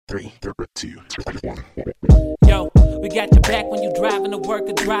3, 2, 1. Yo, we got your back when you driving to work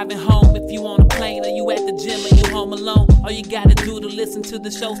or driving home. If you on a plane or you at the gym or you home alone, all you gotta do to listen to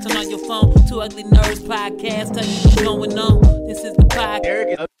the shows, turn on your phone. Two Ugly Nerds podcast, tell you what's going on. This is the podcast.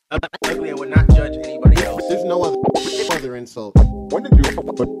 Eric is ugly and would not judge anybody else. There's no other insult. When did you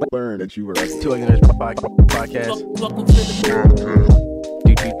learn that you were ugly? Two Ugly Nerds podcast. Welcome to the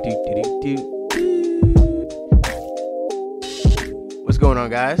What's going on,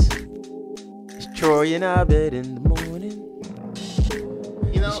 guys? It's Troy and Abed in the morning.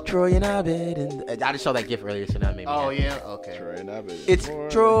 You know. It's Troy and Abed in the... I just saw that GIF earlier, so now maybe. Oh yeah. Okay. Troy and Abed. It's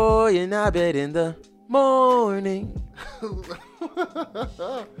Troy and Abed in the morning.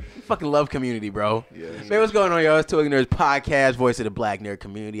 Fucking love Community, bro. Yes. Man, what's going on, y'all? It's Two Ugly Nerds podcast, voice of the Black Nerd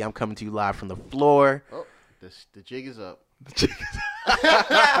community. I'm coming to you live from the floor. Oh, the jig is up.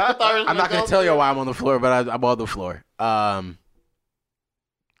 I'm not gonna tell you why I'm on the floor, but I'm on the floor.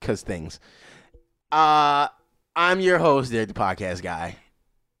 Cause things. I'm your host, Derek, the podcast guy.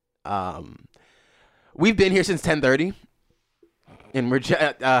 We've been here since 10:30, and we're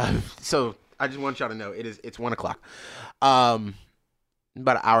so I just want y'all to know it's 1 o'clock. About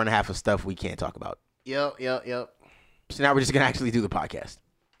an hour and a half of stuff we can't talk about. Yep. So now we're just gonna actually do the podcast.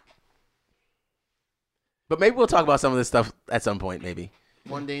 But maybe we'll talk about some of this stuff at some point, maybe.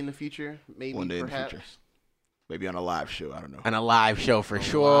 One day in the future, maybe. One day in the perhaps. future. Maybe on a live show. I don't know. And a live show for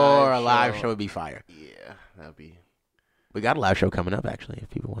sure. live A live show. show would be fire. Yeah, that'd be. We got a live show coming up, actually, if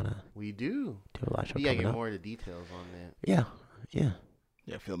people want to We do. do a live show We gotta coming get up. more of the details on that. Yeah.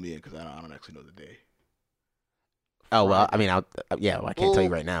 Yeah, fill me in because I don't actually know the day. Oh, well, I mean, I can't tell you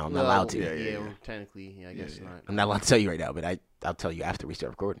right now. I'm not allowed to. Yeah. Well, technically, I guess Yeah. not. I'm not allowed to tell you right now, but I'll tell you after we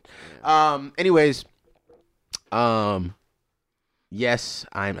start recording. Yeah. Anyways, yes,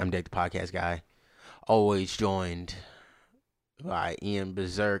 I'm Dick, the podcast guy. Always joined by Ian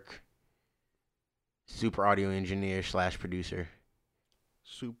Berserk, super audio engineer / producer.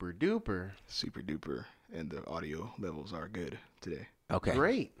 Super duper. Super duper. And the audio levels are good today. Okay.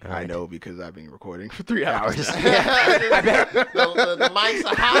 Great. All I right. know because I've been recording for 3 hours. I bet. The mics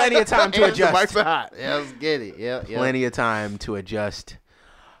are hot. Plenty of time to And adjust. The mics are hot. Yeah, let's get it. Yeah. Plenty of time to adjust.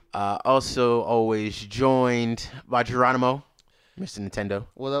 Also, always joined by Geronimo, Mr. Nintendo.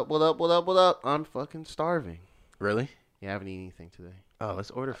 What up? I'm fucking starving. Really? You haven't eaten anything today. Oh,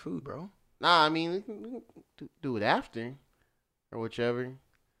 let's order food, bro. Nah, I mean, we can do it after. Or whichever.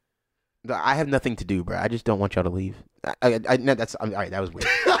 I have nothing to do, bro. I just don't want y'all to leave. No, all right. That was weird.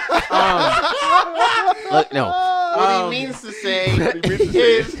 Look, no. What he means to say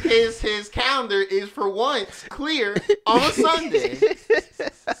is his calendar is for once clear on a Sunday.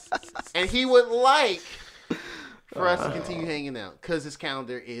 And he would like for us to continue hanging out because his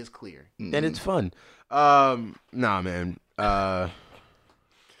calendar is clear. And it's fun. Nah, man.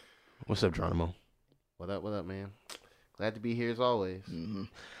 What's up, Geronimo? What up, man? Glad to be here as always. Mm-hmm.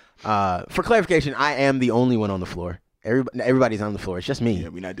 For clarification, I am the only one on the floor. Everybody's on the floor. It's just me. Yeah,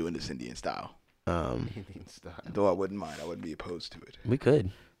 we're not doing this Indian style. Though I wouldn't mind. I wouldn't be opposed to it. We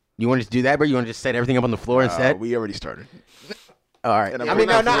could. You want to just do that, bro? You want to just set everything up on the floor instead? We already started. All right. And I mean,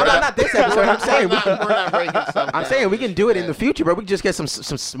 not this episode. I'm saying we're not breaking stuff I'm down. saying we can do it in the future, bro. We can just get some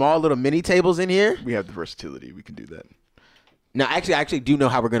small little mini tables in here. We have the versatility. We can do that. No, I actually do know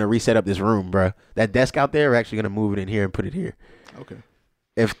how we're gonna reset up this room, bro. That desk out there, we're actually gonna move it in here and put it here. Okay.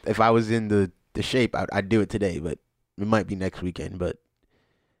 If I was in the shape, I'd do it today, but it might be next weekend. But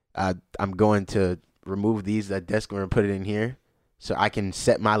I'm going to remove that desk and put it in here, so I can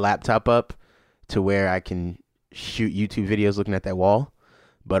set my laptop up to where I can shoot YouTube videos looking at that wall.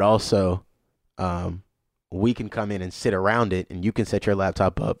 But also, we can come in and sit around it, and you can set your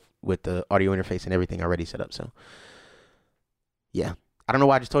laptop up with the audio interface and everything already set up. So, yeah, I don't know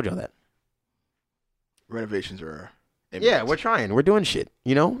why I just told y'all that. Renovations are imminent. Yeah, we're trying. We're doing shit.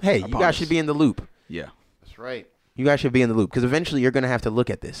 You know? Hey, you guys should be in the loop. Yeah. That's right. You guys should be in the loop because eventually you're going to have to look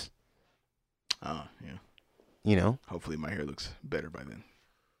at this. Yeah. You know? Hopefully my hair looks better by then.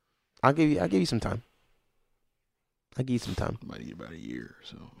 I'll give you some time. I'll give you some time. Might need about a year or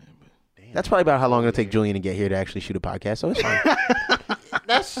so, man. But Damn. That's probably about how long it'll take Julian to get here to actually shoot a podcast, so it's fine.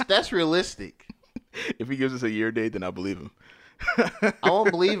 That's realistic. if he gives us a year date, then I'll believe him. I won't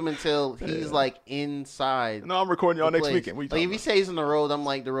believe him until he's like inside. No, I'm recording y'all the next place. weekend. What you Like talking if he about? stays on the road, I'm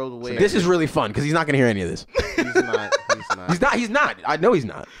like the road away. This is really fun because he's not going to hear any of this. He's not. He's not. I know he's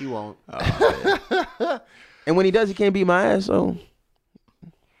not. He won't. And when he does, he can't beat my ass, so.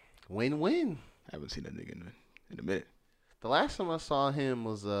 Win-win. I haven't seen that nigga in a minute. The last time I saw him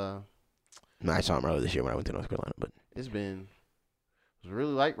was No, I saw him earlier this year when I went to North Carolina, but. it was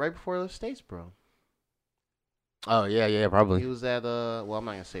really like right before the States, bro. Oh yeah, probably. He was at well, I'm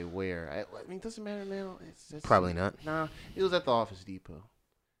not gonna say where. I mean, doesn't matter now. It's Probably not. Nah, he was at the Office Depot.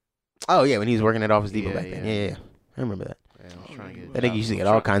 Oh yeah, when he was working at Office Depot Yeah, back then. yeah. Yeah. I remember that. Yeah, I was trying to get. That nigga used to get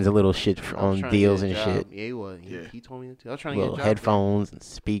all kinds of little shit on deals and shit. Yeah, he was. He told me to. I was trying little to get a job. headphones and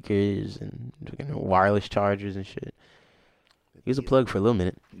speakers and wireless chargers and shit. He was a plug for a little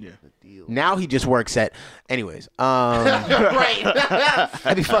minute. Yeah. Now he just works at. Anyways, Right.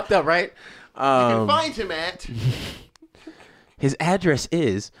 that'd be fucked up, right? You can find him at. His address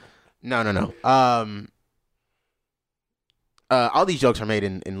is. No. All these jokes are made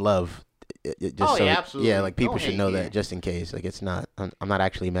in love. Yeah, absolutely. Yeah, like people Don't should hate know here. that just in case. Like it's not. I'm not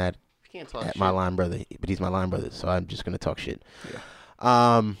actually mad You can't talk at shit. my line brother, but he's my line brother, so I'm just gonna talk shit. Yeah.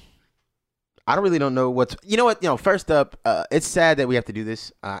 I don't know what's. You know what? First up, it's sad that we have to do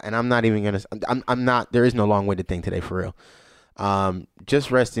this, and I'm not even gonna. I'm not. There is no long-winded thing today for real. Just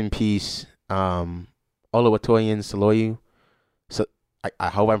rest in peace, Oluwatoyin Saloyu. So I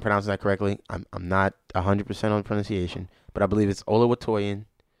hope I'm pronouncing that correctly. I'm not 100% on pronunciation, but I believe it's Oluwatoyin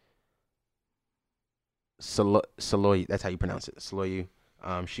Saloyu. That's how you pronounce it, Saloyu.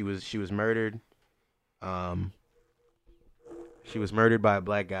 She was murdered. She was murdered by a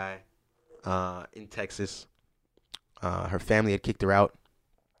black guy. In Texas. Her family had kicked her out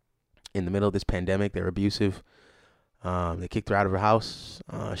in the middle of this pandemic. They were abusive. They kicked her out of her house.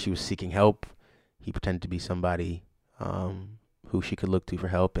 She was seeking help. He pretended to be somebody who she could look to for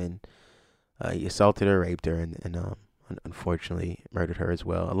help, and he assaulted her, raped her, and unfortunately murdered her as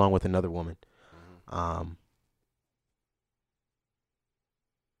well, along with another woman.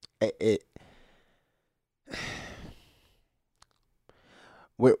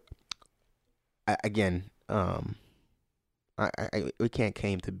 We can't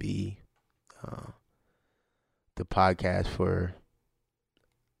claim to be the podcast for.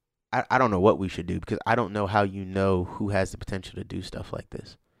 I don't know what we should do because I don't know how you know who has the potential to do stuff like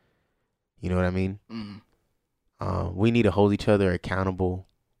this. You know what I mean? Mm-hmm. We need to hold each other accountable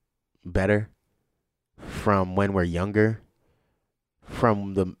better from when we're younger.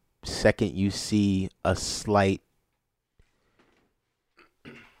 From the second you see a slight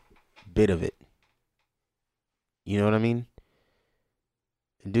bit of it. You know what I mean?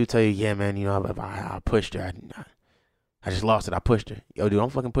 And dude tell you, yeah, man, I pushed her. I just lost it. I pushed her. Yo, dude,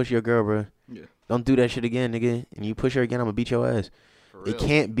 don't fucking push your girl, bro. Yeah. Don't do that shit again, nigga. And you push her again, I'm gonna beat your ass. For real. It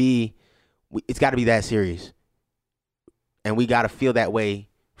can't be. It's got to be that serious. And we got to feel that way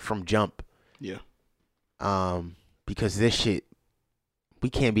from jump. Yeah. Because this shit, we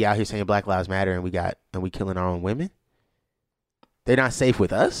can't be out here saying Black Lives Matter and we killing our own women. They're not safe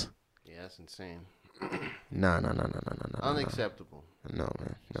with us. Yeah, that's insane. No. Unacceptable. No,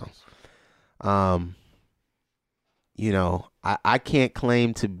 man, no. I can't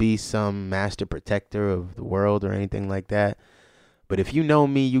claim to be some master protector of the world or anything like that. But if you know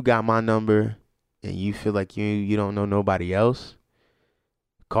me, you got my number, and you feel like you don't know nobody else,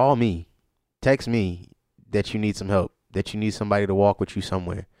 call me. Text me that you need some help, that you need somebody to walk with you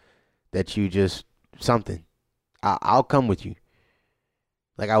somewhere, that you just something. I'll come with you.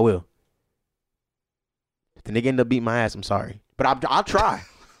 Like I will. If the nigga end up beating my ass, I'm sorry. But I'll try.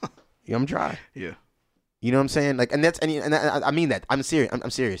 I'm try. Yeah. You know what I'm saying? Like, and I mean that. I'm serious.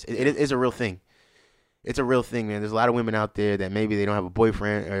 I'm serious. It is a real thing. It's a real thing, man. There's a lot of women out there that maybe they don't have a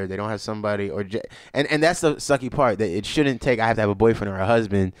boyfriend or they don't have somebody and that's the sucky part, that it shouldn't take I have to have a boyfriend or a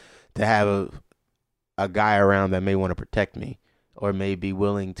husband to have a guy around that may want to protect me or may be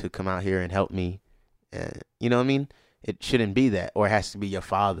willing to come out here and help me. You know what I mean? It shouldn't be that, or it has to be your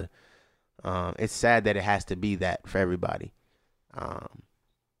father. It's sad that it has to be that for everybody.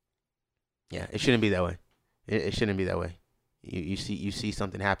 Yeah, it shouldn't be that way. It shouldn't be that way. You see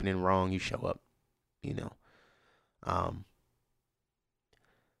something happening wrong, you show up.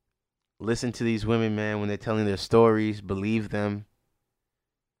 Listen to these women, man, when they're telling their stories. Believe them.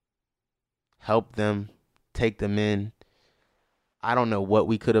 Help them. Take them in. I don't know what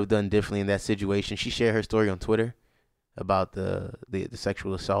we could have done differently in that situation. She shared her story on Twitter about the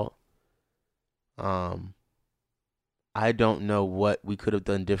sexual assault. I don't know what we could have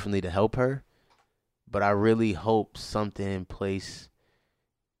done differently to help her, but I really hope something in place.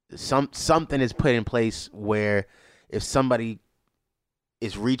 Something is put in place where if somebody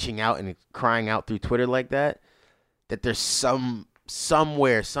is reaching out and crying out through Twitter like that there's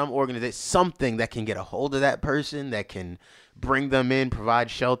somewhere, some organization, something that can get a hold of that person, that can bring them in, provide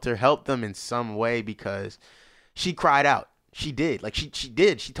shelter, help them in some way, because she cried out. She did. Like she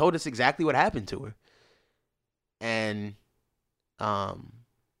did. She told us exactly what happened to her. And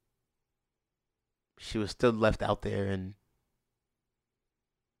she was still left out there, and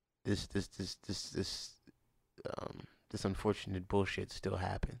this this unfortunate bullshit still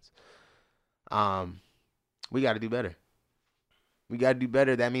happens. We got to do better. We got to do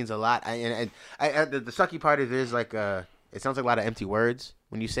better. That means a lot. The sucky part is there's like it sounds like a lot of empty words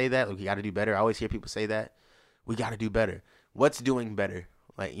when you say that. Like, you got to do better. I always hear people say that. We got to do better. What's doing better?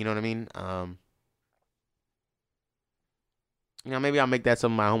 Like, you know what I mean? Maybe I'll make that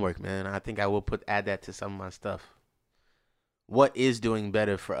some of my homework, man. I think I will add that to some of my stuff. What is doing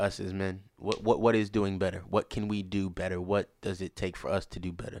better for us as men? What is doing better? What can we do better? What does it take for us to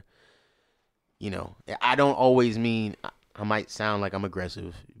do better? I don't always mean, I might sound like I'm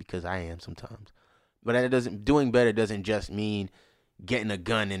aggressive because I am sometimes, but doing better doesn't just mean getting a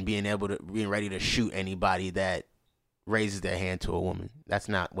gun and being ready to shoot anybody that raises their hand to a woman. That's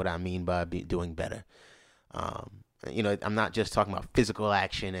not what I mean by doing better. I'm not just talking about physical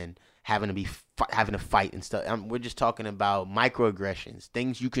action and having to fight and stuff. We're just talking about microaggressions,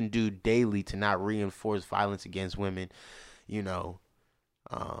 things you can do daily to not reinforce violence against women.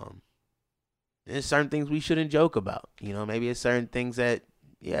 There's certain things we shouldn't joke about. Maybe it's certain things that,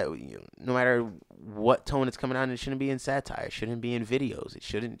 no matter what tone it's coming out, it shouldn't be in satire. It shouldn't be in videos. It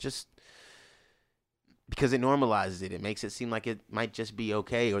shouldn't just, because it normalizes it. It makes it seem like it might just be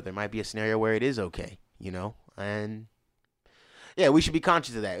okay, or there might be a scenario where it is okay, and yeah, we should be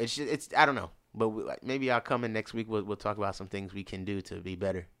conscious of that. It's I don't know, but maybe I'll come in next week. We'll talk about some things we can do to be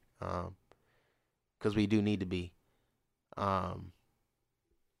better, because we do need to be.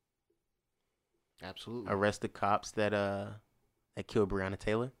 Absolutely. Arrest the cops that killed Breonna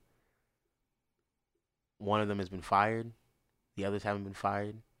Taylor. One of them has been fired. The others haven't been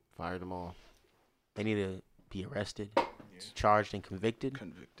fired. Fire them all. They need to be arrested, charged, and convicted.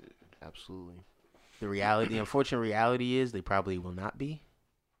 Absolutely. The unfortunate reality is they probably will not be.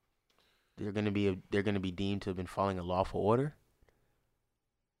 They're gonna be deemed to have been following a lawful order.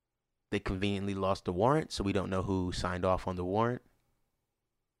 They conveniently lost the warrant, so we don't know who signed off on the warrant.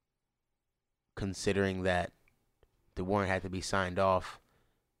 Considering that the warrant had to be signed off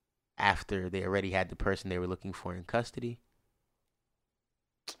after they already had the person they were looking for in custody.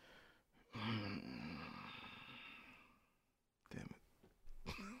 Damn it.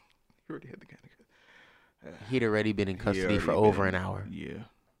 He already had the kind of... He'd already been in custody for over an hour. Yeah.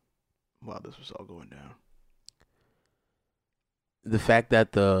 While this was all going down. The fact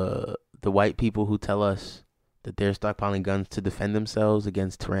that the white people who tell us that they're stockpiling guns to defend themselves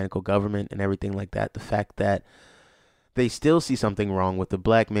against tyrannical government and everything like that, the fact that they still see something wrong with the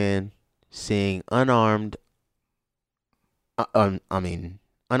black man seeing unarmed,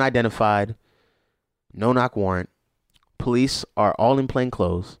 unidentified, no-knock warrant. Police are all in plain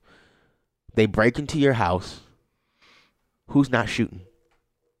clothes. They break into your house. Who's not shooting?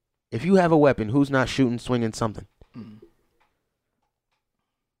 If you have a weapon, who's not shooting, swinging something?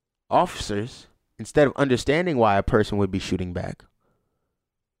 Officers, instead of understanding why a person would be shooting back,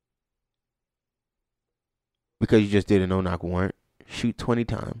 because you just did a no-knock warrant, shoot 20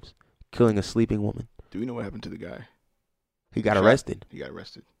 times, killing a sleeping woman. Do we know what happened to the guy? He got arrested. He got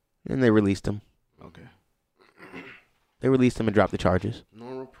arrested. And they released him. Okay. They released him and dropped the charges.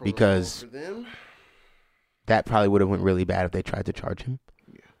 Normal protocol because for them. That probably would have went really bad if they tried to charge him.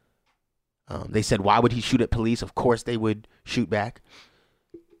 Yeah. They said, why would he shoot at police? Of course they would shoot back.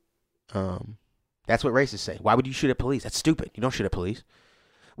 That's what racists say. Why would you shoot at police? That's stupid. You don't shoot at police.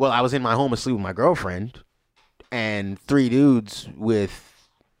 Well, I was in my home asleep with my girlfriend, and 3 dudes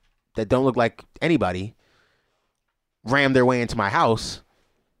that don't look like anybody rammed their way into my house.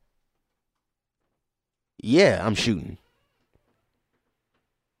 Yeah, I'm shooting.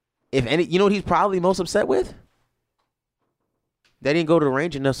 If any, you know what he's probably most upset with? They didn't go to the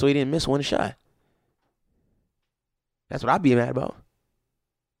range enough, so he didn't miss one shot. That's what I'd be mad about.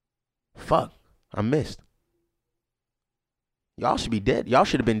 Fuck, I missed. Y'all should be dead. Y'all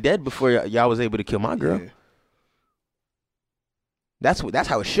should have been dead before y'all was able to kill my girl. Yeah. That's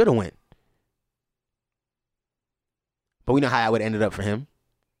how it should have went. But we know how it would have ended up for him.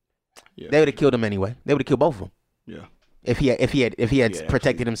 Yeah. They would have killed him anyway. They would have killed both of them. Yeah. If he had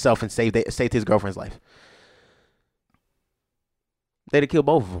protected himself and saved his girlfriend's life. They'd have killed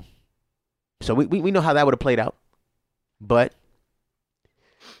both of them. So we know how that would have played out. But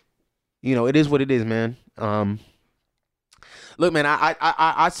it is what it is, man. Look, man,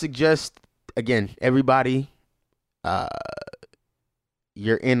 I suggest, again, everybody,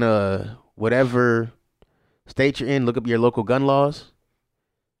 you're in whatever state you're in, look up your local gun laws.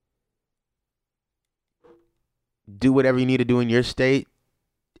 Do whatever you need to do in your state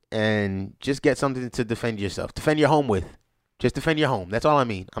and just get something to defend yourself. Defend your home with. Just defend your home. That's all I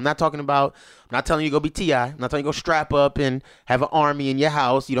mean. I'm not telling you to go be T.I. I'm not telling you to go strap up and have an army in your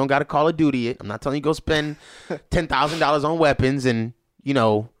house. You don't got to Call of Duty it. I'm not telling you to go spend $10,000 on weapons and,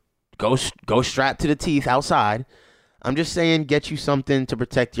 go strapped to the teeth outside. I'm just saying get you something to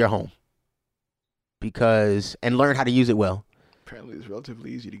protect your home. And learn how to use it well. Apparently, it's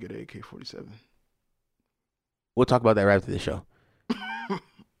relatively easy to get an AK-47. We'll talk about that right after the show.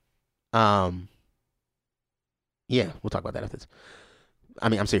 Yeah, we'll talk about that after this. I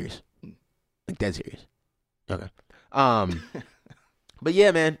mean, I'm serious. Like, dead serious. Okay. But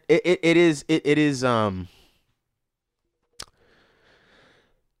yeah, man, it is it's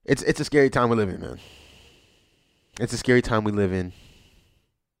a scary time we live in, man. It's a scary time we live in.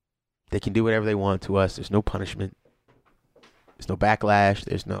 They can do whatever they want to us. There's no punishment. There's no backlash.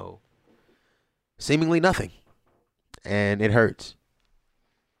 There's no seemingly nothing. And it hurts.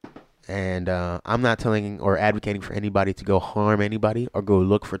 And I'm not telling or advocating for anybody to go harm anybody or go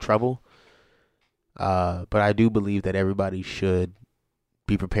look for trouble. But I do believe that everybody should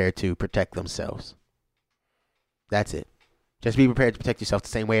be prepared to protect themselves. That's it. Just be prepared to protect yourself the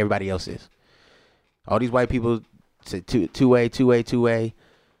same way everybody else is. All these white people say two-way.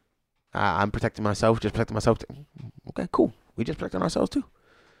 I'm protecting myself, just protecting myself. Okay, cool. We just protecting ourselves too.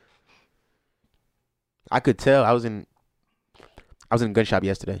 I could tell. I was in a gun shop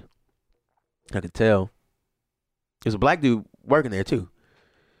yesterday. I could tell. There's a black dude working there too.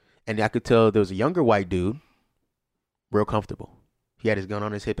 And I could tell there was a younger white dude, real comfortable. He had his gun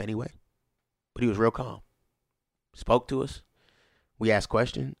on his hip anyway. But he was real calm. Spoke to us. We asked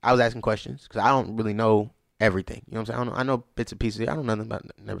questions. I was asking questions because I don't really know everything. You know what I'm saying? I know bits and pieces. I don't know nothing about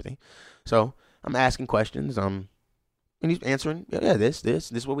everything. So I'm asking questions. And he's answering, yeah, this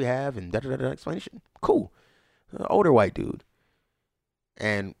is what we have, and da-da-da-da explanation. Cool. Older white dude.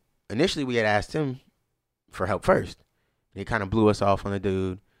 And initially we had asked him for help first. And he kind of blew us off on the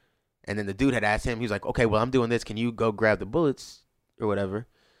dude. And then the dude had asked him, he was like, okay, well, I'm doing this. Can you go grab the bullets or whatever?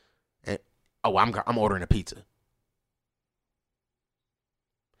 And, I'm ordering a pizza.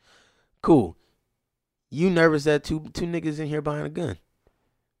 Cool. You nervous that two niggas in here buying a gun?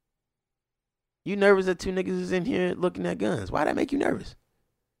 You nervous that two niggas is in here looking at guns? Why that make you nervous?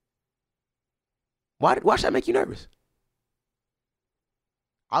 Why should that make you nervous?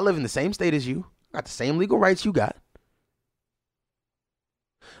 I live in the same state as you. Got the same legal rights you got.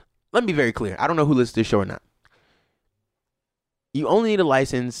 Let me be very clear. I don't know who listens to this show or not. You only need a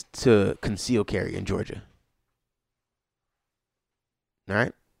license to conceal carry in Georgia. All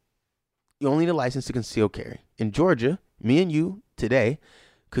right? You only need a license to conceal carry. In Georgia, me and you today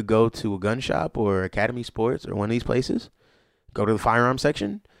could go to a gun shop or Academy Sports or one of these places, go to the firearm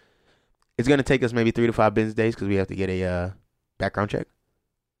section. It's going to take us maybe 3 to 5 business days because we have to get a background check.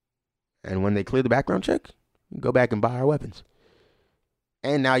 And when they clear the background check, we go back and buy our weapons.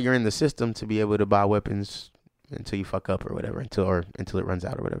 And now you're in the system to be able to buy weapons until you fuck up or whatever, until it runs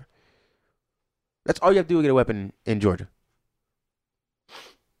out or whatever. That's all you have to do to get a weapon in Georgia.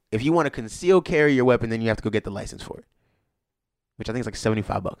 If you want to conceal carry your weapon, then you have to go get the license for it, which I think is like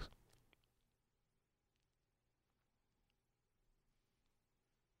 $75.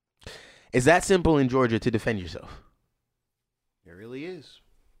 It's that simple in Georgia to defend yourself. It really is.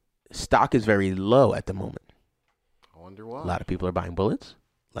 Stock is very low at the moment. I wonder why. A lot of people are buying bullets.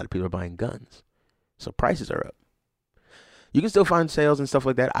 A lot of people are buying guns. So prices are up. You can still find sales and stuff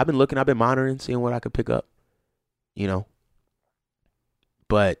like that. I've been looking. I've been monitoring, seeing what I could pick up.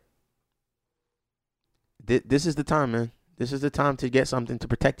 But this is the time, man. This is the time to get something to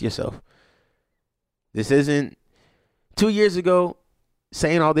protect yourself. This isn't 2 years ago.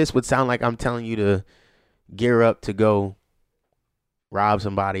 Saying all this would sound like I'm telling you to gear up to go rob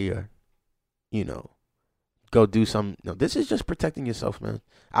somebody or, go do some. No, this is just protecting yourself, man.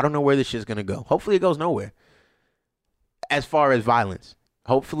 I don't know where this shit's going to go. Hopefully it goes nowhere. As far as violence,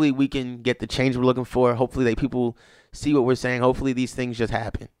 hopefully we can get the change we're looking for. Hopefully people see what we're saying. Hopefully these things just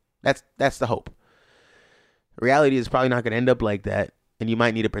happen. That's the hope. Reality is probably not going to end up like that, and you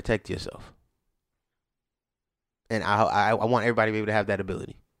might need to protect yourself. And I want everybody to be able to have that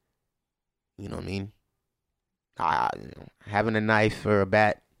ability. You know what I mean? Having a knife or a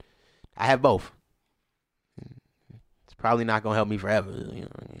bat, I have both. It's probably not going to help me forever. You know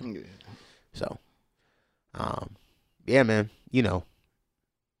what I mean? Yeah. So, yeah, man. Want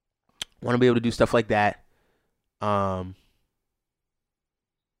to be able to do stuff like that.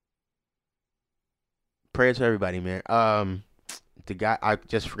 Prayers to everybody, man. The guy, I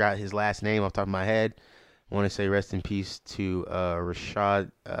just forgot his last name off the top of my head. I want to say rest in peace to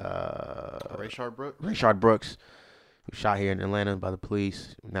Rayshard Brooks, who shot here in Atlanta by the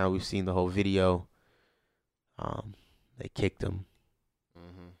police. Now we've seen the whole video. They kicked him.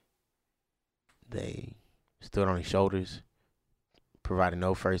 They stood on his shoulders, provided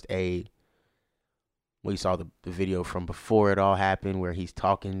no first aid. We saw the video from before it all happened where he's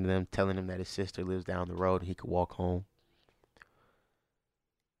talking to them, telling them that his sister lives down the road and he could walk home.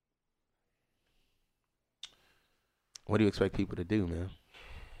 What do you expect people to do, man?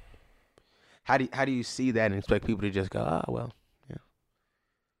 How do you see that and expect people to just go, oh, well, yeah.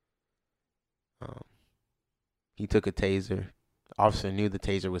 He took a taser. The officer knew the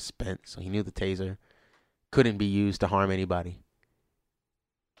taser was spent, so he knew the taser couldn't be used to harm anybody.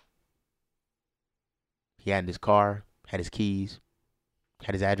 He had his car, had his keys,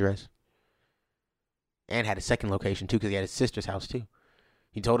 had his address, and had a second location, too, because he had his sister's house, too.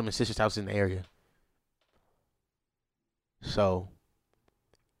 He told him his sister's house is in the area. So,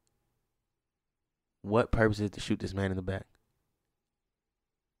 what purpose is it to shoot this man in the back?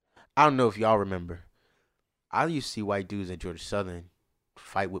 I don't know if y'all remember. I used to see white dudes at Georgia Southern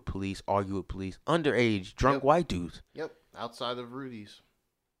fight with police, argue with police, underage, drunk white dudes. Yep, outside of Rudy's.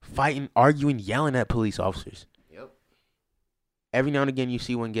 Fighting, arguing, yelling at police officers. Yep. Every now and again, you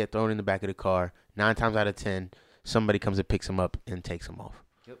see one get thrown in the back of the car. 9 times out of 10, somebody comes and picks him up and takes him off.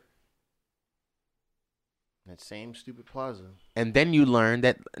 Yep. That same stupid plaza. And then you learn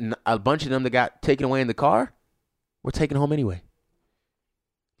that a bunch of them that got taken away in the car were taken home anyway.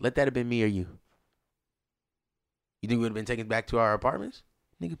 Let that have been me or you. You think we would have been taken back to our apartments?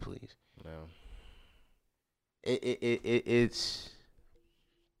 Nigga, please. No. It's...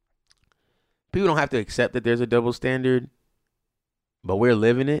 People don't have to accept that there's a double standard, but we're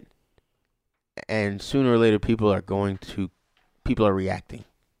living it. And sooner or later, people are reacting.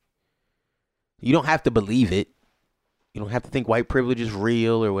 You don't have to believe it. You don't have to think white privilege is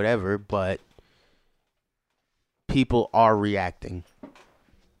real or whatever, but people are reacting.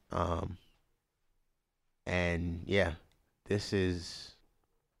 And yeah, this is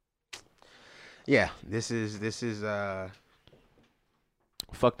a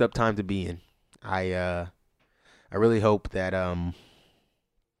fucked up time to be in. I really hope that I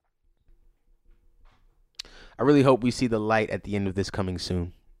really hope we see the light at the end of this coming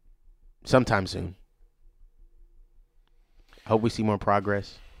soon. Sometime soon. I hope we see more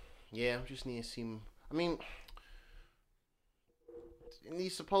progress. Yeah, we just need to see. I mean, in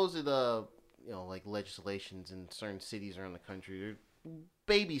these supposed, like legislations in certain cities around the country, they're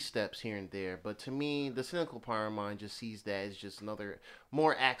baby steps here and there. But to me, the cynical part of mine just sees that as just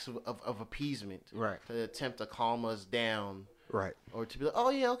more acts of appeasement. Right. To attempt to calm us down. Right. Or to be like, oh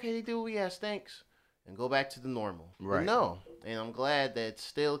yeah, okay, they do what we ask, thanks. And go back to the normal. Right. But no. And I'm glad that it's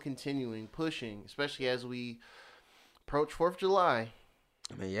still continuing, pushing, especially as we approach 4th of July.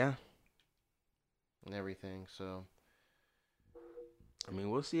 I mean, yeah. And everything, so. I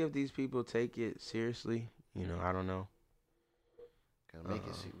mean, we'll see if these people take it seriously. I don't know. Gotta make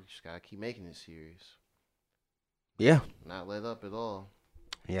it serious. We just gotta keep making it serious. Yeah. Not let up at all.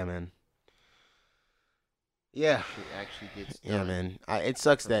 Yeah, man. Yeah. Shit actually gets done. Yeah, man. It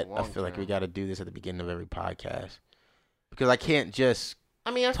sucks that I feel like we got to do this at the beginning of every podcast. Because I can't just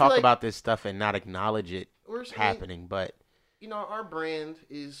talk about this stuff and not acknowledge it happening. But our brand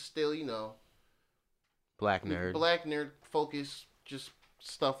is still, Black nerd focus, just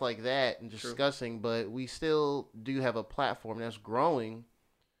stuff like that and discussing. But we still do have a platform that's growing,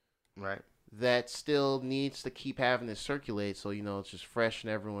 right? That still needs to keep having to circulate. So it's just fresh in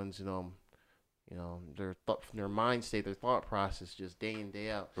everyone's their mind state, their thought process, just day in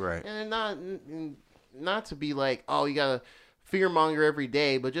day out, right? And not to be like, oh, you gotta fearmonger every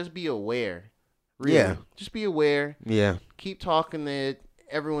day, but just be aware. Really. Yeah, just be aware. Yeah, keep talking to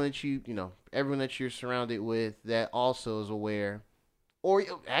everyone that everyone that you're surrounded with that also is aware, or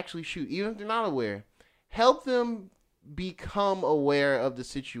actually even if they're not aware, help them become aware of the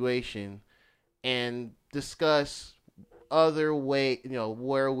situation and discuss other way,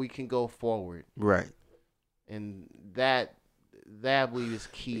 where we can go forward. Right. And that I believe is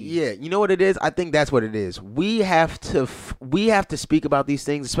key. Yeah, you know what it is? I think that's what it is. We have to speak about these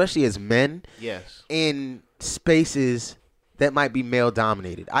things, especially as men. Yes. In spaces that might be male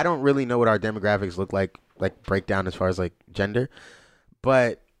dominated. I don't really know what our demographics look like breakdown as far as gender,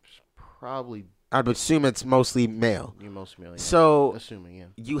 but probably I'd assume it's mostly male. You're mostly male. Yeah. So assuming, yeah.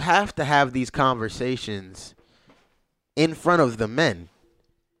 You have to have these conversations in front of the men.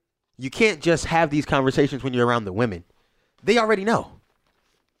 You can't just have these conversations when you're around the women. They already know.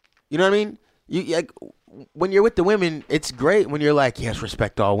 You know what I mean? When you're with the women, it's great when you're like, yes,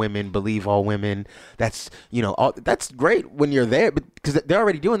 respect all women, believe all women. That's, that's great when you're there, because they're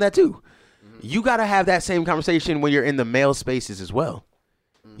already doing that too. Mm-hmm. You got to have that same conversation when you're in the male spaces as well.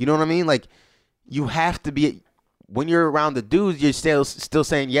 Mm-hmm. You know what I mean? You have to be when you're around the dudes, you're still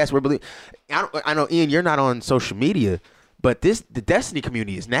saying yes. I know, Ian, you're not on social media, but the Destiny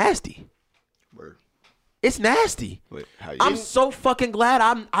community is nasty. Word. It's nasty. Wait, how you? I'm so fucking glad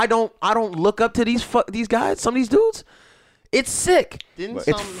I don't look up to these guys. Some of these dudes. It's sick. Didn't It's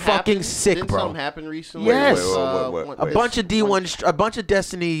something fucking happen? sick, Didn't bro. something happen recently? Yes. Wait. A bunch of D1, a bunch of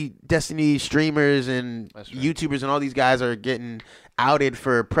Destiny streamers and That's right. YouTubers and all these guys are getting outed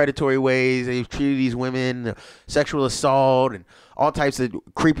for predatory ways they've treated these women, sexual assault, and all types of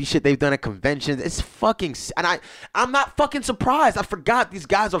creepy shit they've done at conventions. It's fucking, and I'm not fucking surprised. I forgot these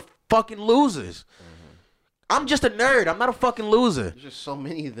guys are fucking losers. I'm just a nerd. I'm not a fucking loser. There's just so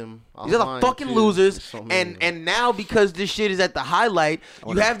many of them. These are the online, fucking too. losers, There's so many of them. and now because this shit is at the highlight,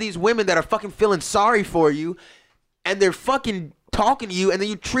 you have these women that are fucking feeling sorry for you, and they're fucking talking to you, and then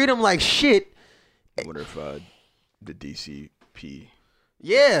you treat them like shit. I wonder if the DCP.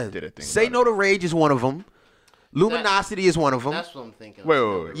 Yeah, Did a thing Say about No to Rage is one of them. Luminosity is one of them. That's what I'm thinking.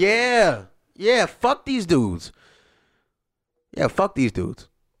 Wait. Yeah. Fuck these dudes. Yeah, fuck these dudes.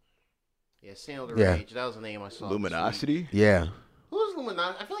 Yeah, Sail the Yeah. Rage. That was the name I saw. Luminosity. Yeah. Who's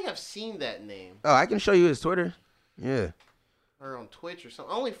Luminosity? I feel like I've seen that name. Oh, I can show you his Twitter. Yeah. Or on Twitch or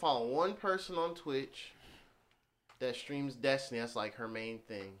something. I only follow one person on Twitch that streams Destiny. That's like her main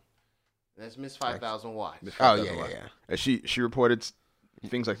thing. And that's Miss 5000 Watts. Oh yeah. And she reported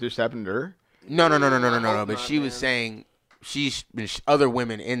things like this happened to her. No. I But hope she not, was man. saying other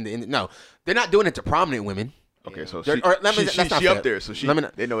women in the no, they're not doing it to prominent women. Okay, so They're- she, or let me- she that's not up fair. there, so Let me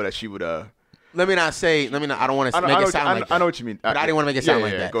not- they know that she would. I don't want to make it sound like that. I know what you mean. But I didn't want to make it sound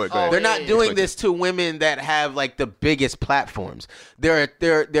like that. Go ahead. Oh, They're yeah, not yeah, doing yeah. this to women that have like the biggest platforms. They're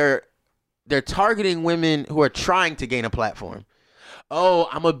targeting women who are trying to gain a platform. Oh,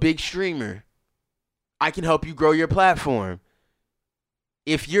 I'm a big streamer. I can help you grow your platform.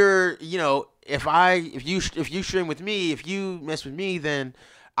 If you're, if you stream with me, if you mess with me, then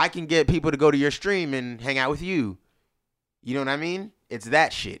I can get people to go to your stream and hang out with you. You know what I mean? It's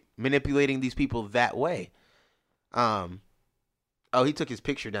that shit. Manipulating these people that way. Oh, he took his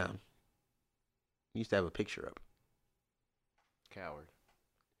picture down. He used to have a picture up. Coward.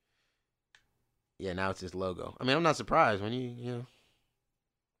 Yeah, now it's his logo. I mean, I'm not surprised when Yeah.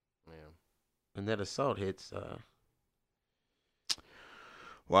 when that assault hits.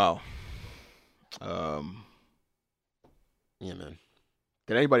 Wow. Yeah, man.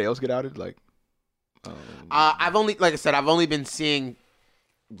 Did anybody else get outed? Like, I've only been seeing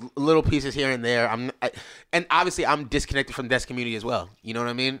little pieces here and there. And obviously I'm disconnected from this community as well. You know what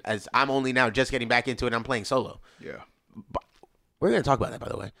I mean? As I'm only now just getting back into it. And I'm playing solo. yeah. We're gonna talk about that, by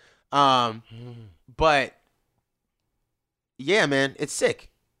the way. But yeah, man, it's sick.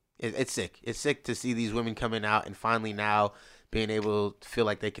 It's sick. It's sick to see these women coming out and finally now being able to feel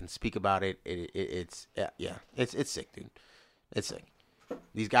like they can speak about it. It's sick, dude. It's sick.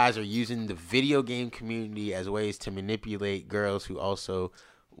 These guys are using the video game community as ways to manipulate girls who also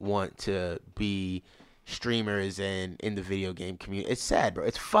want to be streamers and in the video game community. It's sad, bro.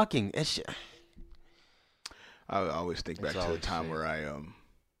 It's fucking. I always think back It's to the always time sick. where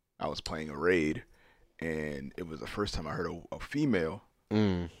I was playing a raid, and it was the first time I heard a female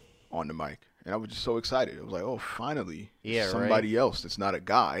on the mic, and I was just so excited. I was like, oh, finally, Yeah, somebody else that's not a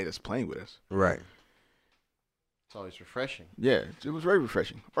guy that's playing with us. Right. It's always refreshing. Yeah, it was very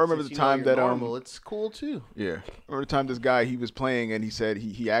refreshing. I remember Since the you know time you're that normal, it's cool too. yeah, I remember the time this guy he was playing, and he said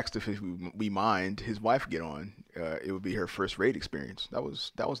he asked if we mind his wife get on. It would be her first raid experience. That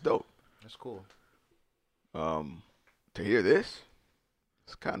was dope. That's cool. To hear this,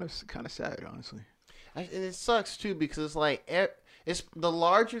 it's kind of sad, honestly. And it sucks too because it's like it's the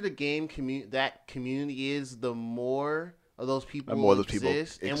larger the game community is, the more of those people more of those people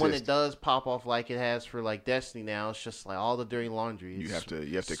exist. And when it exist. does pop off like it has for like Destiny now, it's just like all the dirty laundry. You It's have to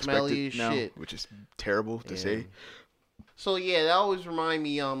expect smelly it as now, shit. which is terrible to say. So yeah, that always remind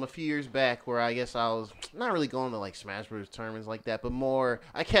me a few years back where I guess I was not really going to like Smash Bros. Tournaments like that, but more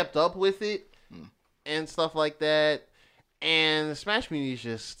I kept up with it and stuff like that. And the Smash community is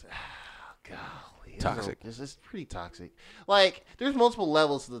just golly, Toxic. It's pretty toxic. Like there's multiple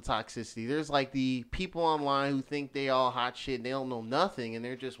levels to the toxicity. There's like the people online who think they all hot shit and they don't know nothing and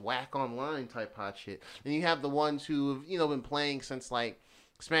they're just whack online type hot shit. And you have the ones who have been playing since like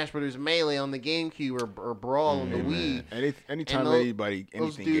Smash Brothers Melee on the GameCube or Brawl on the Wii. Anytime And anybody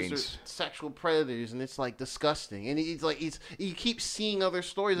Those anything dudes gains, are sexual predators, and it's like disgusting. And you keep seeing other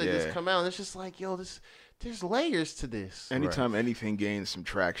stories like this Yeah. come out, and it's just like, yo, there's layers to this. anytime anything gains some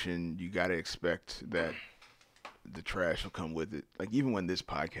traction, you gotta expect that the trash will come with it. Like even when this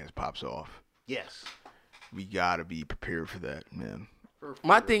podcast pops off, Yes. we gotta be prepared for that, man.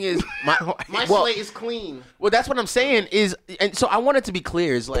 My thing is My slate is clean. Well, that's what I'm saying is, and so I want it to be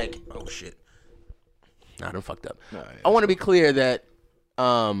clear. Is like, oh shit, nah, I done fucked up. Nah, I want to be clear that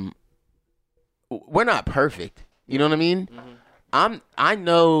we're not perfect. You know what I mean? Mm-hmm. I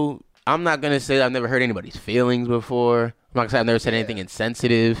know I'm not gonna say that I've never hurt anybody's feelings before. I'm not gonna say I've never said anything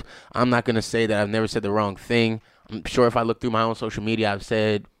insensitive. I'm not gonna say that I've never said the wrong thing. I'm sure if I look through my own social media, I've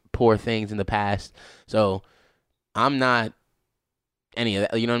said poor things in the past. So I'm not any of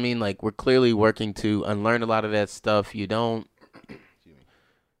that. You know what I mean? Like, we're clearly working to unlearn a lot of that stuff. You know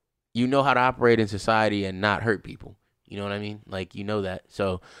how to operate in society and not hurt people. You know what I mean? Like, you know that.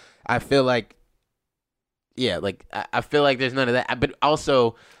 So I feel like, yeah, like, I feel like there's none of that. But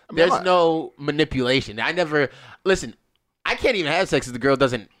also, there's no manipulation. I can't even have sex if the girl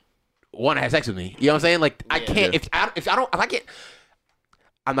doesn't want to have sex with me. You know what I'm saying? Like, I can't, if I can't,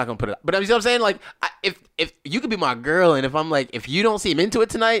 I'm not gonna put it up. But you know what I'm saying? Like, if you could be my girl, and if I'm like, if you don't seem into it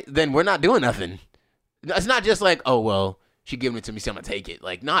tonight, then we're not doing nothing. It's not just like, oh, well, she giving it to me, so I'm gonna take it.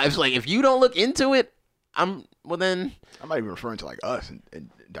 Like, nah, it's like, if you don't look into it, then. I'm not even referring to like us and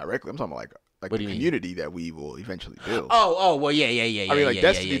directly. I'm talking about like What the do you mean? community that we will eventually build. Oh, well, yeah. I mean, like, yeah,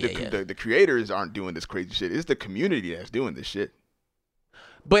 Destiny, yeah. the creators aren't doing this crazy shit. It's the community that's doing this shit.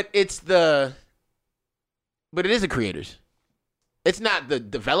 But it is the creators. It's not the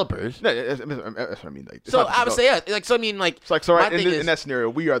developers. No, that's what I mean. Like, So I would say, yeah. Like, so I mean, like, it's like, so right, my thing in that scenario,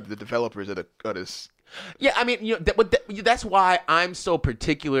 we are the developers of this. yeah. I mean, you know, that's why I'm so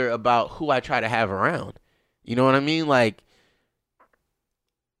particular about who I try to have around. You know what I mean? Like,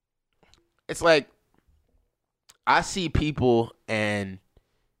 it's like I see people, and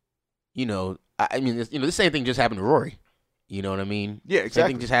you know, I mean, the same thing just happened to Rory. You know what I mean? Yeah, Same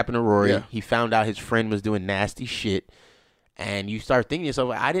exactly. thing just happened to Rory. Yeah. He found out his friend was doing nasty shit. And you start thinking to yourself,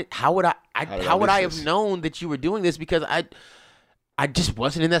 like, how would I have known that you were doing this? Because I just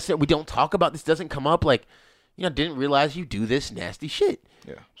wasn't in that set. We don't talk about this. Doesn't come up. Like, you know, didn't realize you do this nasty shit.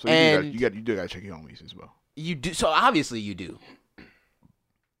 Yeah. So And you do gotta check your homies as well. You do. So obviously you do.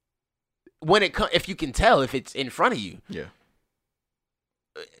 When it if you can tell if it's in front of you. Yeah.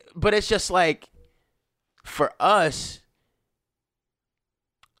 But it's just like, for us,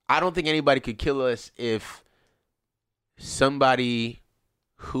 I don't think anybody could kill us if somebody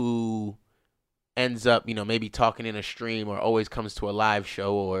who ends up, you know, maybe talking in a stream or always comes to a live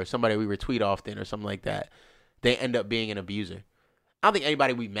show, or somebody we retweet often or something like that, they end up being an abuser. I don't think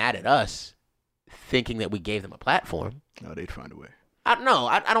anybody would be mad at us thinking that we gave them a platform. No, they'd find a way. I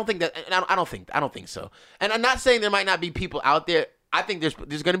don't think that. I don't think so. And I'm not saying there might not be people out there. I think there's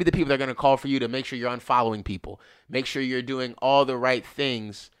going to be the people that are going to call for you to make sure you're unfollowing people, make sure you're doing all the right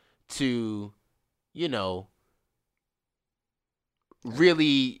things to, you know,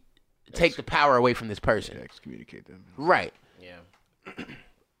 really take the power away from this person. Yeah, excommunicate them. Right. Yeah.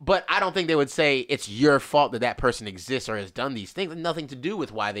 But I don't think they would say it's your fault that person exists or has done these things. It has nothing to do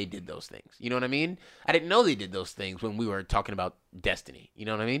with why they did those things. You know what I mean? I didn't know they did those things when we were talking about Destiny. You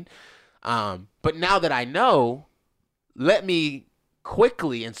know what I mean? But now that I know, let me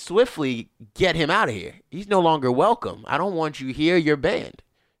quickly and swiftly get him out of here. He's no longer welcome. I don't want you here. You're banned.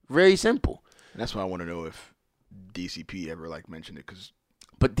 Very simple. And that's why I want to know if DCP ever mentioned it, because.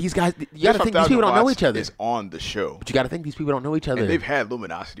 But these guys, you got to think these people don't know each other. Is on the show. But you got to think these people don't know each other. And they've had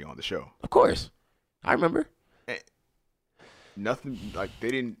Luminosity on the show. Of course. I remember. And nothing,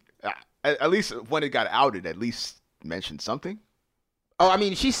 they didn't, at least when it got outed, at least mentioned something. Oh, I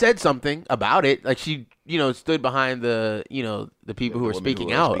mean, she said something about it. Like, she, you know, stood behind the, you know, the people who were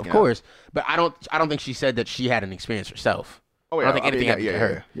speaking out, of course. But I don't think she said that she had an experience herself. Oh, yeah. I don't think anything happened to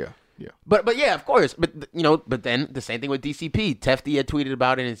her. Yeah. But yeah, of course. But, you know, but then the same thing with DCP. Tefty had tweeted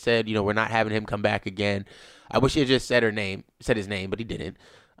about it and said, you know, we're not having him come back again. I wish he had just said his name, but he didn't.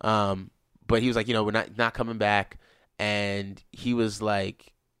 But he was like, you know, we're not coming back. And he was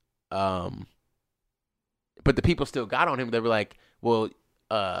like, but the people still got on him. They were like, well,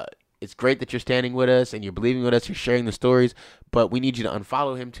 it's great that you're standing with us and you're believing with us, you're sharing the stories, but we need you to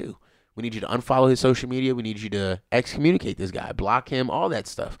unfollow him too. We need you to unfollow his social media. We need you to excommunicate this guy, block him, all that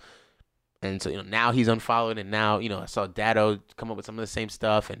stuff. And so, you know, now he's unfollowed, and now, you know, I saw Dado come up with some of the same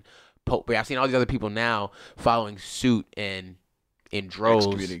stuff, and Pope Bear. I've seen all these other people now following suit and in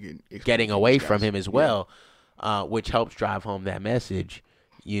droves, getting away from him as well, which helps drive home that message,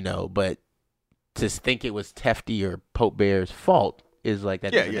 you know. But to think it was Tefty or Pope Bear's fault is like,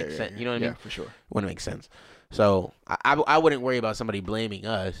 that doesn't make sense. You know what I mean? Yeah, for sure. Wouldn't make sense. So I wouldn't worry about somebody blaming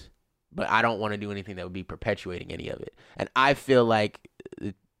us, but I don't want to do anything that would be perpetuating any of it. And I feel like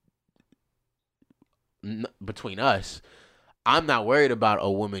between us, I'm not worried about a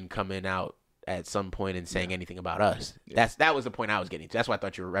woman coming out at some point and saying anything about us. That was the point I was getting to. That's what I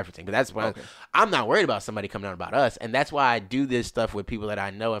thought you were referencing. But that's why I'm not worried about somebody coming out about us. And that's why I do this stuff with people that I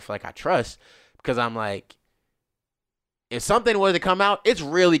know and feel like I trust, because I'm like, if something were to come out, it's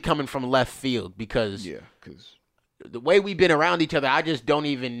really coming from left field, because the way we've been around each other, I just don't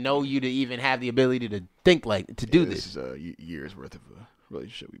even know you to even have the ability to think to do this. This is a year's worth of a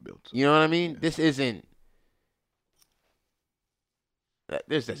relationship we built. You know what I mean? This isn't.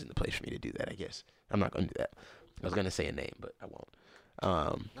 This isn't the place for me to do that, I guess. I'm not going to do that. I was going to say a name, but I won't.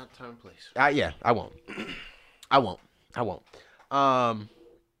 Not time and place. Yeah, I won't. I won't.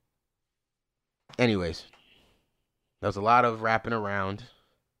 Anyways, there was a lot of wrapping around.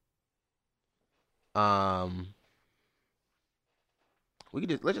 Let's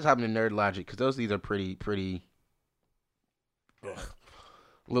just hop into Nerd Logic, because these are pretty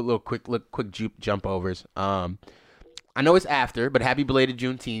little quick jump overs. I know it's after, but happy belated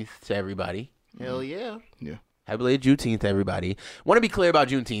Juneteenth to everybody. Hell yeah. Yeah. Happy belated Juneteenth to everybody. Want to be clear about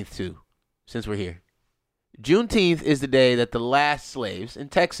Juneteenth, too, since we're here. Juneteenth is the day that the last slaves in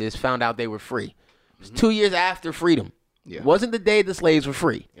Texas found out they were free. It was 2 years after freedom. Yeah. It wasn't the day the slaves were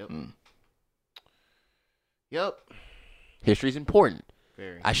free. Yep. History's important.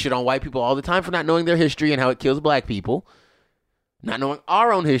 Very. I shit on white people all the time for not knowing their history and how it kills black people. Not knowing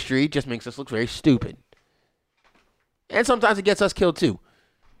our own history just makes us look very stupid. And sometimes it gets us killed too.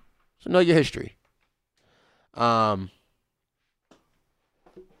 So know your history. That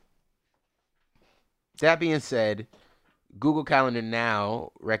being said, Google Calendar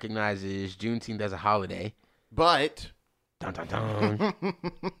now recognizes Juneteenth as a holiday. But Dun, dun, dun.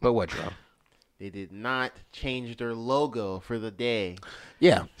 But what, Joe? they did not change their logo for the day.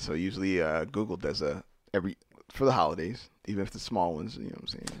 Yeah. So usually Google does for the holidays, even if the small ones, you know what I'm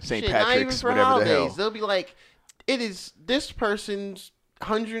saying? St. Shit, not even Patrick's, for whatever holidays. the hell. They'll be like, it is this person's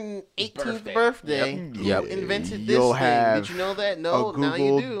 118th birthday. Yep. Who invented this You'll thing? have Did you know that? No, a now you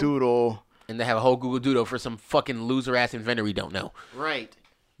Google do. Doodle. And they have a whole Google Doodle for some fucking loser ass inventor we don't know. Right.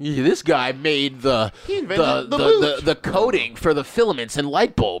 Yeah, this guy made He invented the boot. the coating for the filaments in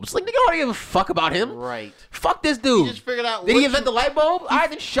light bulbs. Like, nigga, I don't give a fuck about him. Right. Fuck this dude. He just figured out. Did he invent the light bulb? All right,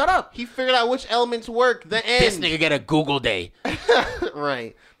 then shut up. He figured out which elements work. The end. This nigga get a Google day.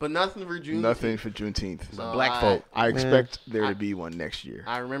 Right. But nothing for June. Nothing for Juneteenth. So Black folk. I expect there to be one next year.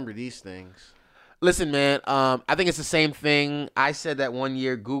 I remember these things. Listen, man, I think it's the same thing. I said that one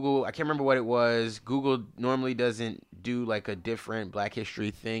year Google, I can't remember what it was. Google normally doesn't do like a different Black History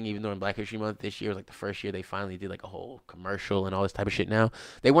thing, even though in Black History Month this year was like the first year they finally did like a whole commercial and all this type of shit now.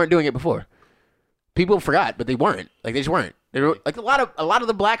 They weren't doing it before. People forgot, but they weren't. Like, they just weren't. They were like a lot of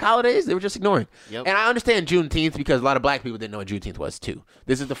the black holidays, they were just ignoring. Yep. And I understand Juneteenth because a lot of black people didn't know what Juneteenth was too.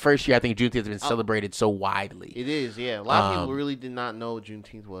 This is the first year I think Juneteenth has been celebrated so widely. It is, yeah. A lot of people really did not know what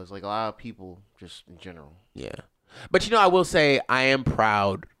Juneteenth was. Like, a lot of people just in general. Yeah. But, I will say I am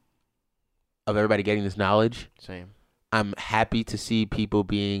proud of everybody getting this knowledge. Same. I'm happy to see people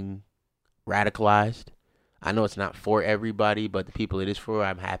being radicalized. I know it's not for everybody, but the people it is for,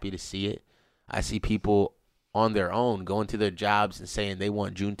 I'm happy to see it. I see people on their own going to their jobs and saying they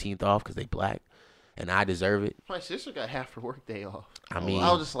want Juneteenth off because they black, and I deserve it. My sister got half her workday off. I mean, I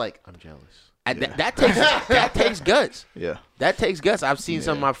was just like, I'm jealous. That takes guts. Yeah. That takes guts. I've seen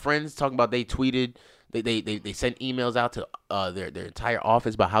some of my friends talking about they tweeted, they sent emails out to their entire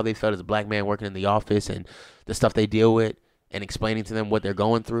office about how they felt as a black man working in the office and the stuff they deal with, and explaining to them what they're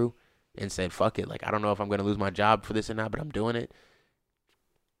going through, and said, fuck it. Like, I don't know if I'm going to lose my job for this or not, but I'm doing it.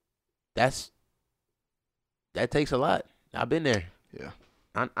 That takes a lot. I've been there. Yeah.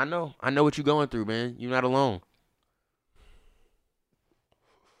 I know what you're going through, man. You're not alone.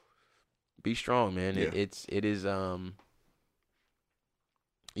 Be strong, man. Yeah. It is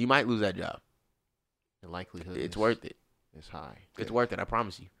you might lose that job. The likelihood It's worth it. It's high. It's worth it, I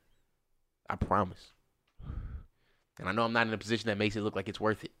promise you. I promise. And I know I'm not in a position that makes it look like it's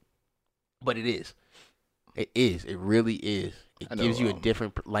worth it. But it is. It is. It really is. It gives you a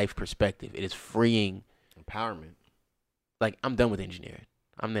different life perspective. It is freeing. Empowerment. Like, I'm done with engineering.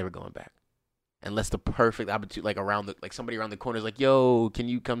 I'm never going back. Unless the perfect opportunity, like somebody around the corner is like, yo, can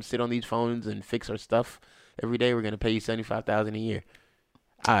you come sit on these phones and fix our stuff every day? We're going to pay you $75,000 a year.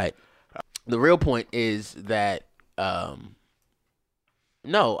 All right. The real point is that, for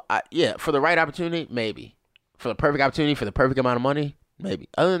the right opportunity, maybe. For the perfect opportunity, for the perfect amount of money, maybe.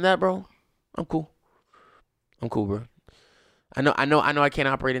 Other than that, bro, I'm cool. I'm cool, bro. I know I can't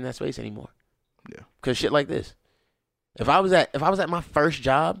operate in that space anymore. Yeah. Cause shit like this. If I was at my first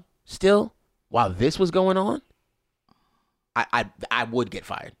job still, while this was going on, I would get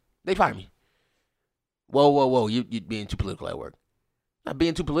fired. They'd fire me. Whoa. You're being too political at work. Not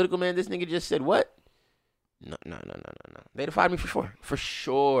being too political, man. This nigga just said what? No. They'd have fired me for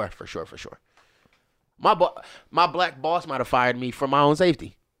sure. My black boss might have fired me for my own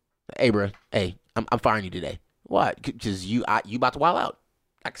safety. Hey, bro. Hey, I'm firing you today. What? Because you about to wild out.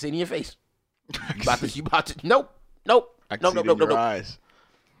 I can see it in your face. You about to. Nope. I can see it in your eyes.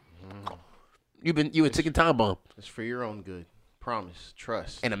 You a ticking time bomb. It's for your own good. Promise.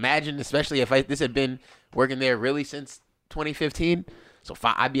 Trust. And imagine, especially if this had been working there really since 2015. So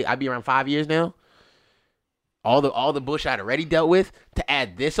I'd be around 5 years now. All the bullshit I'd already dealt with, to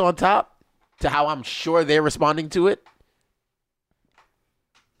add this on top to how I'm sure they're responding to it.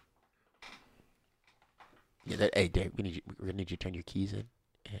 Yeah, hey, Derek, we're gonna need you to turn your keys in,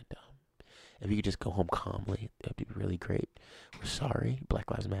 and if you could just go home calmly, that'd be really great. We're sorry, Black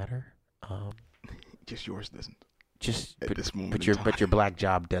Lives Matter. Just yours doesn't. Just at this moment, but your black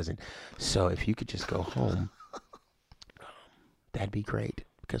job doesn't. So if you could just go home, that'd be great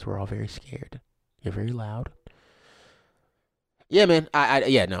because we're all very scared. You're very loud. Yeah, man.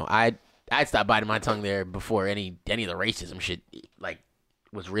 I'd stop biting my tongue there before any of the racism shit like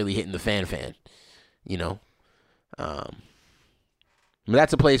was really hitting the fan. You know. But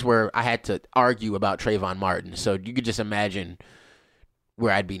that's a place where I had to argue about Trayvon Martin. So you could just imagine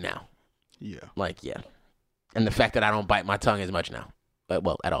where I'd be now. Yeah. And the fact that I don't bite my tongue as much now.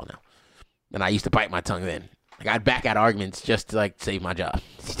 Well, at all now. And I used to bite my tongue then. Like, I'd back out arguments just to, like, save my job.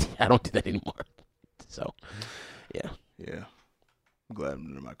 I don't do that anymore. So, yeah. Yeah. I'm glad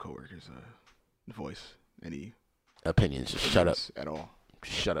none of my coworkers voice any opinions. Just shut up. At all.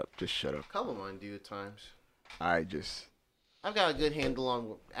 Shut up. Just shut up. A couple of mine do at times. I've got a good handle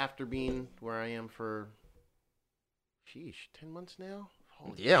on, after being where I am for, 10 months now?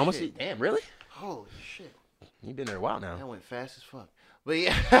 Holy shit. Almost. Damn, really? Holy shit. You've been there a while now. That went fast as fuck. But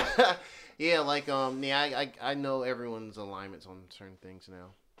yeah, I know everyone's alignments on certain things now.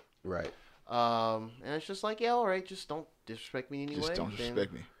 Right. And it's just like, yeah, all right, just don't disrespect me anyway. Just don't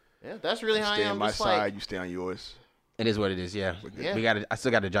disrespect me. Yeah, that's really how I am. Stay on my side, you stay on yours. It is what it is, yeah. I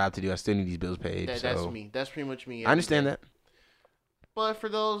still got a job to do. I still need these bills paid. That's me. That's pretty much me. I understand that. But for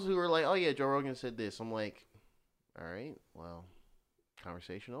those who are like, oh yeah, Joe Rogan said this, I'm like, all right, well,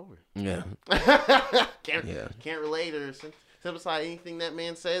 conversation over. Yeah. Can't relate or sympathize anything that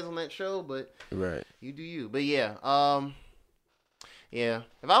man says on that show, but right. You do you. But yeah, yeah.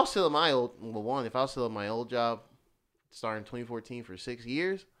 If I was still at my old job, starting 2014 for 6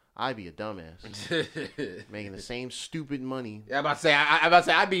 years, I'd be a dumbass, making the same stupid money. Yeah,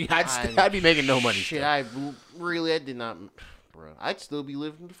 I'd be making no money. Shit, I did not, bro. I'd still be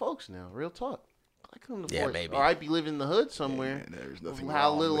living with the folks now. Real talk. I couldn't afford. Maybe. Or I'd be living in the hood somewhere. Yeah, there's nothing how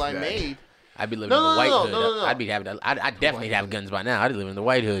wrong little with I that. made. I'd be living in the white hood. No. I'd definitely have guns by now. I'd live in the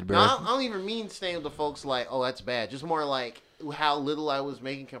white hood, bro. No, I don't even mean staying with the folks like, oh, that's bad. Just more like how little I was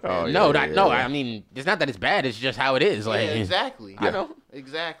making compared to. No. I mean, it's not that it's bad. It's just how it is. Like, yeah, exactly. I know.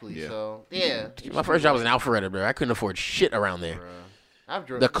 Exactly. Yeah. So, yeah. My first job was in Alpharetta, bro. I couldn't afford shit around there. I've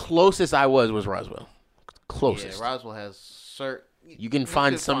The closest I was Roswell. Closest. Yeah, Roswell has certain. You can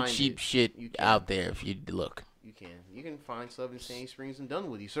find some cheap shit out there if you look. You can find stuff in Sandy Springs and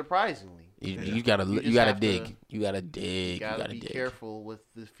Dunwoody. Surprisingly, you gotta dig. You gotta be careful with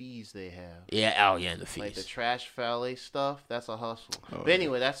the fees they have. Yeah. Oh yeah, the fees. Like the trash valet stuff. That's a hustle. But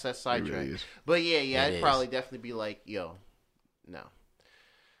anyway, that's sidetrack. Really but yeah, I'd probably definitely be like, yo, no,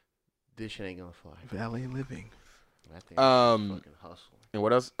 this shit ain't gonna fly. Valet living. I think fucking hustle. And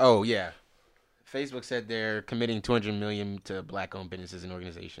what else? Oh yeah. Facebook said they're committing $200 million to black-owned businesses and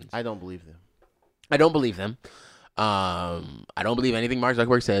organizations. I don't believe them. I don't believe them. I don't believe anything Mark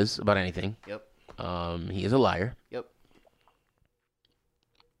Zuckerberg says about anything. Yep. He is a liar. Yep.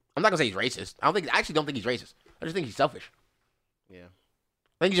 I'm not gonna say he's racist. I actually don't think he's racist. I just think he's selfish. Yeah.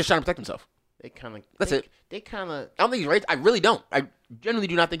 I think he's just trying to protect himself. That's it. They kind of. I don't think he's racist. I really don't. I generally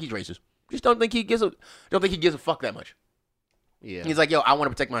do not think he's racist. Just don't think he gives a fuck that much. Yeah. He's like, yo, I want to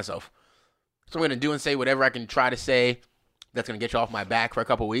protect myself. So I'm going to do and say whatever I can try to say that's going to get you off my back for a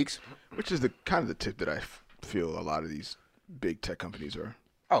couple weeks. Which is the kind of the tip that I feel a lot of these big tech companies are.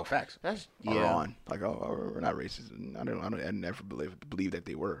 Oh, facts. Are on. Like, oh, we're not racist. I never believe that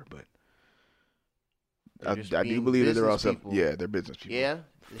they were, but I do believe that they're also they're business people. Yeah.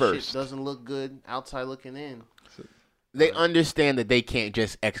 First, shit doesn't look good outside looking in. They understand that they can't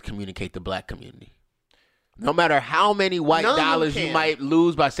just excommunicate the black community. No matter how many white dollars you might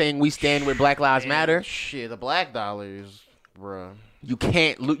lose by saying we stand with Black Lives Matter. Shit, the black dollars, bruh. You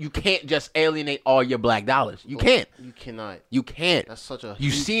can't just alienate all your black dollars. You can't. You cannot. You can't. That's such a.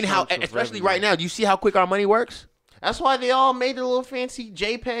 You've seen how, especially right now. Do you see how quick our money works? That's why they all made their little fancy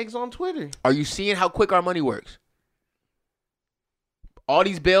JPEGs on Twitter. Are you seeing how quick our money works? All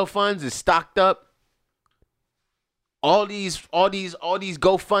these bail funds is stocked up. All these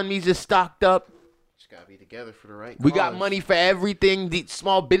GoFundMes is stocked up. Just gotta be together for the right We cause. got money for everything. The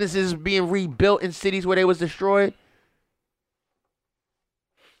small businesses being rebuilt in cities where they was destroyed.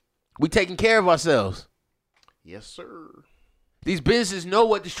 We taking care of ourselves. Yes, sir. These businesses know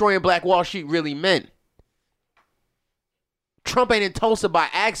what destroying Black Wall Street really meant. Trump ain't in Tulsa by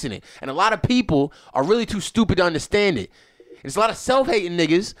accident. And a lot of people are really too stupid to understand it. There's a lot of self-hating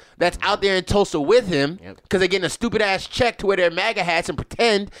niggas that's out there in Tulsa with him because they're getting a stupid-ass check to wear their MAGA hats and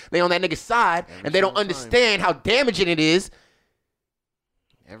pretend they on that nigga's side, and they don't understand how damaging it is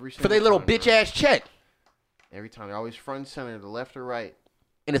for their little bitch-ass check. Every time. They're always front and center, the left or right.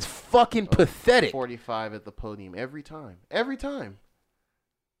 And it's fucking pathetic. 45 at the podium. Every time. Every time.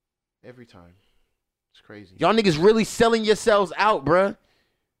 Every time. It's crazy. Y'all niggas really selling yourselves out, bruh.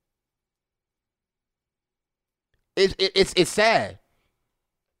 It's sad.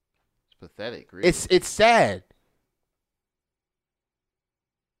 It's pathetic, really. It's sad.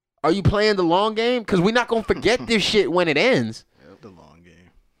 Are you playing the long game? Because we're not going to forget this shit when it ends. The long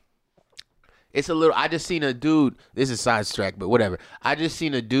game. It's a little, I just seen a dude, this is sidetrack, but whatever. I just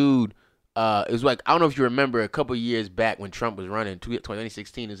seen a dude, it was like, I don't know if you remember a couple years back when Trump was running,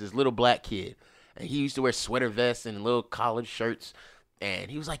 2016, it was this little black kid. And he used to wear sweater vests and little collared shirts.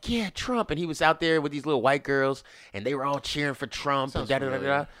 And he was like, yeah, Trump. And he was out there with these little white girls, and they were all cheering for Trump. And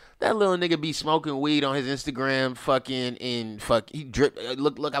da-da-da-da-da. That little nigga be smoking weed on his Instagram, he drip. He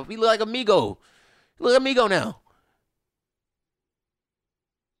look like Amigo. Look Amigo now.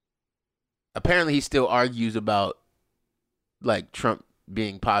 Apparently, he still argues about like Trump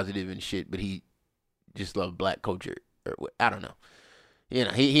being positive and shit, but he just loved black culture. Or I don't know. You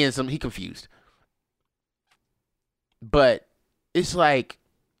know, he confused. But it's like,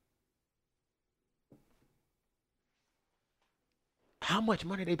 how much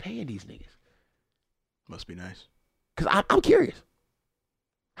money they paying these niggas? Must be nice. Because I'm curious.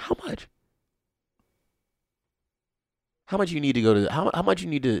 How much? How much you need to go to? How much you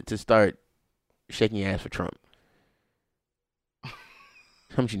need to start shaking your ass for Trump?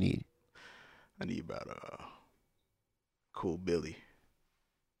 How much you need? I need about Cool Billy.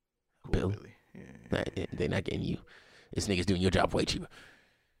 Billy? Yeah. They're not getting you. This nigga's doing your job way cheaper.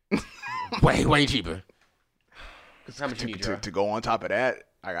 way cheaper. How much you need to go on top of that?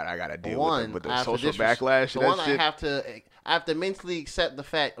 I gotta deal with the social The backlash. one, I have to mentally accept the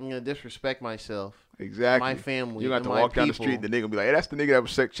fact I'm gonna disrespect myself. Exactly. My family. You got to walk down the street, and the nigga will be like, hey, that's the nigga that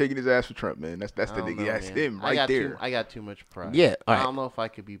was shaking his ass for Trump, man. That's the nigga. That's him right there. I got too much pride. Yeah. All right. I don't know if I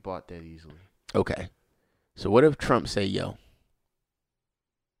could be bought that easily. Okay. So what if Trump say, yo,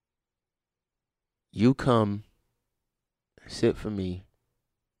 you come sit for me,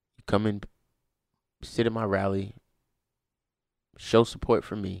 you come and sit at my rally, show support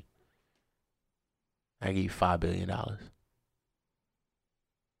for me, I give you $5 billion. I'll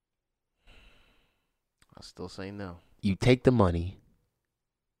still say no. You take the money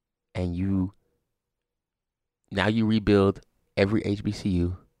and now you rebuild every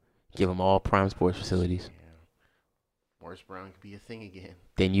HBCU, give them all prime sports facilities. Yeah. Morris Brown could be a thing again.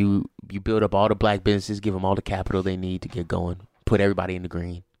 Then you build up all the black businesses, give them all the capital they need to get going, put everybody in the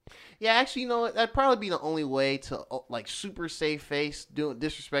green. Yeah, actually, you know what? That'd probably be the only way to, like, super save face,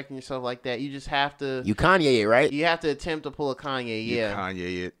 disrespecting yourself like that. You just have to. You Kanye it, right? You have to attempt to pull a Kanye, yeah.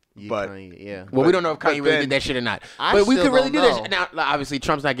 Kanye it. Well, we don't know if Kanye really did that shit or not. But we could really do that shit. Now, obviously,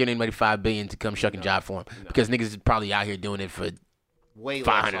 Trump's not giving anybody $5 billion to come shuck and jive for him because niggas is probably out here doing it for way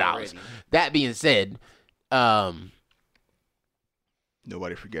 $500. That being said,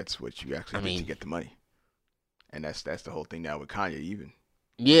 nobody forgets what you actually did to get the money, and that's the whole thing now with Kanye. Even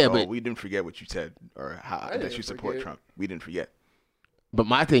but we didn't forget what you said or how that you support Trump. We didn't forget. But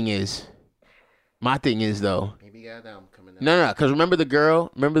my thing is though. Maybe I'm coming out. No, because remember the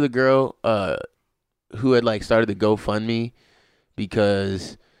girl who had like started the GoFundMe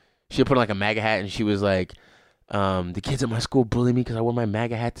because she put on like a MAGA hat and she was like, the kids at my school bully me because I wore my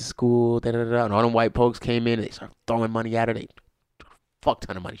MAGA hat to school. Da-da-da-da. And all them white folks came in and they started throwing money at her. They fuck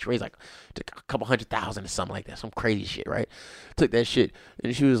ton of money. She raised like a couple $100,000 or something like that. Some crazy shit, right? Took that shit.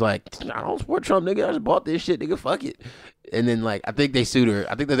 And she was like, I don't support Trump, nigga. I just bought this shit, nigga. Fuck it. And then like, I think they sued her.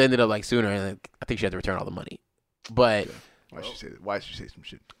 I think they ended up like suing her. And I think she had to return all the money. But why did she say some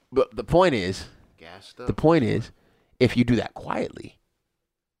shit? But the point is, if you do that quietly,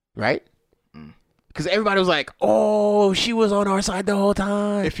 right? Because everybody was like, oh, she was on our side the whole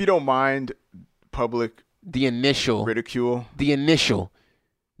time. If you don't mind public ridicule. The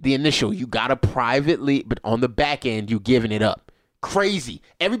initial, you gotta privately, but on the back end, you giving it up. Crazy.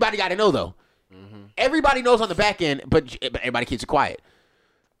 Everybody got to know though. Mm-hmm. Everybody knows on the back end, but everybody keeps it quiet.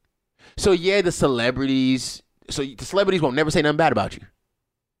 So yeah, the celebrities. So the celebrities won't never say nothing bad about you.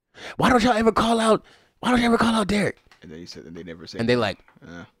 Why don't y'all ever call out Derek? And then he said, and they never say. And they like,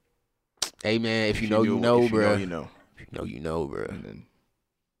 hey man, if you know, you know, bro. You know. If you know, you know, bro. And then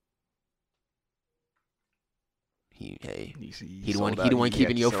he the one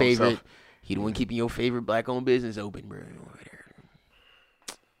keeping your favorite. He the one keeping your favorite black-owned business open, bro.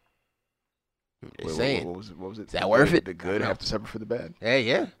 Just saying. What was it? Is that worth it? The good have to suffer for the bad. Hey,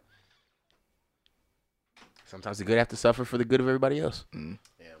 yeah. Sometimes the good have to suffer for the good of everybody else. Mm.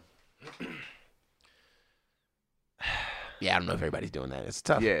 Yeah. Yeah, I don't know if everybody's doing that. It's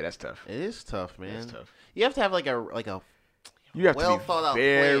tough. Yeah, that's tough. It is tough, man. That's tough. You have to have like a you have well to thought out be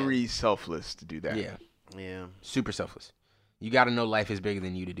very plan. selfless to do that. Yeah. Yeah. Super selfless. You got to know life is bigger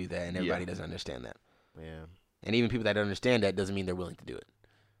than you to do that, and everybody doesn't understand that. Yeah. And even people that don't understand that doesn't mean they're willing to do it.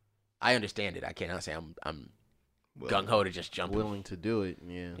 I understand it. I cannot say I'm gung ho to just jump. Willing to do it.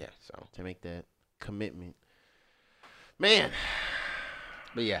 Yeah. Yeah. So to make that commitment, man.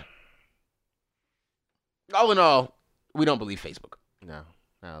 But yeah. All in all, we don't believe Facebook. No,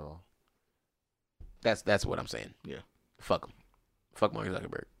 not at all. That's what I'm saying. Yeah. Fuck him. Fuck Mark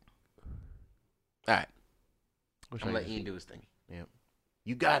Zuckerberg. All right. I'm gonna let you Ian do his thing. Yeah.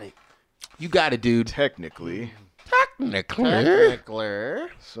 You got it. You got it, dude. Technically.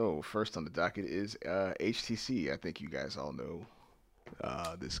 So first on the docket is HTC. I think you guys all know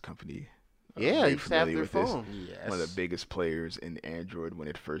this company. Yeah, you have their phone. Yes. One of the biggest players in Android when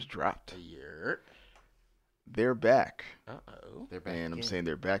it first dropped. Yeah. They're back. Uh-oh. They're back. And I'm saying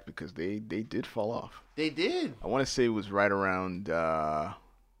they're back because they did fall off. They did. I want to say it was right around the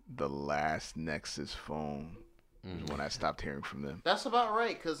last Nexus phone when I stopped hearing from them. That's about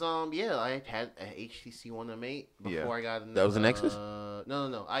right, cause I had a HTC One M8 before I got that was a Nexus.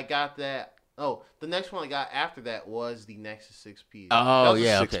 No, I got that. Oh, the next one I got after that was the Nexus 6P. Oh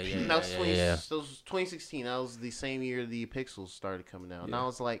yeah, okay, 6P. That was 2016. That was the same year the Pixels started coming out. And I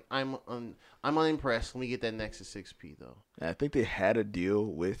was like, I'm unimpressed. Let me get that Nexus 6P though. And I think they had a deal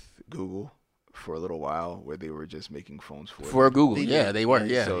with Google for a little while where they were just making phones for Google. They were.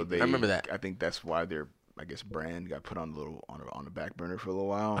 Yeah, so I remember that. I think that's why their brand got put on the back burner for a little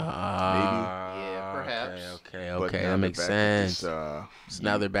while. Maybe. Yeah, perhaps. Okay. That makes sense. So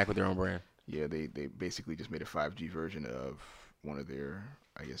now they're back with their own brand. Yeah, they basically just made a 5G version of one of their,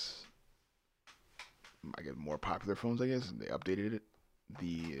 I guess more popular phones. I guess and they updated it.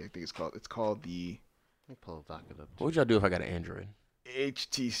 I think it's called the. Let me pull the docket up. What would y'all do if I got an Android?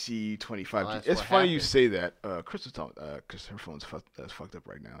 HTC 25G. Well, it's funny you say that. Crystal's talking because her phone's fucked up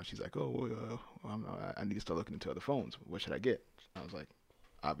right now. She's like, I need to start looking into other phones. What should I get? I was like,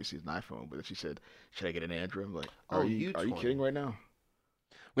 obviously it's an iPhone, but then she said, should I get an Android? I'm like, are you kidding right now?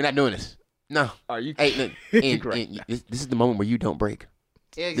 We're not doing this. No. Are you kidding? This is the moment where you don't break.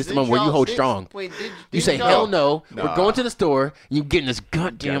 Yeah, this is the moment where you hold strong. Wait, you say, hell no. We're going to the store. And you getting this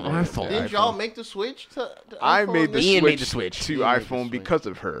goddamn iPhone. Didn't y'all make the switch to I iPhone? made the switch to iPhone because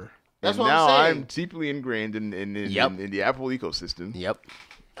of her. That's and what now I'm saying. I'm deeply ingrained in the Apple ecosystem. Yep.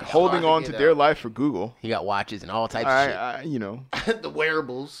 Holding on to their life for Google. He got watches and all types of shit. The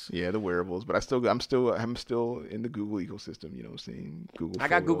wearables. Yeah, the wearables. But I'm still in the Google ecosystem. You know what I'm saying? Google. I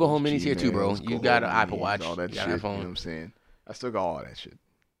got Google Home Minis here too, bro. You got an Apple Watch, all that shit. You know what I'm saying? I still got all that shit.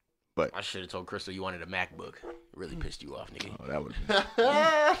 But I should have told Crystal you wanted a MacBook. It really pissed you off, nigga. Oh, that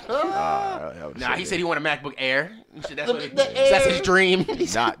would. Nah, he said he wanted a MacBook Air. That's his dream.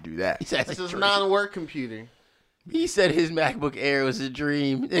 Not do that. This is non-work computer. He said his MacBook Air was a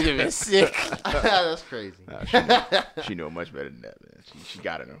dream. Nigga been sick. That's crazy. She know much better than that, man. She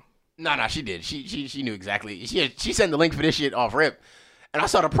gotta know. Nah, she did. She knew exactly. She sent the link for this shit off rip, and I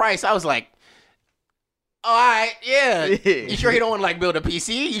saw the price. I was like, all right, yeah. You sure you don't want to build a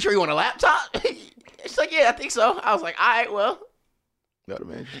PC? You sure you want a laptop? She's like, yeah, I think so. I was like, all right, well, that would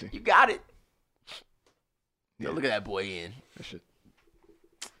be interesting. You got it. Yeah. Look at that boy in. That shit.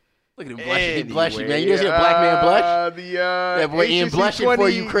 Look at him blushing. Anyway, he blushing, man. You just see a black man blush? That boy Ian blushing for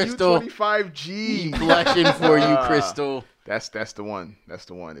you, Crystal. U25G. He blushing for you, Crystal. That's the one. That's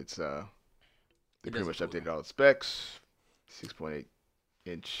the one. It's they pretty much updated all the specs.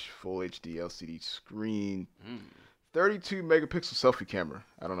 6.8-inch full HD LCD screen. 32 megapixel selfie camera.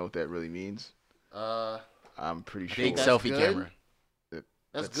 I don't know what that really means. I'm pretty sure. Big selfie camera.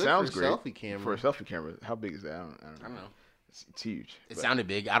 That's good sounds for a great. selfie camera. For a selfie camera, how big is that? I don't know. It's huge. It sounded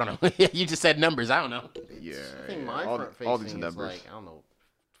big. I don't know. You just said numbers. I don't know. Yeah. I think my front facing all these numbers. Is I don't know,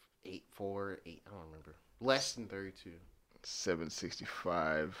 8. I don't remember. Less than 32.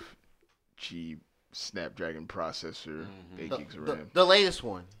 765G Snapdragon processor. 8 gigs of RAM. The latest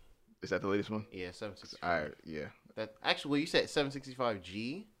one. Is that the latest one? Yeah, 765. All right. Yeah. That actually, you said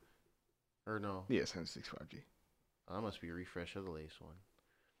 765G. Or no? Yeah, 765G. Oh, that must be a refresh of the latest one.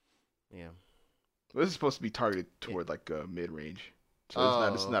 Yeah. Well, this is supposed to be targeted toward like mid range,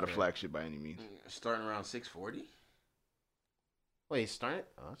 so it's not a flagship by any means. Starting around 640. Wait, start it?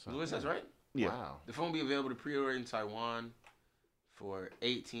 Oh, that's not Louis, that's bad. right. Yeah. Wow. The phone will be available to pre-order in Taiwan for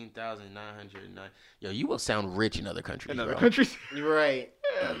 $18,909. Yo, you will sound rich in other countries. In other bro. countries. You're right.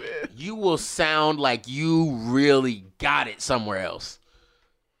 Yeah, man. You will sound like you really got it somewhere else.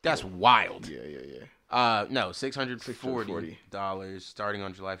 That's wild. Yeah. No, $640 starting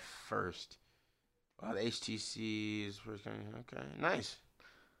on July 1st. Wow, the HTC is first. Okay, nice.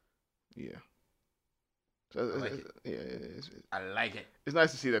 Yeah. So, I like it. Yeah, I like it. it's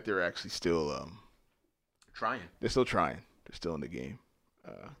nice to see that they're actually still Trying. they're still trying. They're still in the game,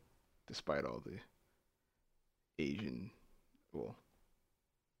 despite all the Asian, well,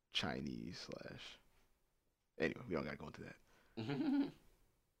 Chinese / Anyway, we don't gotta go into that.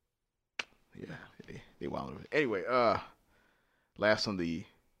 Yeah, they wild with it. Anyway, last on the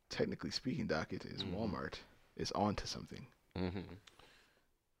technically speaking docket is Walmart is on to something.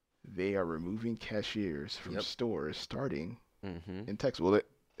 They are removing cashiers from stores starting in Texas. Well,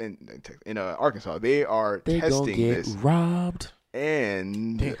 in Arkansas, they are testing this. Robbed.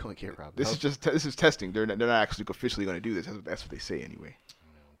 And They're gonna get robbed. this is testing. They're not actually officially going to do this. That's what they say anyway.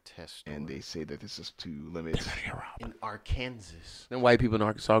 Test. And they say that this is to limit. in Arkansas. Then white people in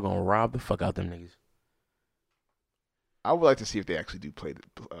Arkansas are gonna rob the fuck out them niggas. I would like to see if they actually do play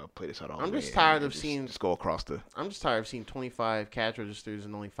this out all the way. I'm just tired and of seeing. just go across the. I'm just tired of seeing 25 cash registers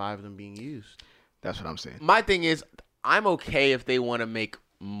and only 5 of them being used. That's what I'm saying. My thing is, I'm okay if they want to make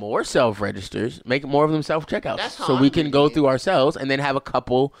more self-registers, make more of them self-checkouts, That's how so we I'm can go reading it. through ourselves and then have a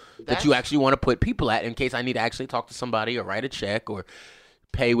couple that you That's- actually want to put people at in case I need to actually talk to somebody or write a check or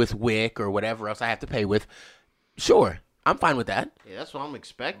pay with WIC or whatever else I have to pay with. Sure, I'm fine with that. Yeah, that's what I'm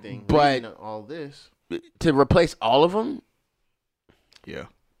expecting. But- reading all this. To replace all of them, Yeah.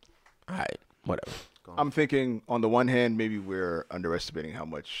 all right, whatever. I'm thinking on the one hand, maybe we're underestimating how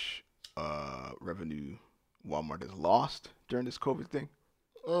much revenue Walmart has lost during this COVID thing.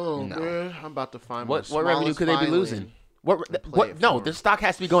 Oh No. man, I'm about to find What my revenue smallest could they be violin. losing? What? play it No, for the 'em. stock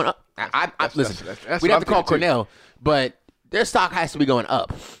has to be going up. Listen, that's we'd what have to call I'm thinking, too. Cornell, but their stock has to be going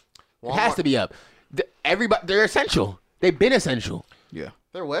up. It has Walmart- to be up. Everybody, they're essential. They've been essential. Yeah.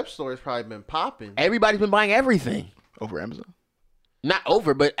 Their web store has probably been popping. Everybody's been buying everything. Over Amazon. Not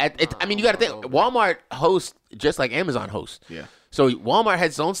over, but I mean, you got to think. over. Walmart hosts just like Amazon hosts. Yeah. So Walmart has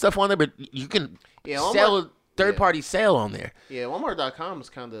its own stuff on there, but you can Yeah, Walmart- sell third-party sale on there. Yeah, Walmart.com is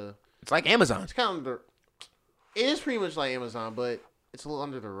kind of. It's like Amazon. It's kind of. It is pretty much like Amazon, but it's a little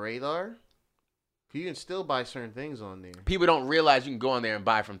under the radar. You can still buy certain things on there. People don't realize you can go on there and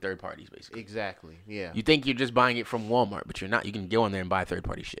buy from third parties, basically. Exactly. Yeah. You think you're just buying it from Walmart, but you're not. You can go on there and buy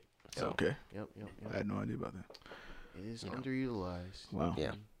third-party shit. So Okay. Yep. I had no idea about that. It is underutilized. Wow.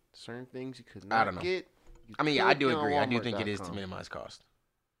 yeah. Certain things you could not I don't know. get. you I mean, yeah, could I do get on agree. I do think it is to Walmart.com. minimize cost.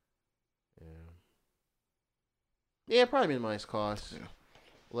 Yeah. Yeah, probably minimize costs. Yeah.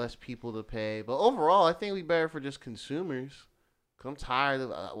 Less people to pay. But overall, I think it'd be better for just consumers. Cause I'm tired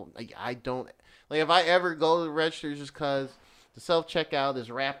of. I don't like if I ever go to the registers just cause the self checkout is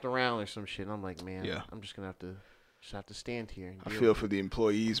wrapped around or some shit. I'm like, man, Yeah. I'm just gonna have to stand here. And I deal feel with for the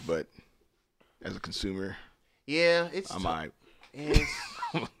employees, but as a consumer, it. Yeah, it's. I'm alright. It's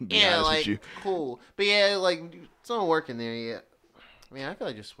Be yeah, honest like with you. cool, but yeah, like someone working there. Yeah, I mean, I feel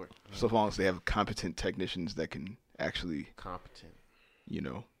like just work So long as they have competent technicians that can actually, competent.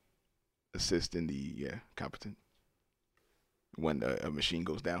 assist in the competent when a machine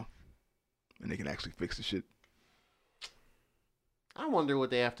goes down, and they can actually fix the shit. I wonder what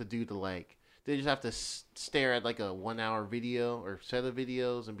they have to do to like. They just have to stare at like a 1 hour video or set of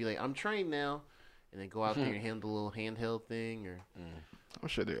videos and be like, "I'm trained now," and then go out there and handle the little handheld thing or. I'm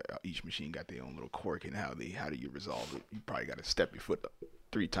sure each machine got their own little quirk in how do you resolve it. You probably got to step your foot up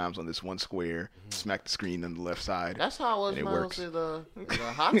 3 times on this one square, smack the screen on the left side. That's how it was and when it I works. was at the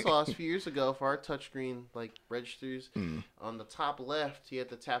hot sauce a few years ago for our touchscreen like registers. Mm. On the top left, you have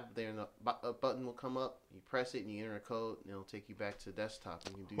to tap there, and a button will come up. You press it, and you enter a code, and it'll take you back to the desktop,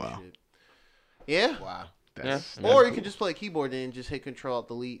 and you can do Wow. shit. Yeah. Wow. That's Or you cool. can just play keyboard and just hit Control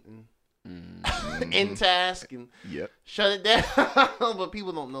Delete and Mhm. end task and Yep. shut it down. But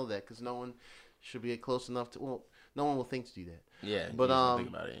people don't know that because no one should be close enough to. Well, no one will think to do that. Yeah. But, you just think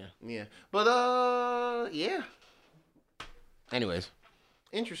about it. Yeah. Yeah. But yeah. Anyways,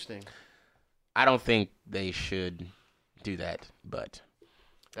 Interesting. I don't think they should do that, but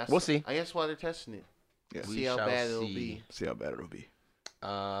That's, We'll see. I guess why they're testing it. Yeah. We See how shall bad it'll see. be. See how bad it'll be.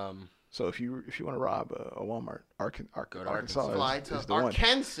 So if you want to rob a Walmart, Arkansas Fly is to the one.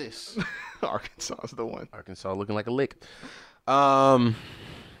 Arkansas. Arkansas is the one. Arkansas looking like a lick.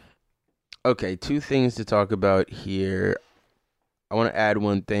 Okay, 2 things to talk about here. I want to add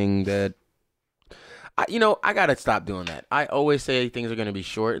one thing that I gotta stop doing that. I always say things are gonna be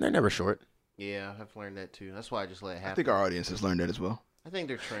short, and they're never short. Yeah, I've learned that too. That's why I just let it happen. I think our audience has learned that as well. I think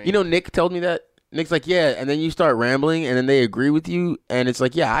they're trained. You know, Nick told me that. Nick's like, yeah, and then you start rambling, and then they agree with you, and it's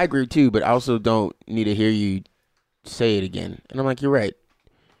like, yeah, I agree too, but I also don't need to hear you say it again. And I'm like, you're right.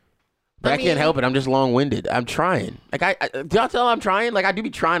 But I can't help it. I'm just long-winded. I'm trying. Like, do y'all tell I'm trying? Like, I do be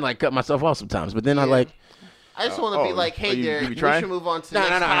trying to, like, cut myself off sometimes, but then I like... I just want to be like, hey, Derek, we should move on to the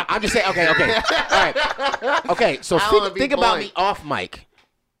next topic. I'm just saying, okay. All right. Okay, so think about me off mic.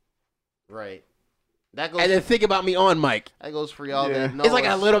 Right. That goes. And then think about me on mic. That goes for y'all that know. It's like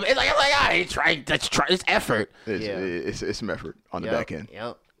a little. It's like I ain't trying. Let's try. It's effort. It's some effort on the back end.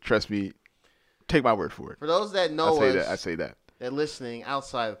 Yep. Trust me. Take my word for it. For those that know I say that. They're listening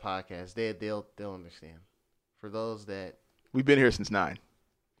outside the podcast. They'll understand. For those that we've been here since 9.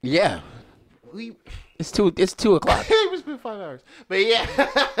 Yeah. It's 2 o'clock. It's been 5 hours. But yeah,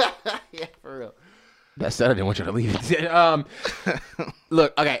 yeah, for real. That said, I didn't want you to leave.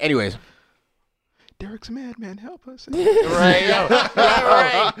 Look. Okay. Anyways. Derek's a madman. Help us. Right, yo.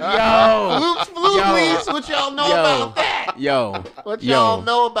 Right. Yo. Please. What y'all know about that? What y'all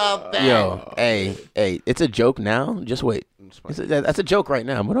know about that? Yo. Hey. It's a joke now. Just wait. That's a joke right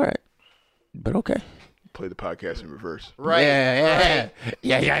now, but all right. But okay. Play the podcast in reverse. Right. Yeah.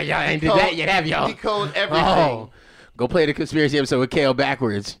 Ain't did that yet, have y'all? Decode everything. Oh. Go play the conspiracy episode with Kale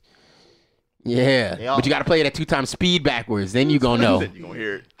backwards. Yeah. But you got to play it at 2 times speed backwards. Then you gonna know. Then you gonna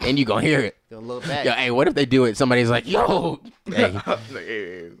hear it. And you gonna hear it. Gonna look back. Yo, hey, what if they do it? Somebody's like, yo. Hey. Like,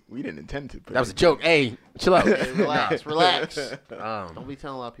 hey, we didn't intend to. That was a joke. Hey, chill out. Hey, relax. Don't be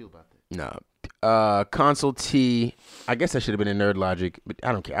telling a lot of people about that. No. Console T. I guess that should have been in Nerd Logic, but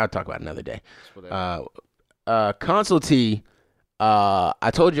I don't care. I'll talk about it another day. Console T.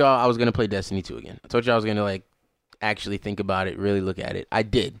 I told y'all I was gonna play Destiny 2 again. I told y'all I was gonna like actually think about it, really look at it. I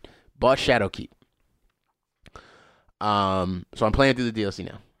did. Bought Shadowkeep. So I'm playing through the DLC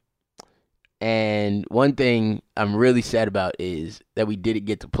now. And one thing I'm really sad about is that we didn't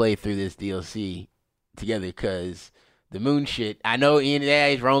get to play through this DLC together because the moon shit. I know Ian,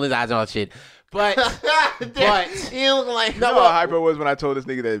 he's rolling his eyes and all that shit. But he looked like you know how hyper was when I told this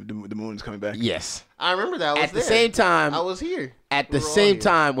nigga that the moon's coming back. Yes, I remember that. At the same time, I was here. At the same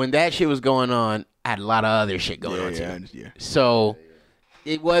time, when that shit was going on, I had a lot of other shit going on too. Yeah. So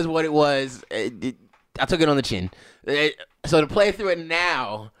it was what it was. I took it on the chin. So to play through it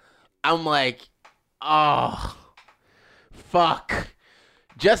now, I'm like, oh, fuck.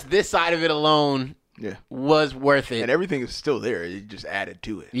 Just this side of it alone was worth it. And everything is still there. You just added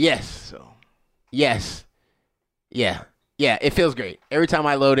to it. Yes. So. Yes. Yeah. Yeah, it feels great. Every time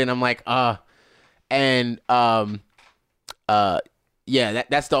I load in, I'm like, yeah,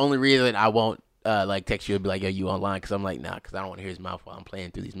 that's the only reason I won't like text you and be like, yo, you online? Because I'm like, nah, because I don't want to hear his mouth while I'm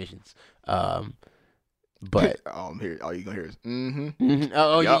playing through these missions. But I'm here. All you gonna hear is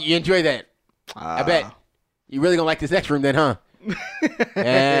yep. you enjoy that. I bet. You really gonna like this next room then, huh?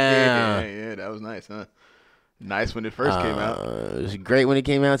 Yeah, that was nice, huh? Nice when it first came out. It was great when it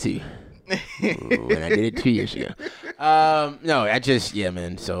came out too. When I did it 2 years ago. No,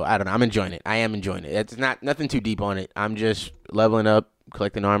 man. So I don't know. I'm enjoying it. I am enjoying it. It's nothing too deep on it. I'm just leveling up,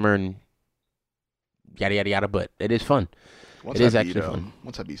 collecting armor, and yada yada yada. But it is fun. It is actually fun.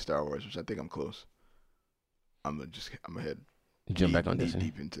 Once I beat Star Wars, which I think I'm close, I'm gonna head jump back on Destiny.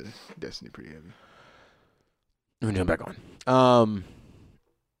 Deep into Destiny, pretty heavy. I'm gonna jump back on.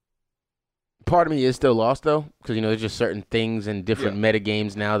 Part of me is still lost though, because there's just certain things and different meta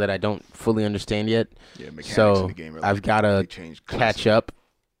games now that I don't fully understand yet. Yeah, mechanics in the game I've got to catch up.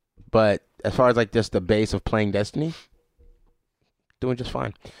 But as far as like just the base of playing Destiny, doing just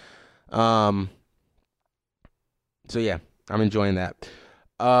fine. So yeah, I'm enjoying that.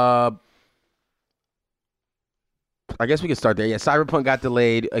 I guess we could start there. Yeah, Cyberpunk got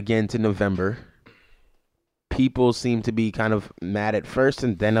delayed again to November. People seem to be kind of mad at first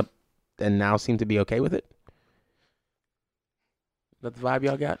and now seem to be okay with it. Is that the vibe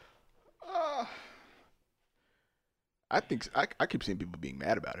y'all got? I think I keep seeing people being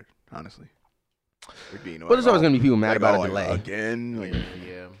mad about it, honestly. There's always going to be people mad about a delay. Again.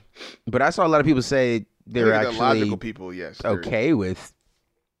 Yeah. But I saw a lot of people say they're actually logical people, yes, okay with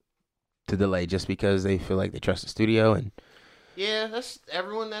the delay just because they feel like they trust the studio. And yeah, that's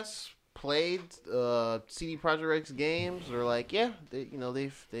everyone that's played CD Projekt Red's games are like, yeah,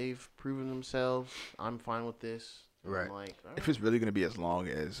 they've proven themselves. I'm fine with this. Right. I'm like, all If right. it's really gonna be as long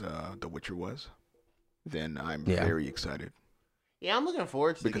as The Witcher was, then I'm Yeah. very excited Yeah, I'm looking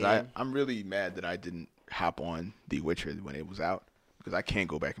forward to because the game. I'm really mad that I didn't hop on The Witcher when it was out because I can't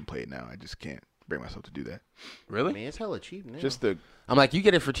go back and play it now. I just can't bring myself to do that. I Really? mean, it's hella cheap now. Just the I'm like, you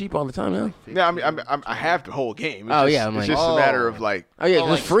get it for cheap all the time now. yeah. I mean, I have the whole game. It's Oh, just, yeah, I'm it's like- just a matter Oh. of like Oh yeah, it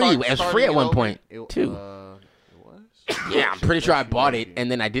was like, free. It was starting free at it one over? point It, too. It was? Yeah, I'm pretty sure I bought it,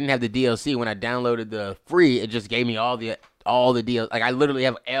 and then I didn't have the DLC. When I downloaded the free, it just gave me all the DLC. Like I literally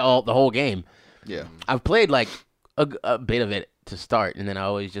have the whole game. yeah. I've played like a bit of it to start, and then I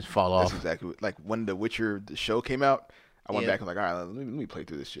always just fall That's off. exactly like when The Witcher the show came out. I went Yeah. back and like, all right, let me play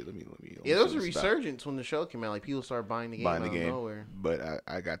through this shit. Let me. Yeah, there was see a what's about. resurgence when the show came out. Like, people started buying the game Buying out the of game, nowhere. but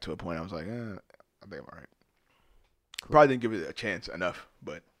I got to a point I was like, I think I'm all right. Probably didn't give it a chance enough,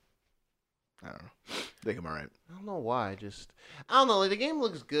 but I don't know. I think I'm all right. I don't know why. I don't know. Like, the game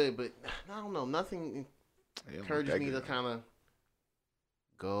looks good, but I don't know. Nothing Yeah, I'm encourages that me to good. kind of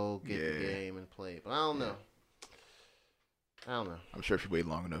go get the Yeah. game and play it. But I don't know. I don't know. I'm sure if you wait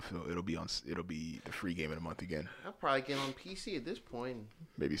long enough, it'll be the free game in a month again. I'll probably get on PC at this point and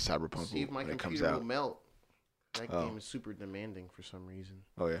Maybe Cyberpunk see if my when it comes computer will out. melt. That Oh. game is super demanding for some reason.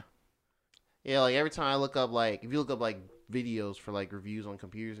 Oh yeah. Yeah, like every time I look up, like, if you look up, like, videos for, like, reviews on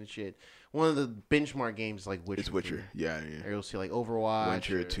computers and shit, one of the benchmark games is, like, Witcher. It's Witcher. 3. Yeah, Or yeah. you'll see, like, Overwatch.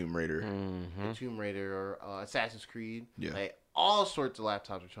 Witcher, or Tomb Raider. Mm-hmm. Tomb Raider or Assassin's Creed. Yeah. Like, all sorts of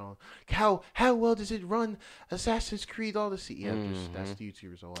laptops are showing. How well does it run Assassin's Creed? All this. Yeah, just that's the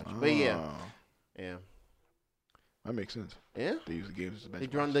YouTubers I watch. But yeah, Oh, yeah, that makes sense. yeah. They use the games as They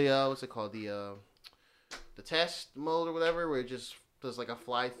benchmarks. run the what's it called, the test mode or whatever, where it just does like a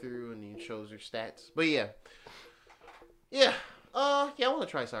fly through and it shows your stats. But yeah, yeah, I want to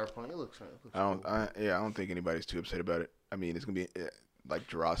try Cyberpunk. It looks I don't. cool. I don't think anybody's too upset about it. I mean, it's gonna be like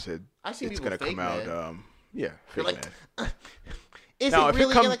Gerard said. I see It's people gonna fake come out. mad. Yeah, They're fake like, mad. Is Now, it if it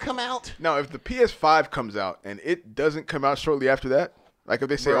really comes- gonna come out? Now, if the PS5 comes out and it doesn't come out shortly after that, like if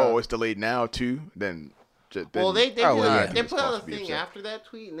they say, Bruh. "Oh, it's delayed now too," then Well, they Oh, well, yeah. they put out a thing after that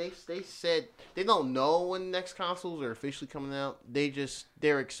tweet, and they said they don't know when next consoles are officially coming out.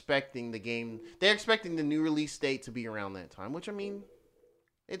 They're expecting the game. They're expecting the new release date to be around that time. Which, I mean,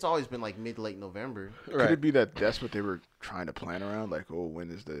 it's always been like mid late November. Could it be that that's what they were trying to plan around? Like, oh,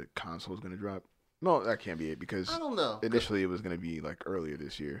 when is the consoles gonna drop? No, that can't be it because I don't know. initially it was gonna be like earlier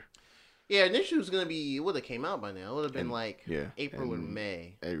this year. Yeah, initially it was gonna be. It would have came out by now. It would have been And- like yeah, April or and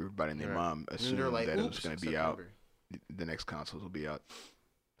May. Everybody and their Right. mom And assumed they're like, that it was "Oops, gonna be out. September." The next consoles will be out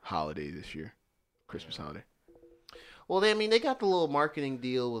holiday this year, Christmas holiday. Well, they got the little marketing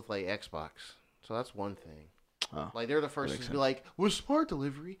deal with like Xbox, so that's one thing. Oh, Like they're the first makes to be like, with smart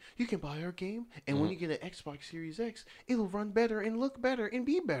delivery, you can buy our game, and when you get an Xbox Series X, it'll run better and look better and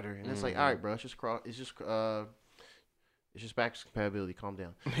be better. And it's like, all right, bro, it's just backwards compatibility. Calm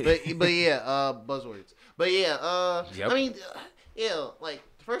down. But yeah, buzzwords. But yeah, Yep. I mean, yeah, like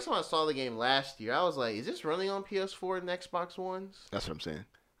the first time I saw the game last year, I was like, is this running on PS4 and Xbox Ones? that's what I'm saying.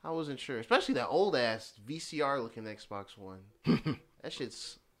 I wasn't sure, especially that old ass VCR looking Xbox One. That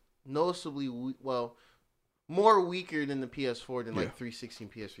shit's noticeably more weaker than the PS4 than like Yeah. 360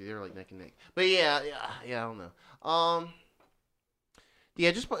 and PS3. They're like neck and neck. But yeah, I don't know.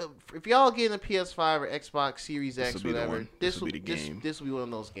 Yeah, just if y'all getting a PS5 or Xbox Series X, This'll be the whatever, one. this This'll will be the game. This will be one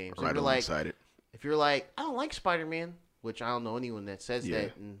of those games. Right alongside If you're like, I don't like Spider-Man, which I don't know anyone that says Yeah.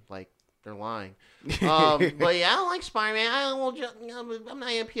 that, and like they're lying. it. But yeah, I don't like Spider-Man. I don't want. I'm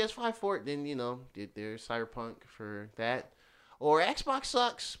not in PS5 for it. Then there's Cyberpunk for that. Or Xbox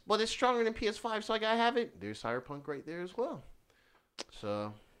sucks, but it's stronger than PS5, so I gotta have it. There's Cyberpunk right there as well.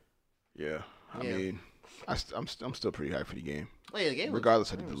 So Yeah, I Yeah. mean, I'm still pretty hyped for the game, yeah, the game.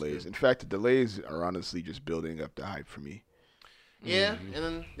 regardless of the game was delays. good. In fact, the delays are honestly just building up the hype for me. Yeah, and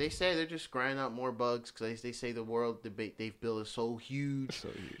then they say they're just grinding out more bugs because they say the world debate they've built is so huge So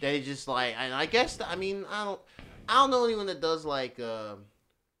huge. that it's just like. And I guess I don't know anyone that does like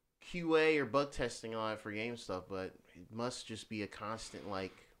QA or bug testing on it for game stuff, but it must just be a constant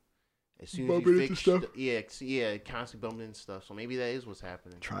like. As soon as Bumping you into fix stuff. yeah, constantly bumping into stuff. So maybe that is what's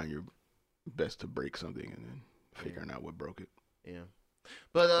happening. Trying your best to break something and then figuring out what broke it. Yeah,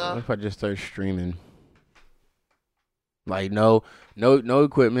 but What if I just start streaming? Like no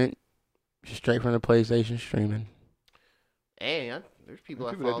equipment, just straight from the PlayStation streaming. hey, there's people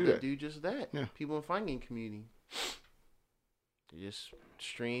I People that follow do that that. do just that. Yeah. People in fighting game community. They just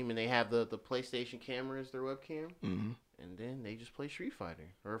stream and they have the PlayStation camera as their webcam, Mm-hmm. and then they just play Street Fighter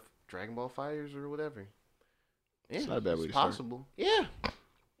or Dragon Ball Fighters or whatever. Yeah, It's not a bad way it's to start. possible. Yeah,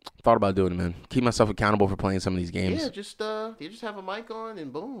 Thought about doing it, man. Keep myself accountable for playing some of these games. yeah. Just you just have a mic on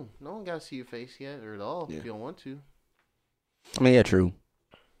and boom. No one got to see your face yet or at all Yeah. if you don't want to. I mean, yeah, true.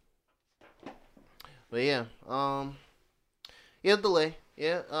 But yeah, yeah, delay.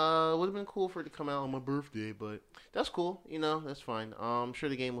 Yeah, would have been cool for it to come out on my birthday, but that's cool. You know, that's fine. I'm sure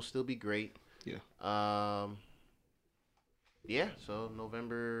the game will still be great. Yeah. Yeah. So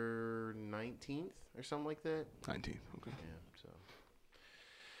November 19th or something like that. 19th. Okay. Yeah. So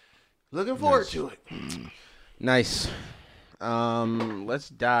looking forward Nice. to it. Nice. Let's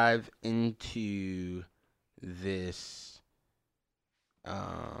dive into this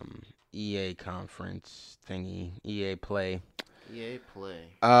EA conference thingy, EA Play. EA Play.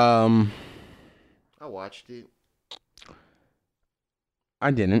 I I watched it.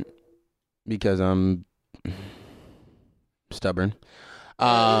 didn't because I'm stubborn.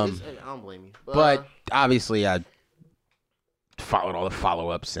 I don't blame you. But obviously I followed all the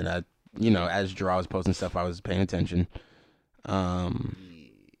follow-ups and I, as Gerard was posting stuff, I was paying attention.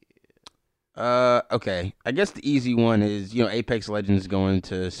 Okay. I guess the easy one is, Apex Legends going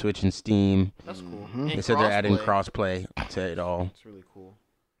to Switch and Steam. that's cool. Mhm. And They said they're adding crossplay. crossplay to it all. It's really cool.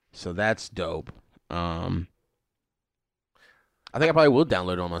 So that's dope. I think I probably will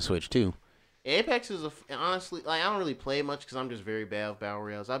download it on my Switch too. Apex is honestly, like, I don't really play much because I'm just very bad with battle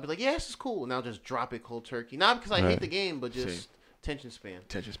royales. I'll be like, yeah, this is cool, and I'll just drop it cold turkey. Not because I Right. hate the game, but just Same. attention span.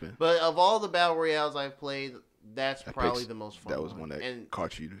 Attention span. But of all the battle royales I've played, that's Apex, probably the most fun. That was one that And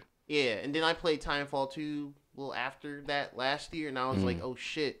caught you. yeah, and then I played Timefall 2 a little after that last year, and I was like, oh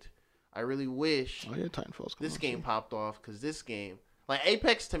shit, I really wish Oh yeah, Titanfall's coming this out game soon. popped off, because this game, like,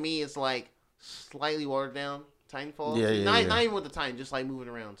 Apex to me is like slightly watered down. Titanfall, Yeah, not yeah. even with the time, just like moving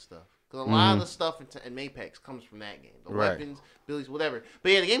around stuff. Because a lot of the stuff in Apex comes from that game, the Right. weapons, abilities, whatever.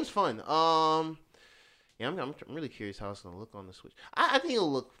 But yeah, the game's fun. Yeah, I'm really curious how it's gonna look on the Switch. I think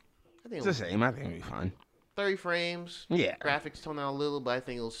it'll look. I think It's it'll the same. I think it'll be fine. 30 frames. Yeah. Graphics tone out a little, but I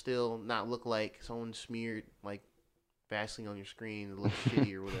think it'll still not look like someone smeared like Vaseline on your screen. It looks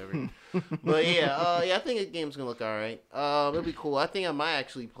shitty or whatever. But yeah, I think the game's gonna look all right. It'll be cool. I think I might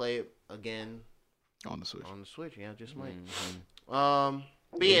actually play it again On the Switch. on the Switch. Yeah, just might. Mm-hmm.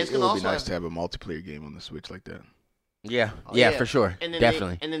 But yeah, it's it gonna would also be nice have, to have a multiplayer game on the Switch like that. Yeah. Oh, yeah, yeah. for sure. and then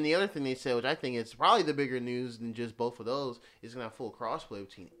Definitely. and then the other thing they said, which I think is probably the bigger news than just both of those, is gonna have full crossplay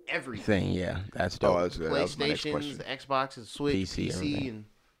between everything. Thing, yeah. That's dope. that was my next PlayStations, question. Xboxes, Switch, PC, PC, everything. and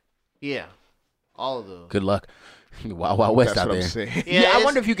yeah, all of those. Good luck. Wild West That's out what I'm there. saying. Yeah, I it's-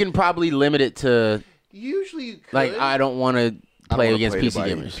 wonder if you can probably limit it to, Usually you could. like, I don't want to I don't play wanna against play PC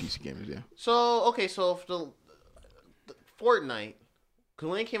anybody gamers. PC gamers, yeah. So okay, so if the Fortnite, because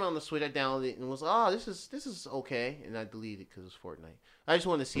when it came out on the Switch, I downloaded it and was this is okay, and I deleted it because it's Fortnite. I just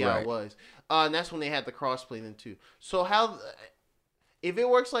wanted to see how Right. it was, and that's when they had the crossplay then too. So how, if it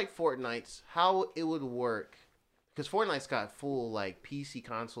works like Fortnite's, how it would work? Because Fortnite's got full like PC,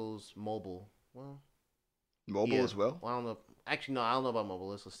 consoles, mobile. Well, Mobile yeah. as well. I don't know. Actually, no, I don't know about mobile.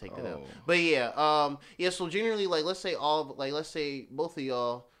 Let's take that out. Oh. But yeah, yeah. So generally, like, let's say both of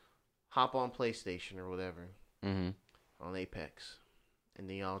y'all hop on PlayStation or whatever Mm-hmm. on Apex, and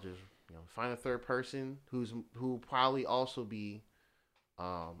then y'all just find a third person who probably also be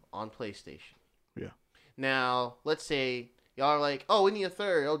on PlayStation. Yeah. Now, let's say y'all are like, oh, we need a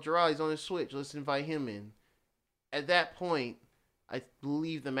third. Oh, Gerard's on his Switch. Let's invite him in. At that point, I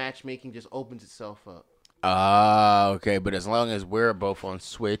believe the matchmaking just opens itself up. Okay, but as long as we're both on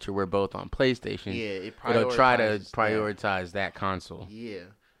Switch or we're both on PlayStation, Yeah, it it'll try to prioritizes that. prioritize that console. Yeah.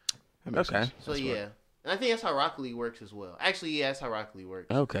 That makes Okay. sense. So That's yeah, right. and I think that's how Rocket League works as well. Actually, yeah, that's how Rocket League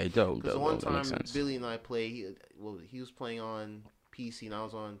works. Okay, dope. Because Dope. one That makes time sense. Billy and I played, he was playing on PC and I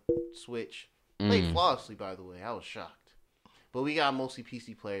was on Switch. Played flawlessly, by the way. I was shocked. But we got mostly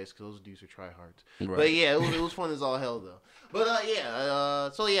PC players because those dudes are tryhards. Right. But yeah, it was fun as all hell though. But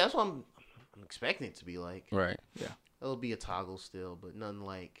so yeah, that's what I'm expecting it to be like. Right. It'll be a toggle still, but none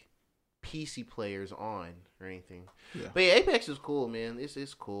like PC players on or anything. Yeah. But yeah, Apex is cool, man.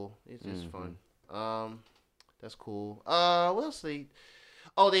 It's cool. It's Mm-hmm. fun. That's cool. What else they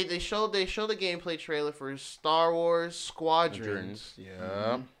showed the gameplay trailer for Star Wars Squadrons.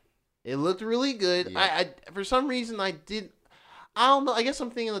 Yeah. It looked really good. Yeah. I for some reason I don't know. I guess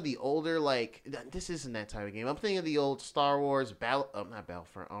I'm thinking of the older, like, this isn't that type of game. I'm thinking of the old Star Wars not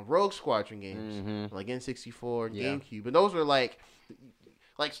Battlefront, Rogue Squadron games, Mhm. like N64 and Yeah. GameCube. And those were like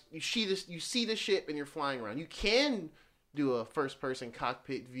you see the ship and you're flying around. You can do a first-person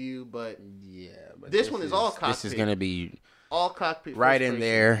cockpit view, but Yeah. But This one is all This is cockpit. gonna be all cockpit right first in person,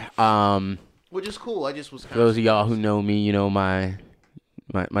 there. which is cool. I just was For those of y'all who know me, you know my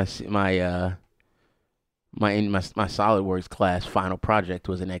SolidWorks class final project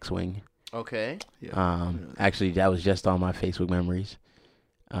was an X-wing. okay. Actually, that was just on my Facebook memories.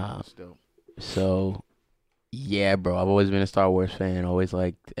 That's dope. So Yeah, bro. I've always been a Star Wars fan. Always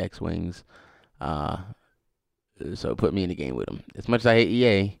liked X-wings. So put me in the game with them. As much as I hate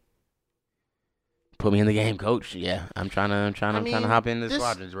EA, put me in the game, coach. Yeah, I'm trying to hop in the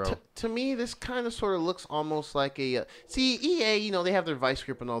squadrons, bro. To me, this kind of sort of looks almost like a. See, EA, they have their vice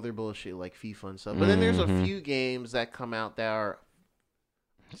grip and all their bullshit like FIFA and stuff. But then there's a few games that come out that are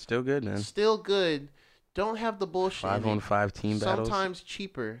still good, man. Still good. Don't have the bullshit. 5-on-5 team battles. Sometimes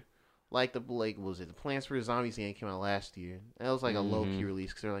cheaper. Like the Plants vs Zombies game came out last year. That was like a low key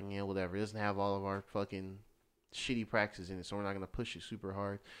release because they're like, yeah, whatever. It doesn't have all of our fucking shitty practices in it, so we're not gonna push it super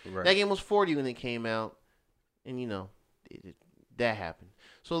hard. Right. That game was $40 when it came out, and that happened.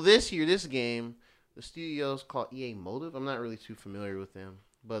 So this year, this game, the studio's called EA Motive. I'm not really too familiar with them,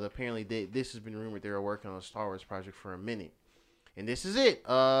 but apparently this has been rumored they were working on a Star Wars project for a minute, and this is it.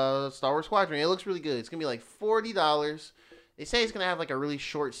 Star Wars Squadron. It looks really good. It's gonna be like $40. They say it's gonna have like a really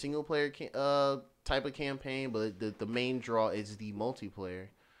short single player type of campaign, but the main draw is the multiplayer.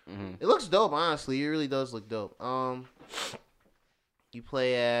 Mm-hmm. It looks dope, honestly. It really does look dope. You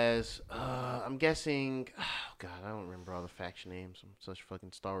play as I'm guessing. Oh God, I don't remember all the faction names. I'm such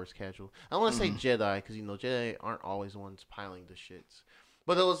fucking Star Wars casual. I want to say Jedi because Jedi aren't always the ones piling the shits.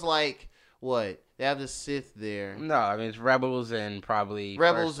 But it was like what they have the Sith there. No, I mean it's Rebels and probably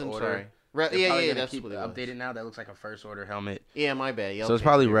Rebels First and Order. sorry. Yeah, that's keep what it was. Updated now. That looks like a First Order helmet. Yeah, my bad. Yeah, so it's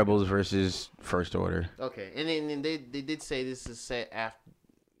probably Rebels versus First Order. Okay, and then they did say this is set after.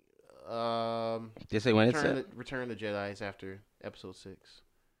 They say when it's set? Return of the Jedi is after Episode 6,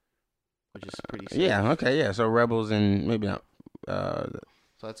 which is pretty. Safe. Yeah. Okay. Yeah. So Rebels and maybe not. So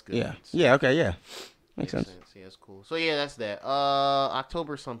that's good. Yeah. Yeah. Okay. Yeah. Makes sense. Yeah, that's cool. So yeah, that's that.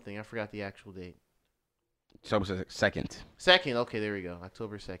 October something. I forgot the actual date. October 2nd. 2nd. Okay, there we go.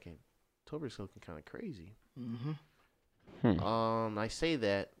 October 2nd. October's looking kind of crazy. I say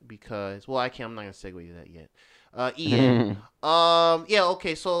that because I'm not gonna segue to that yet. EA. Yeah.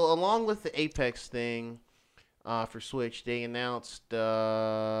 Okay. So along with the Apex thing, for Switch, they announced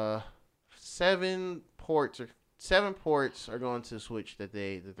 7 ports are going to Switch that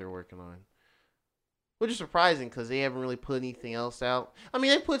they're working on. Which is surprising because they haven't really put anything else out. I mean,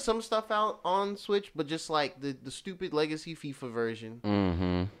 they put some stuff out on Switch, but just like the stupid legacy FIFA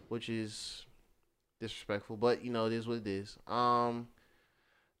version, which is disrespectful. But it is what it is. And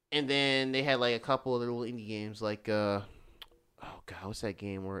then they had like a couple of little indie games, like what's that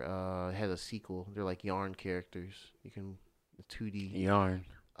game where it had a sequel? They're like Yarn characters. You can 2D Yarn.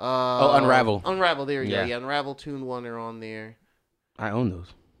 Unravel. Unravel. There you go. Yeah, Unravel 2 and 1 are on there. I own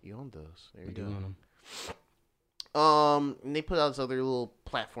those. You own those. There you go. And they put out this other little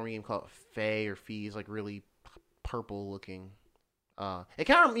platform game called Fae or Fees, like really purple looking. It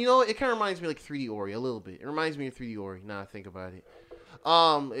kind of reminds me like 3D Ori a little bit. It reminds me of 3D Ori. Now I think about it.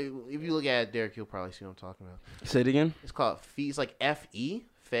 If you look at it, Derek, you'll probably see what I'm talking about. Say it again. It's called Fees, like Fe,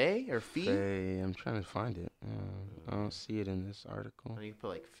 Fae or Fee. Fae. I'm trying to find it. I don't see it in this article. I need to put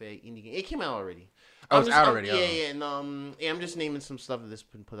like Fae indie game. It came out already. It's out already. Yeah. And I'm just naming some stuff that's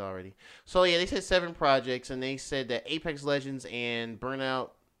been put already. So yeah, they said 7 projects, and they said that Apex Legends and Burnout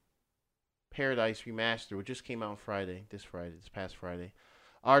Paradise Remastered, which just came out on this past Friday,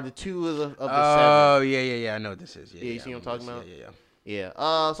 are the 2 of the 7. Oh yeah. I know what this is. Yeah. You see what I'm talking about? Yeah.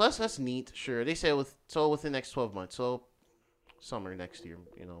 Yeah. So that's neat. Sure. They said within the next 12 months. So summer next year.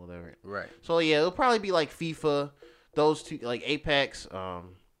 Whatever. Right. So yeah, it'll probably be like FIFA. Those 2, like Apex.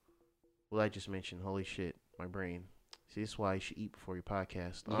 What I just mentioned. Holy shit, my brain. See, this is why you should eat before your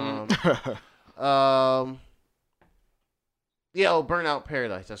podcast. Yeah, Burnout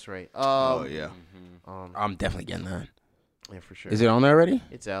Paradise. That's right. Yeah. I'm definitely getting that. Yeah, for sure. Is it on there already?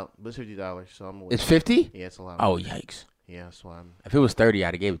 It's out, but it's $50, so I'm. It's 50? Yeah, it's a lot. Oh yikes! Yeah, that's why I'm. If it was 30,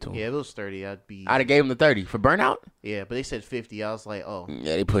 I'd have gave it to him. Yeah, if it was 30, I'd have gave him the 30 for Burnout. Yeah, but they said 50. I was like, oh.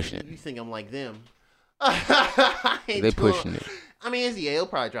 Yeah, they pushing it. You think I'm like them? They pushing it. I mean, it'll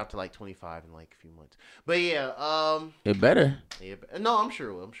probably drop to like 25 in like a few months. But yeah, it better. Yeah, no, I'm sure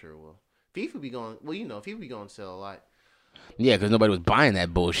it will. FIFA be going. Well, FIFA be going to sell a lot. Yeah, because nobody was buying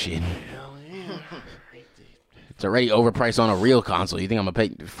that bullshit. Hell yeah. It's already overpriced on a real console. You think I'm gonna pay?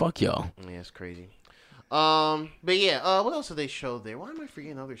 Fuck y'all. Yeah, it's crazy. But yeah, what else did they show there? Why am I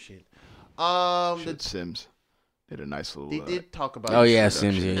forgetting other shit? Sims. They did a nice little. They did talk about. Oh yeah,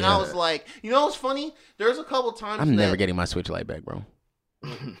 Sims. Yeah, and I was like, what's funny? There's a couple times. I'm never getting my Switch Lite back, bro.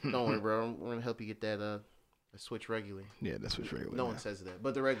 Don't worry, bro. We're gonna help you get that Switch regular. Yeah, that Switch regular. No one says that,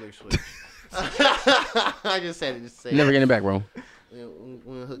 but the regular Switch. I just said it. Just say never getting it back, bro. We're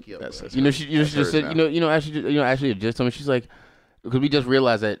gonna hook you up. She just said, Ashley just told me, she's like, because we just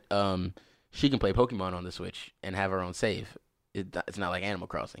realized that she can play Pokemon on the Switch and have her own save. it's not like Animal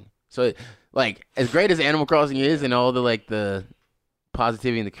Crossing. So, like, as great as Animal Crossing is and all the, like, the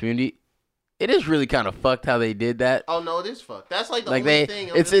positivity in the community, it is really kind of fucked how they did that. Oh, no, it is fucked. That's, like, the Like, only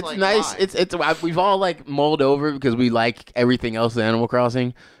thing. it's like, nice. why? We've all, like, mulled over it because we like everything else in Animal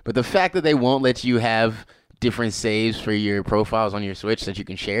Crossing. But the fact that they won't let you have different saves for your profiles on your Switch so that you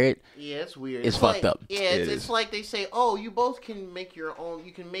can share it. Yeah, it's weird. It's fucked up. Yeah, it's like they say, oh, you both can make your own.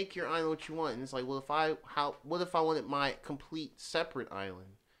 You can make your island what you want. And it's like, well, what if I wanted my complete separate island,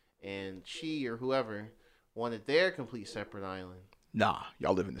 and she or whoever wanted their complete separate island? Nah,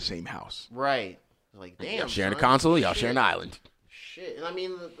 y'all live in the same house. Right. Like, damn. Y'all sharing a son. console, y'all Shit. share an island. Shit. And I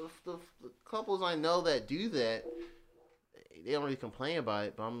mean, the couples I know that do that, they don't really complain about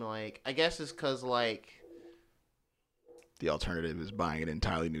it. But I'm like, I guess it's because like. The alternative is buying an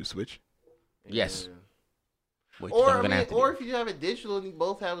entirely new Switch. Yes. Yeah. Which Or, I'm gonna have to do. if you have it digital and you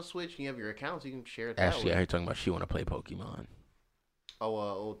both have a Switch and you have your accounts, you can share it that Actually, I way. heard talking about she want to play Pokemon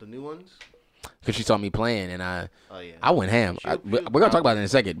The new ones? because she saw me playing and Oh, yeah. I went ham. We're gonna talk about it in a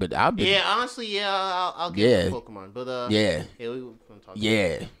second, but I've been Yeah, honestly, I'll get the Pokemon. But, yeah, we gonna talk yeah.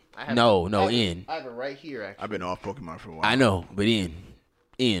 about it. I have Ian. I have it right here, actually. I've been off Pokemon for a while. I know, but Ian.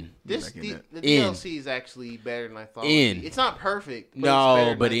 This Back in that. the DLC is actually better than I thought. Ian. It's not perfect. But No, it's better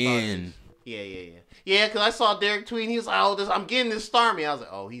than but I thought it Ian. is. Yeah. Because I saw Derek tweet. And he was like, "Oh, I'm getting this Starmie." I was like,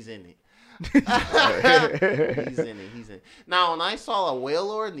 "Oh, he's in it. He's in it. Now, when I saw a whale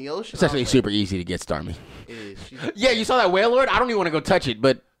lord in the ocean, It's actually I was super easy to get Starmie. like, it is. Yeah, you saw that whale lord? I don't even want to go touch it,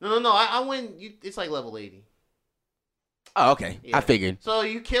 but No. I went. It's like level 80. oh, okay. Yeah. I figured. So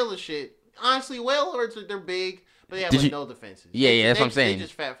you kill the shit. Honestly, whale lords they're big, but they have Did like you- no defenses. Yeah, that's what I'm saying. They're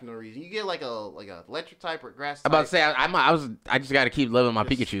just fat for no reason. You get like a electric type or grass. I'm about to type, say I just got to keep leveling my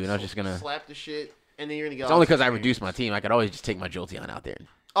just Pikachu, and I was just gonna. slap the shit, and then you're gonna get. It's all only this because I experience. reduced my team. I could always just take my Jolteon out there and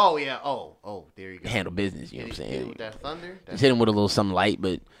Oh yeah. Oh, there you go. handle business. You know what I'm Hit it saying? with that thunder. Just hit him with a little something light,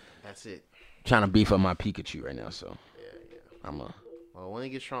 but That's it. trying to beef up my Pikachu right now. So Yeah. I'm a. Well, when it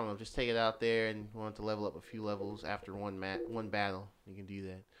gets strong, just take it out there and want to level up a few levels after one battle. You can do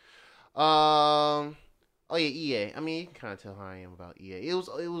that. Oh yeah, EA. I mean, you can kind of tell how I am about EA. It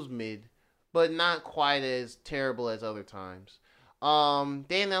was mid, but not quite as terrible as other times.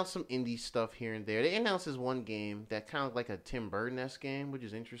 They announced some indie stuff here and there. They announced this one game that kind of like a Tim Burton-esque game, which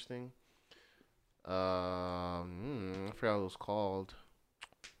is interesting. I forgot what it was called.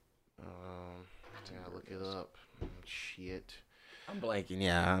 I gotta look it up. Shit. I'm blanking.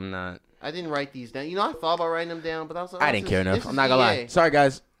 Yeah, I'm not. I didn't write these down. You know, I thought about writing them down, but I was like, I didn't care enough. I'm not gonna lie. Sorry,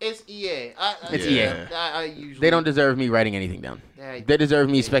 guys. It's EA. It's EA. I usually They don't deserve me writing anything down. They deserve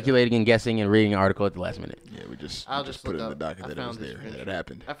me speculating and guessing and reading an article at the last minute. Yeah, we just I'll just just put it look in the up. docket I that it was found this there and picture. it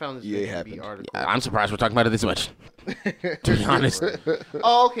happened. I found this EA VTB happened. article. I'm surprised we're talking about it this much. To be honest,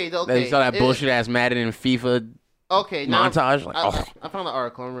 Oh, okay. they saw that bullshit ass Madden and FIFA Okay, now montage. Like, I found the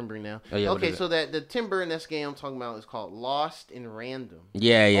article. I'm remembering now. Oh, yeah, what okay, is it? so that the Tim Burton-esque game I'm talking about is called Lost in Random.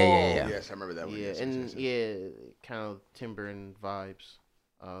 yeah. Yes, I remember that one. Yeah, Yes, and yes, yes. kind of Tim Burton vibes.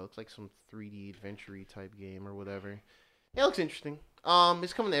 It's like some 3D adventure-y type game or whatever. It looks interesting.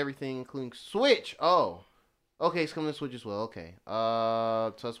 It's coming to everything, including Switch. Oh, okay, it's coming to Switch as well. Okay,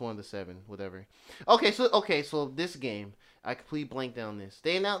 so that's one of the 7, whatever. Okay, so this game, I completely blanked on this.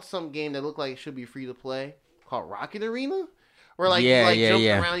 They announced some game that looked like it should be free to play called Rocket Arena, where like you jump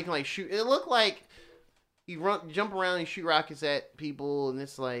around, you can like shoot. It looked like you jump around and shoot rockets at people, and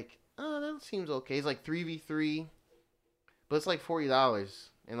it's like, oh, that seems okay. It's like 3v3, but it's like $40,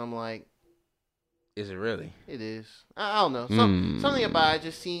 and I'm like, Is it really? it is. I don't know. Something about it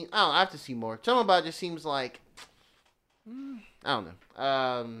just seems. I have to see more. Something about it just seems like. I don't know.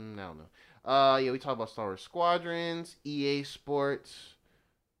 I don't know. Yeah, we talked about Star Wars Squadrons, EA Sports,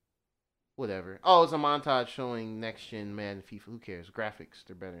 whatever. Oh, it's a montage showing next gen Madden, FIFA. Who cares? Graphics,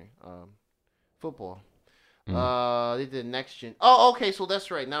 they're better. Football. They did next gen. Oh, okay, so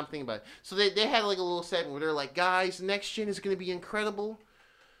that's right. Now I'm thinking about it. So they had like a little segment where they're like, guys, next gen is gonna be incredible.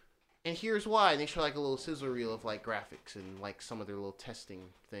 And here's why. And they show like a little sizzle reel of like graphics and like some of their little testing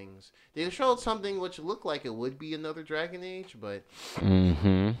things. They showed something which looked like it would be another Dragon Age, but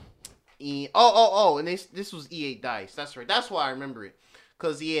Mm-hmm. and this was EA Dice. That's right. That's why I remember it.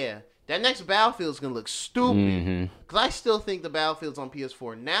 Cause yeah, that next Battlefield is gonna look stupid. Mm-hmm. Cause I still think the Battlefields on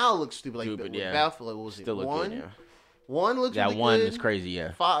PS4 now look stupid. Like Stupid, the yeah. Battlefield, what was it? Still look One. good, yeah. One looks That really one good. is crazy,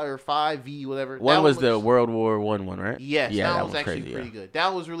 yeah. 5V, whatever. One That was the looks- World War one, right? Yes, Yeah, that that was one's actually crazy, pretty yeah. good.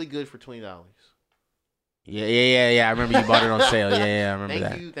 That was really good for $20. Yeah. I remember you bought it on sale. Yeah, I remember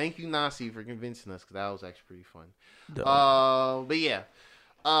that. Thank you, Nasi, for convincing us because that was actually pretty fun. Duh. But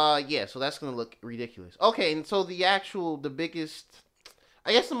yeah, so that's gonna look ridiculous. Okay, and so the biggest,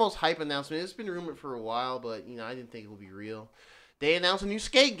 I guess the most hype announcement. It's been rumored for a while, but I didn't think it would be real. They announced a new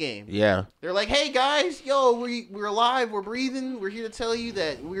skate game. Yeah. They're like, "Hey guys, yo, we're alive, we're breathing. We're here to tell you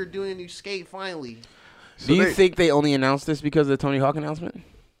that we're doing a new skate finally." Do you think they only announced this because of the Tony Hawk announcement?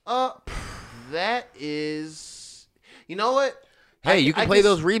 That is, you know what? Hey, you can play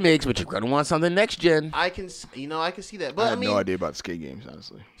those remakes, but you're gonna want something next gen. I can see that. But I have no idea about skate games,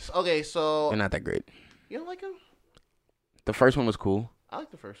 honestly. Okay, so They're not that great. you don't like them? The first one was cool. I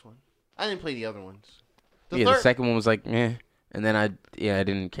like the first one. I didn't play the other ones. The second one was like, meh. And then I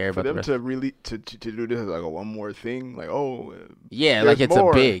didn't care For about the them rest. to really to do this as like a one more thing, like Yeah, like it's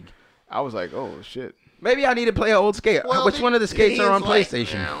more. a big. I was like, oh shit. Maybe I need to play an old skate. Which one of the skates are on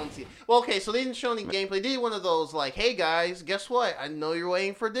PlayStation? Well, okay, so they didn't show any gameplay. They did one of those like, "Hey guys, guess what? I know you're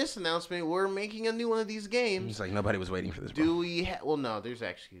waiting for this announcement. We're making a new one of these games." He's like, nobody was waiting for this. Do we? Well, no. There's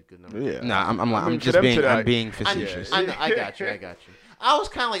actually a good number. Yeah. No, I'm being facetious. I got you. I was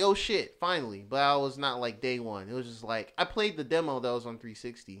kind of like, "Oh shit, finally!" But I was not like day one. It was just like I played the demo that was on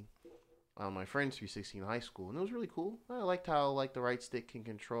 360, on my friend's 360 in high school, and it was really cool. I liked how like the right stick can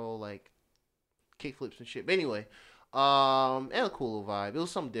control like kickflips and shit. But anyway, and a cool little vibe. It was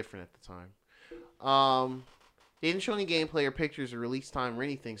something different at the time. They didn't show any gameplay or pictures or release time or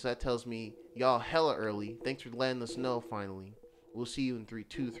anything, so that tells me y'all hella early. Thanks for letting us know. Finally, we'll see you in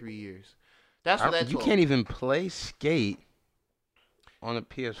 2-3 years. That's what that. You can't even play Skate on the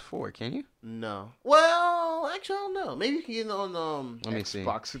PS4, can you? No. Well, actually, I don't know. Maybe you can get it on Let me see.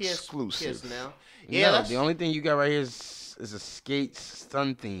 Xbox exclusive. PS now. Yeah, that's the only thing you got right here is a Skate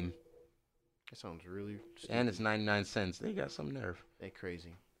Stun theme, That sounds really. Stupid. and it's 99 cents. They got some nerve. They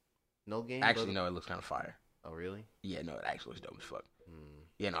crazy. No game. Actually, no, it looks kind of fire. Oh really? Yeah, no, it actually is dope as fuck.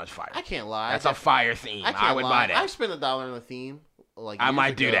 Yeah, no, it's fire. I can't lie. That's a fire theme. I can't I would lie. buy that. I spent $1 on a theme. Like I years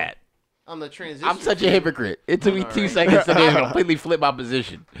might do ago that. on the transition. I'm such a hypocrite. It took me 2 Alright. seconds to then completely flip my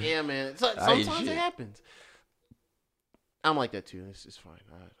position. Yeah, man. ain't Sometimes shit. it happens. I'm like that too. It's fine.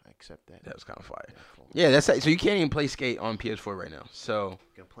 I accept that. That was kind of fire. Cool. Yeah, that's so you can't even play Skate on PS4 right now. So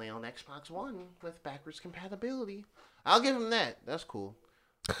Gonna play on Xbox One with backwards compatibility. I'll give him that. That's cool.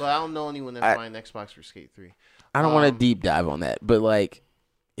 But I don't know anyone that's buying Xbox for Skate 3. I don't want to deep dive on that, but like,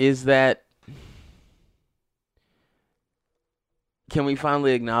 is that? Can we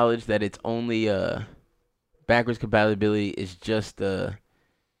finally acknowledge that it's only backwards compatibility is just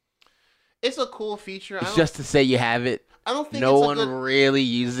It's a cool feature. it's just to say you have it. I don't think No it's a one good. really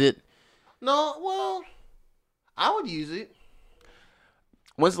uses it. No, well, I would use it.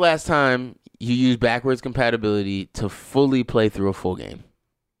 When's the last time you used backwards compatibility to fully play through a full game?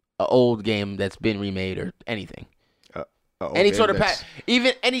 An old game that's been remade or anything. Any sort of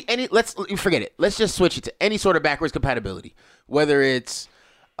let's forget it. Let's just switch it to any sort of backwards compatibility. Whether it's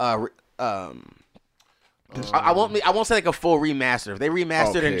I won't say like a full remaster. If they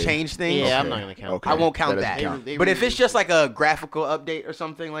remastered and changed things, Yeah, I'm not gonna count. Okay. I won't count That that. doesn't count. They But if it's re-released just like a graphical update or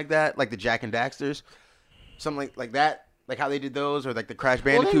something like that, like the Jack and Daxters, something like that, like how they did those, or like the Crash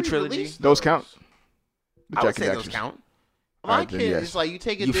Bandicoot trilogy. Those count. The I would Jack say and those Daxters. count. My Alright, then kid yes. is like you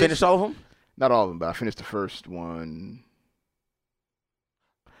take it. You finished all of them? Not all of them, but I finished the first one.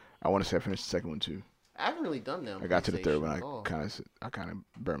 I want to say I finished the second one too. I haven't really done that. On I got to the third one. PlayStation. I kind of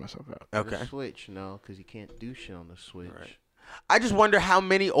burned myself out. Okay. The Switch, no, because you can't do shit on the Switch. Right. I just wonder how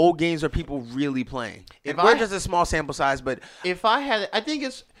many old games are people really playing. If We're I- just a small sample size, but If I had, I think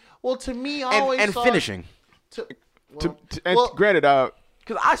it's to me. I always and saw finishing. Granted,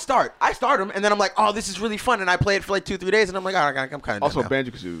 Because I start them, and then I'm like, oh, this is really fun, and I play it for like 2-3 days, and I'm like, all right, I'm kind of also done now.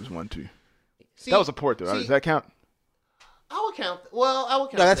 Banjo-Kazooie was one too. See, That was a port though. see, Does that count? I would count. Well, I would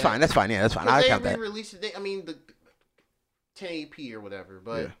count. No, that's that. fine. That's fine. Yeah, that's fine. Because I they count that. re-released it. I mean, the 1080p or whatever.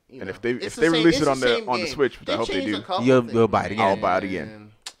 But Yeah. you And know, if they- it's if the they same- release it's it on the same game. Switch, which I hope they changed do, a couple You'll things, buy it again. I'll buy it again.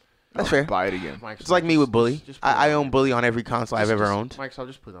 man. That's I'll fair. Buy it again. Microsoft, It's like me with Bully. just put it I on. own Bully on every console I've ever owned. Microsoft,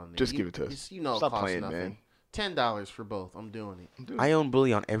 just put it on there. Just give it to us. You know, it Stop costs playing, nothing. man. $10 for both. I'm doing it. I own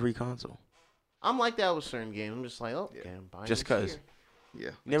Bully on every console. I'm like that with certain games. I'm just like, oh, okay, I'm buying Just this 'cause. here. Yeah.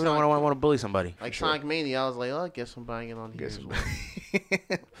 You never know when I want to bully somebody. Like Sure. Sonic Mania, I was like, oh, I guess I'm buying it on here Guess as I'm-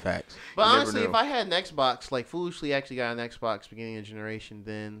 well. Facts. But You never honestly, know. if I had an Xbox, like foolishly actually got an Xbox beginning of generation,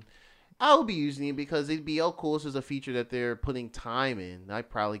 then I would be using it because it'd be, oh, cool, this is a feature that they're putting time in. I'd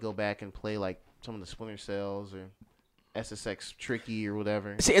probably go back and play like some of the Splinter Cells or SSX Tricky or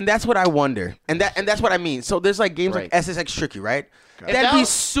whatever. See, and that's what I wonder, and that's what I mean. So there's like games Right. like SSX Tricky, right? Okay. That'd If that be was-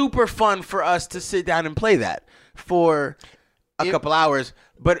 super fun for us to sit down and play that for a couple hours.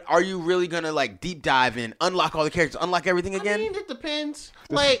 But are you really gonna like deep dive in, unlock all the characters, unlock everything again? I mean, it depends.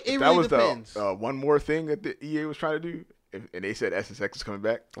 Like, it that really was depends. the one more thing that the EA was trying to do. and they said SSX is coming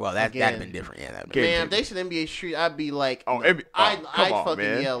back. Well, that'd Again. have been different. Yeah, that'd Okay. been Man, if they said NBA Street, I'd be like, Oh, no, come I'd on, fucking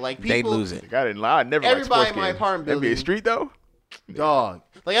man. yell. Like they'd people, lose it. Like, I didn't lie. I never liked Everybody sports in my games. apartment building- NBA Street though. dog.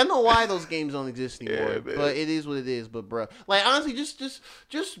 Like I know why those games don't exist anymore, Yeah, man. but it is what it is. But bro, like honestly,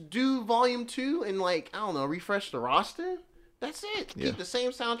 just do Volume 2 and like I don't know, refresh the roster. That's it. Yeah. Keep the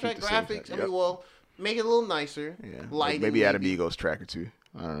same soundtrack, Keep the same graphics. sound- I yep. mean, well, make it a little nicer. Yeah. Like Lighting, maybe add a Migos track or two.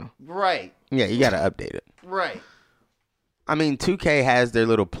 I don't know. Right, Yeah, you gotta update it. right. I mean, 2K has their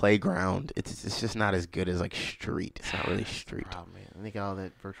little playground. It's just not as good as like Street. It's not really Street. Oh man, and they got all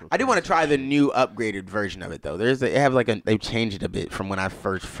that virtual. I do want to try currency the shit. new upgraded version of it though. They have like they've changed it a bit from when I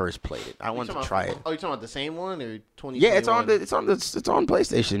first played it. I You want talking to try about- it. Oh, you talking about the same one or 20? Yeah, it's on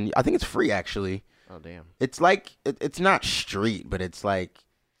PlayStation. I think it's free actually. Oh damn. It's like it's not Street, but it's like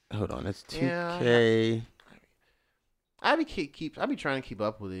hold on, it's 2K. I be trying to keep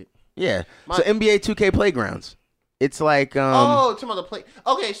up with it. Yeah. My- So NBA 2K Playgrounds. It's like Oh, talking about the play.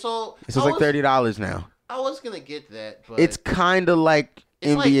 Okay, so it's just like $30 now. I was gonna get that, but It's kind of like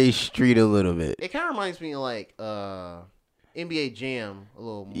It's NBA Street a little bit. it kind of reminds me of like NBA Jam a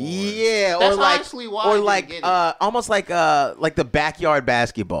little more. Yeah, That's or like honestly why I or didn't like get it. almost like the backyard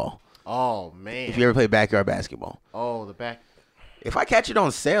basketball. Oh man. If you ever play backyard basketball. Oh, the back. If I catch it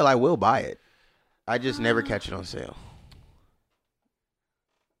on sale, I will buy it. I just never catch it on sale.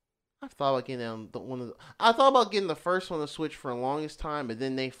 I thought about getting I thought about getting the first one to Switch for the longest time, but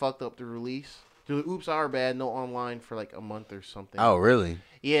then they fucked up the release. So, oops, our bad. No online for like a month or something. Oh, really?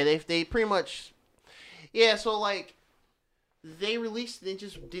 Yeah, they pretty much. Yeah, so like they released it, it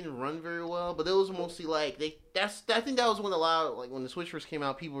just didn't run very well, but it was mostly like I think that was when a lot of, like when the Switch first came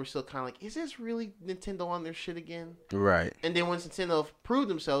out, people were still kind of like, is this really Nintendo on their shit again? Right. And then once Nintendo proved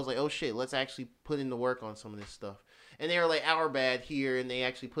themselves, like, oh shit, let's actually put in the work on some of this stuff. And they were like, our bad here, and they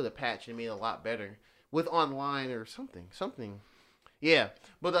actually put a patch and made it a lot better with online or something. Yeah,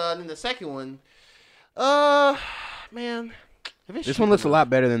 but then the second one, man, This one looks a lot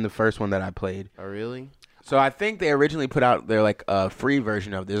better than the first one that I played. Oh really? So I think they originally put out their like a free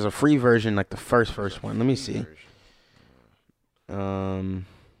version of. There's a free version like the first one. Let me see.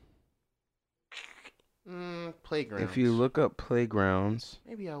 Playgrounds. If you look up Playgrounds,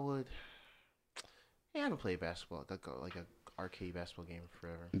 Maybe I would. Yeah, I haven't played basketball, like a arcade basketball game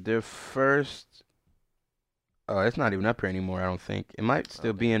forever. their first. Oh, it's not even up here anymore. I don't think it might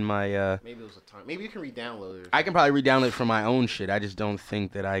still be in my. Maybe it was a time. Maybe you can re-download it. I can probably re-download it from my own shit. I just don't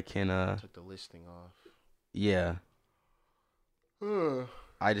think that I can. Took the listing off. Yeah.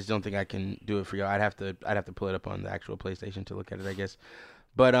 I just don't think I can do it for you. I'd have to pull it up on the actual PlayStation to look at it, I guess.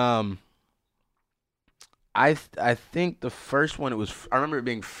 But I think the first one I remember it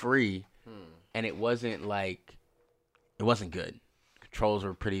being free, and it wasn't good. Controls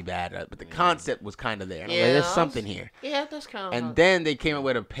were pretty bad, but the concept was kind of there. And I was like, there's something here. Yeah, that's kind of. And then they came up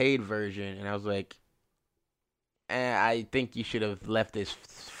with a paid version, and I was like, I think you should have left this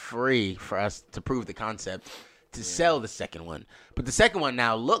free for us to prove the concept to sell the second one. But the second one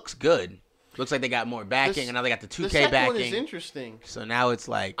now looks good. Looks like they got more backing, and now they got the 2K the second backing. one is interesting. So now it's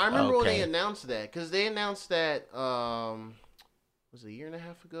like, I remember when they okay. announced that, because they announced that was it a year and a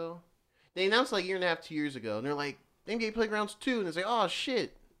half ago? They announced like a year and a half, 2 years ago, and they're like NBA Playgrounds 2, and it's like, oh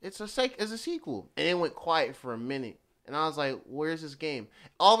shit, it's a sequel, and it went quiet for a minute, and I was like, where's this game?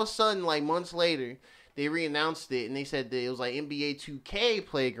 All of a sudden, like months later, they re-announced it, and they said that it was like NBA 2K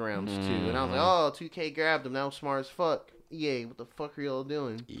Playgrounds 2, and I was like, oh, 2K grabbed them, that was smart as fuck. EA, what the fuck are y'all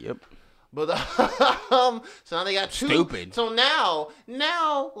doing? Yep. But so now they got two. Stupid. So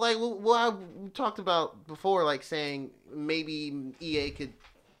now, like what I talked about before, like saying maybe EA could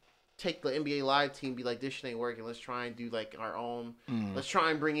take the NBA Live team, be like, this shit ain't working. Let's try and do like our own. Let's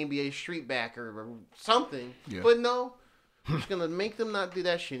try and bring NBA Street back or something. Yeah. But no, we're just gonna make them not do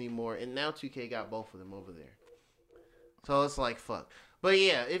that shit anymore. And now 2K got both of them over there. So it's like fuck. But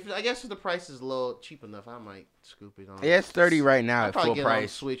yeah, I guess if the price is low, cheap enough, I might scoop it on. Yeah, it's 30 right now I'd at probably full get it on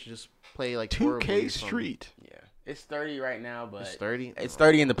price. Switch, just play like 2K horribly or something. Street. Yeah, it's 30 right now, but It's 30. It's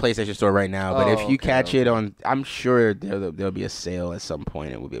 30 in the PlayStation Store right now. But Oh, if you okay, catch it okay. on, I'm sure there'll be a sale at some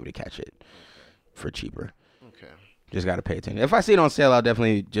point, and we'll be able to catch it for cheaper. Okay. Just gotta pay attention. If I see it on sale, I'll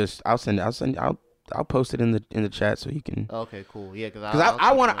definitely I'll post it in the chat so you can. Okay, cool. Yeah, because Because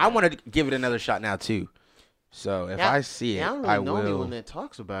I want to give it another shot now too. So if I see it, I don't I really know anyone will. that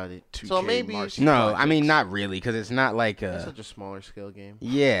talks about it. 2K So maybe March. it's No, I mean not really, because it's not like it's a. such a smaller scale game,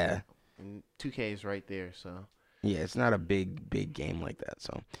 Yeah, and 2K is right there. So yeah, it's not a big game like that.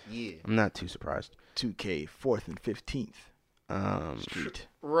 So yeah, I'm not too surprised. 2K 4th and 15th Street.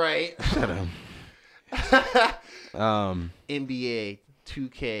 right. Shut up. NBA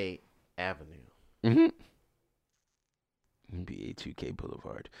 2K Avenue. Mhm. NBA 2K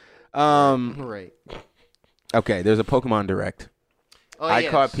Boulevard. Right. Okay, there's a Pokemon Direct. Oh, I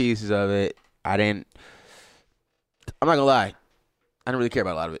yes. caught pieces of it. I'm not gonna lie. I don't really care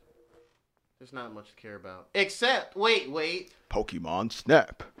about a lot of it. There's not much to care about. Except, wait. Pokemon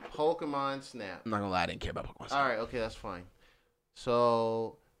Snap. Pokemon Snap. I'm not gonna lie. I didn't care about Pokemon Snap. All right, okay, that's fine.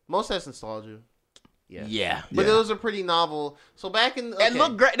 So, most of that's nostalgia. Yeah. Yeah. But it was a pretty novel. So back in It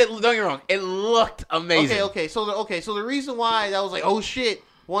looked great. Don't get me wrong. It looked amazing. Okay. So the reason why that was like, oh shit,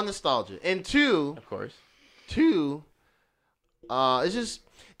 one, nostalgia, and two, Of course. it's just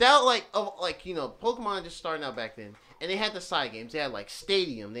that like you know, Pokemon just starting out back then, and they had the side games. They had like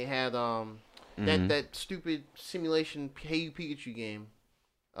Stadium. They had that stupid simulation Hey You Pikachu game.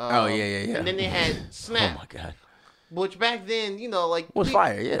 Oh yeah. And then they had Snap. Oh my god. Which back then, you know, like Was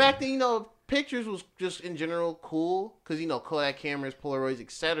fire, yeah. Back then, you know, pictures was just in general cool because you know Kodak cameras, Polaroids,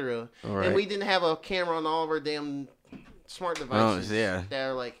 etc. Right. And we didn't have a camera on all of our damn smart devices. yeah. That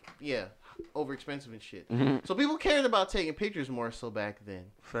are like over expensive and shit. Mm-hmm. So people cared about taking pictures more so back then.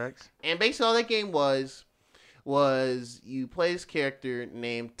 Facts. And basically all that game was you play this character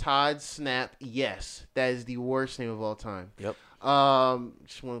named Todd Snap. Yes, that is the worst name of all time. Yep.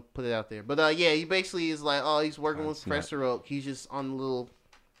 Just want to put it out there. But yeah, he basically is like, he's working Todd with Snap. Professor Oak. He's just on the little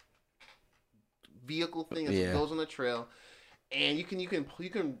vehicle thing that goes on the trail, and you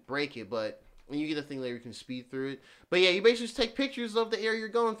can break it, but when you get a thing later, you can speed through it. But yeah, you basically just take pictures of the area you're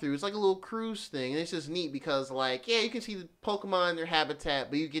going through. It's like a little cruise thing, and it's just neat because like you can see the Pokemon in their habitat,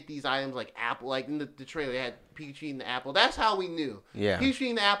 but you get these items like apple, like in the trailer they had Pikachu eating the apple. That's how we knew. Yeah. Pikachu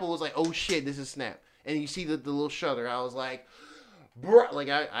eating the apple was like, oh shit, this is Snap, and you see the little shutter. I was like, bro, like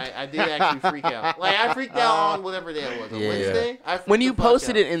I did actually freak out. Like I freaked out on whatever day it was. On Wednesday. I freaked When you the fuck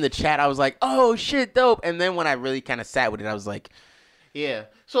posted out. it in the chat, I was like, "Oh shit, dope!" And then when I really kind of sat with it, I was like, Yeah.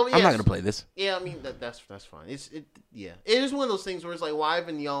 So yeah, "I'm not gonna play this." Yeah, I mean that's fine. It is one of those things where it's like, why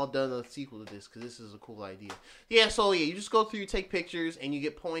haven't y'all done a sequel to this? Because this is a cool idea. Yeah. So yeah, you just go through, you take pictures, and you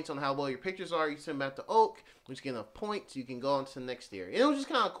get points on how well your pictures are. You send them back to Oak, which get enough points, you can go on to the next area. And it was just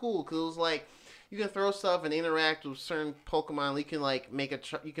kind of cool because it was like you can throw stuff and interact with certain Pokemon. You can like make a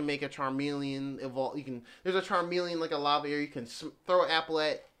Charmeleon evolve. There's a Charmeleon like a lava area. You can throw an apple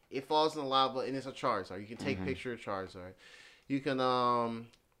at. It falls in the lava and it's a Charizard. You can take a picture of Charizard. You can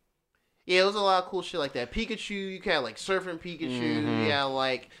yeah, it was a lot of cool shit like that. Pikachu, you can have like surfing Pikachu. You have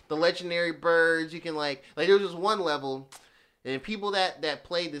like the legendary birds. You can like there was just one level, and people that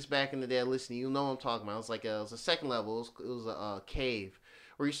played this back in the day listening, you know what I'm talking about. It was a second level. It was a cave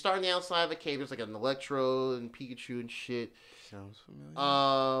where you start on the outside of a cave. There's like an Electro and Pikachu and shit. Sounds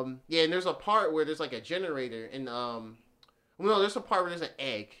familiar. Yeah, and there's a part where there's like a generator, and there's a part where there's an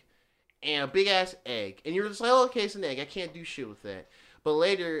egg, and a big ass egg, and you're just like, oh, okay, it's an egg. I can't do shit with that. But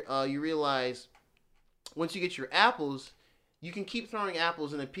later, you realize once you get your apples, you can keep throwing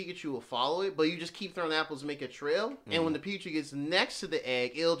apples, and the Pikachu will follow it. But you just keep throwing apples to make a trail, and when the Pikachu gets next to the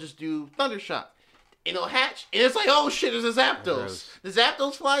egg, it'll just do Thunder Shock. And it'll hatch, and it's like, oh shit, there's a Zapdos. The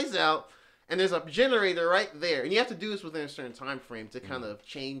Zapdos flies out, and there's a generator right there. And you have to do this within a certain time frame to kind of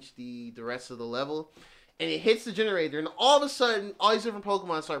change the rest of the level. And it hits the generator, and all of a sudden, all these different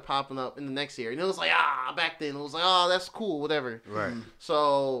Pokemon start popping up in the next area. And it was like, back then, it was like, oh, that's cool, whatever. Right.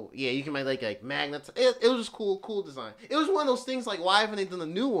 So, yeah, you can make like magnets. It was just cool design. It was one of those things like, why haven't they done a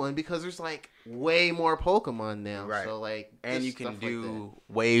new one? Because there's like way more Pokemon now. Right. So, like, And just you can stuff do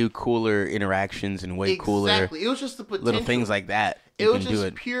way cooler interactions and way cooler Exactly. It was just the potential. little things like that. It You was can do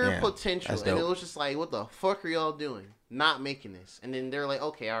just pure Yeah, potential. that's And it dope. was just like, what the fuck are y'all doing? Not making this. And then they're like,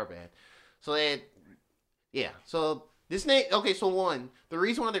 okay, our bad. So they had, yeah. So this name, okay, so one, the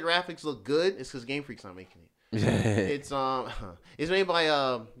reason why the graphics look good is because Game Freak's not making it. It's made by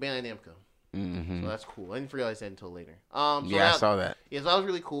Bandai Namco. So that's cool. I didn't realize that until later. So I saw that. Yeah, so that was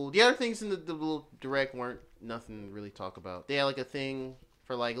really cool. The other things in the little direct weren't nothing to really talk about. They had like a thing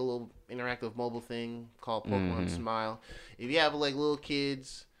for like a little interactive mobile thing called Pokemon Smile. If you have like little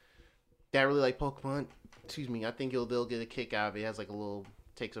kids that really like Pokemon, I think they'll get a kick out of it. It has like a little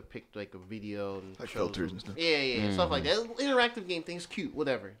takes a video and Like shows filters them. and stuff. Yeah, stuff like that. Interactive game things, cute,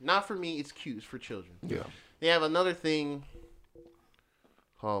 whatever. Not for me, it's cute. It's for children. Yeah. They have another thing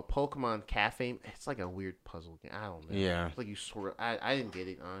called Pokemon Cafe. It's like a weird puzzle game. I don't know. Yeah. It's like you swirl. I didn't get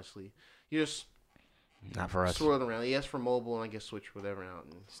it, honestly. You just Not for us. swirl it around. Yes, for mobile, and I guess Switch, whatever. Out,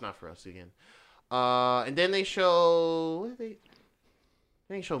 and it's not for us again. And then they show. What did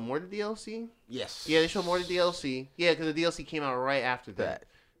they show more of the DLC? Yes. Yeah, they showed more of the DLC. Yeah, because the DLC came out right after that.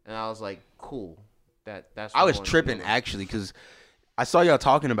 And I was like, cool. That's. I was one. tripping actually because I saw y'all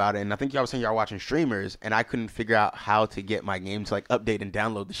talking about it, and I think y'all was saying y'all watching streamers, and I couldn't figure out how to get my game to like update and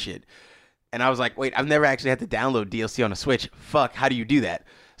download the shit. And I was like, wait, I've never actually had to download DLC on a Switch. Fuck, how do you do that?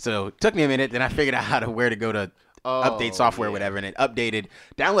 So it took me a minute. Then I figured out where to go to update software, or whatever, and it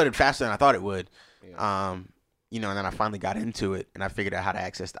downloaded faster than I thought it would. Yeah. And then I finally got into it, and I figured out how to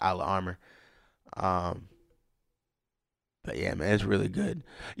access the Isle of Armor. But yeah, man, it's really good.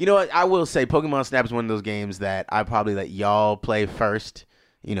 You know what? I will say Pokemon Snap is one of those games that I probably let y'all play first.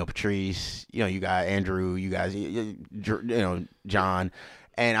 Patrice, you got Andrew, you guys, John.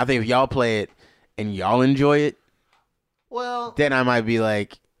 And I think if y'all play it and y'all enjoy it, well, then I might be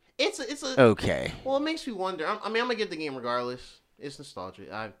like, it's okay. Well, it makes me wonder. I'm gonna get the game regardless. It's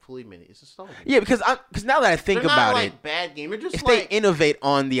nostalgic. I fully admit it. It's nostalgic. Yeah, because now that I think They're about not, it, bad game. They're just if they innovate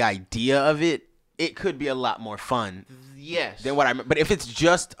on the idea of it, it could be a lot more fun. Yes. Than what I. But if it's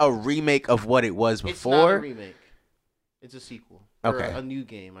just a remake of what it was before, it's not a remake. It's a sequel. Okay. Or a new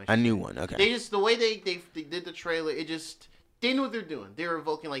game. A new one. Okay. They just the way they did the trailer. They knew what they're doing. They were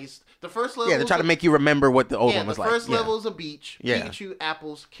evoking the first level. Yeah, they're trying to make you remember what the old one was like. The first level is a beach. Yeah. Pikachu,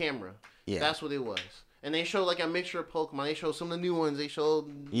 apples, camera. Yeah. That's what it was. And they showed a mixture of Pokemon. They showed some of the new ones. They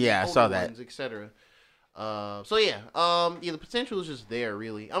showed I saw that, etc. The potential is just there.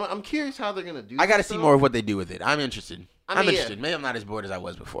 Really, I'm curious how they're gonna do. I got to see more of what they do with it. I'm interested. I'm interested. Yeah. Maybe I'm not as bored as I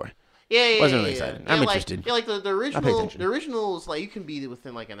was before. Yeah. Wasn't really excited. I'm interested. Yeah, the original. The original is you can beat it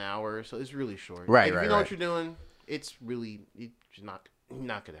within an hour, so it's really short. Right. If you know what you're doing, it's really knock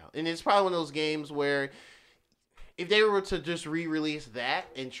it out. And it's probably one of those games where if they were to just re-release that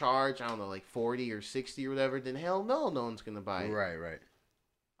and charge, I don't know, $40 or $60 or whatever, then hell no one's gonna buy it. Right.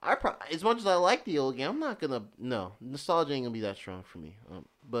 As much as I like the old game, I'm not gonna. No, nostalgia ain't gonna be that strong for me.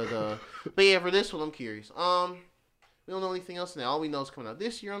 But yeah, for this one, I'm curious. We don't know anything else now. All we know is coming out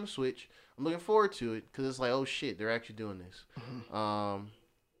this year on the Switch. I'm looking forward to it because it's oh shit, they're actually doing this. Mm-hmm.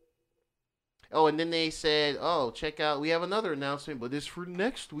 And then they said, check out, we have another announcement, but it's for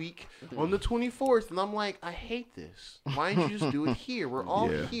next week on the 24th. And I'm like, I hate this. Why don't you just do it here? We're all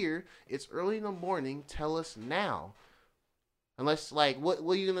here. It's early in the morning. Tell us now. Unless, what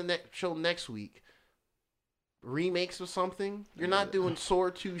are you going to show next week? Remakes of something? You're not doing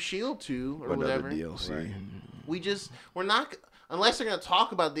Sword 2, Shield 2, or whatever. DLC. Right. We're not, unless they're going to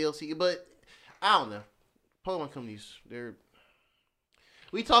talk about DLC, but I don't know. Pokemon companies,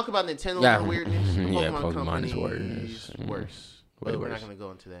 we talk about Nintendo and weirdness. Pokemon Pokemon is worse. Way But we're worse. not going to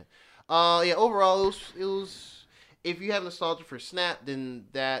go into that. Overall, it was. If you have nostalgia for Snap, then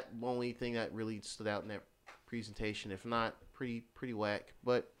that only thing that really stood out in that presentation. If not, pretty whack.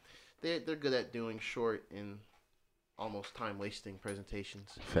 But they're good at doing short and almost time wasting presentations.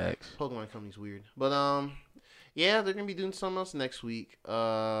 Facts. Pokemon company's weird, but they're gonna be doing something else next week.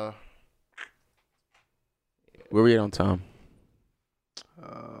 Where we at on time?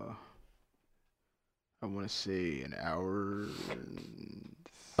 I want to say an hour.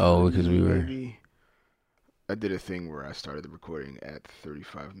 Because we were. Maybe. I did a thing where I started the recording at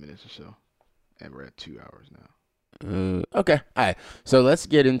 35 minutes or so, and we're at 2 hours now. Okay. All right. So let's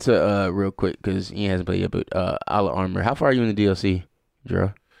get into real quick because he hasn't played yet. But Isle of Armor. How far are you in the DLC,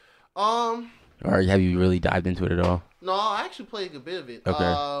 Jero? Or have you really dived into it at all? No, I actually played a good bit of it.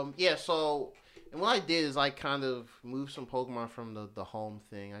 Okay. So, and what I did is I kind of moved some Pokemon from the home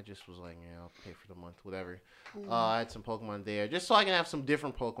thing. I just was like, I'll pay for the month, whatever. I had some Pokemon there just so I can have some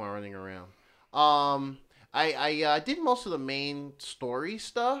different Pokemon running around. I did most of the main story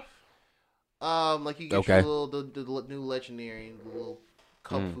stuff. You get your the new legendary, the little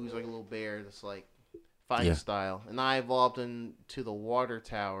Kung-Fu's like a little bear that's fighting style, and I evolved into the water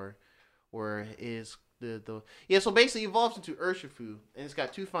tower, where it is so basically it evolves into Urshifu, and it's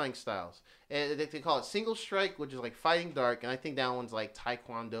got two fighting styles, and they call it Single Strike, which is fighting dark, and I think that one's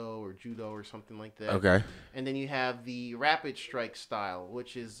Taekwondo or Judo or something like that. Okay. And then you have the Rapid Strike style,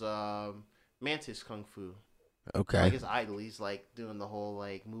 which is Mantis Kung Fu. Okay. I guess idle. He's doing the whole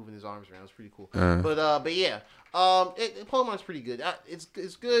moving his arms around. It's pretty cool. But yeah, Pokemon's pretty good. It's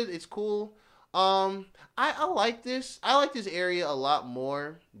good. It's cool. I like this. I like this area a lot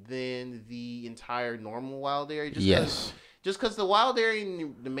more than the entire normal wild area. Just because the wild area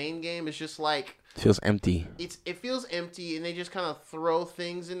in the main game is just feels empty. It feels empty, and they just kind of throw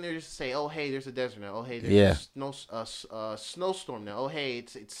things in there just to say, oh hey, there's a desert now. Oh hey, there's a snowstorm now. Oh hey,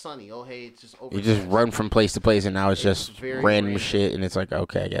 it's sunny. Oh hey, it's just over. You just run from place to place, and now it's just random shit, and it's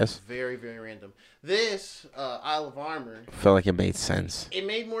okay, I guess. Very, very random. This Isle of Armor felt like it made sense. It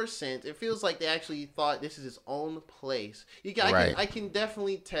made more sense. It feels like they actually thought this is its own place. I can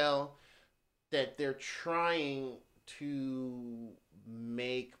definitely tell that they're trying to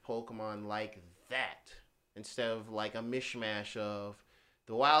make Pokemon like that instead of a mishmash of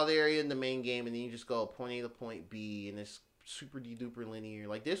the wild area in the main game, and then you just go point A to point B, and it's super duper linear.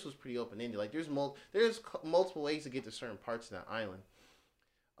 Like this was pretty open ended. Like there's multiple ways to get to certain parts of that island.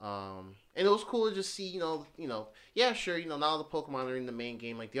 And it was cool to just see, yeah, sure, not all the Pokemon are in the main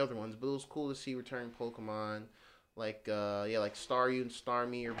game like the other ones, but it was cool to see returning Pokemon, like like Staryu and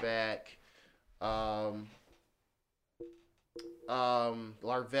Starmie are back.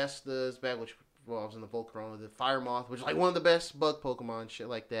 Larvesta is back, which I was in the Volcarona. The Fire Moth, which is like one of the best bug Pokemon, shit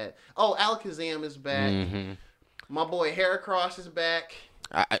like that. Oh, Alakazam is back. Mm-hmm. My boy Heracross is back.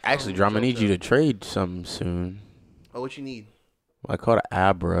 Actually, Drum, I need you to trade some soon. Oh, what you need? Well, I caught an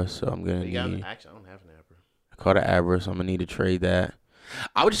Abra, so I'm gonna need. Actually, I don't have an Abra. I caught an Abra, so I'm gonna need to trade that.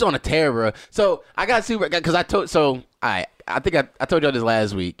 I was just on a tear, bro. So I got super because I told. So I think I told y'all this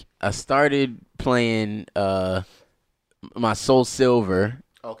last week. I started playing my Soul Silver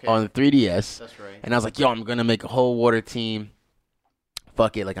on the 3DS. That's right. And I was like, yo, I'm gonna make a whole water team.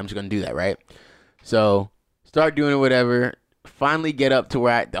 Fuck it, like I'm just gonna do that, right? So start doing it, whatever. Finally get up to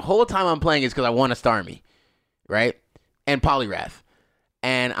where the whole time I'm playing is because I want a Starmie, right? And Poliwrath.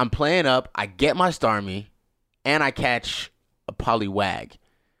 And I'm playing up, I get my Starmie, and I catch a Poliwag.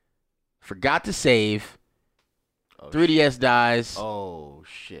 Forgot to save. 3DS dies. Oh,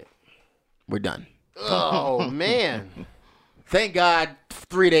 shit. We're done. Oh, man. Thank God,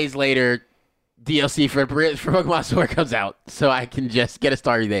 3 days later, DLC for Pokemon Sword comes out, so I can just get a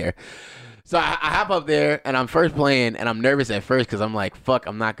Starmie there. So I hop up there, and I'm first playing, and I'm nervous at first because I'm like, fuck,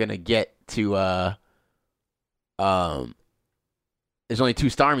 I'm not going to get to... there's only 2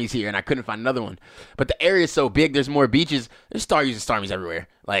 Starmies here, and I couldn't find another one. But the area is so big, there's more beaches. There's Starmies and Starmies everywhere.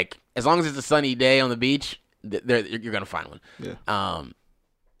 Like, as long as it's a sunny day on the beach, you're gonna find one. Yeah.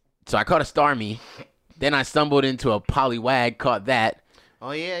 So I caught a Starmie. Then I stumbled into a Poliwag, caught that.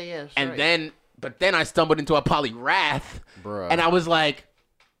 Oh yeah. And right. then I stumbled into a Poliwrath, bruh. And I was like,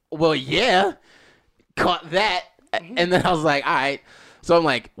 well, yeah, caught that. And then I was like, all right. So I'm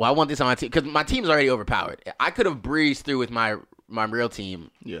like, well, I want this on my team because my team's already overpowered. I could have breezed through with my real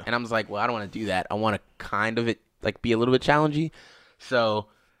team. Yeah. And I was like, well, I don't want to do that. I want to kind of be a little bit challenging. So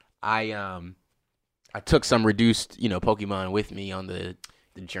I took some reduced, Pokemon with me on the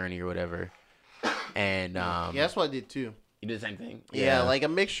journey or whatever. And yeah, that's what I did too. You did the same thing? Yeah, like a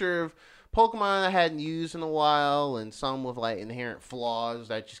mixture of Pokemon I hadn't used in a while and some with like inherent flaws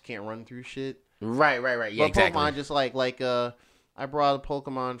that just can't run through shit. Right. Yeah, but exactly. Pokemon just like I brought a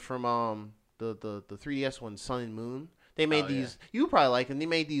Pokemon from the 3DS one, Sun and Moon. They made these. Yeah. You probably like them. They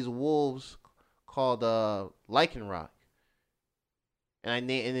made these wolves called Lycanroc, and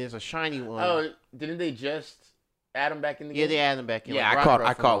there's a shiny one. Oh, didn't they just add them back in the game? Yeah, they add them back in. Yeah, like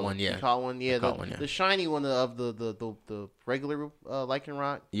I caught one. Yeah, you caught one. Yeah, the shiny one of the regular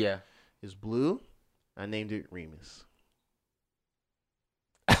Lycanroc. Yeah, is blue. I named it Remus.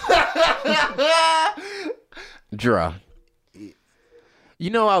 Draw.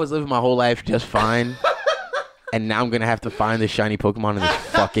 I was living my whole life just fine, and now I'm going to have to find the shiny Pokemon in this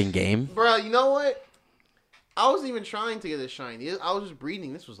fucking game. Bro, you know what? I wasn't even trying to get a shiny. I was just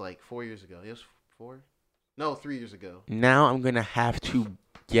breeding. This was like 4 years ago. It was 4? No, 3 years ago. Now I'm going to have to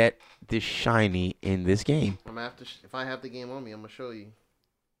get this shiny in this game. I'm going to have to, if I have the game on me, I'm going to show you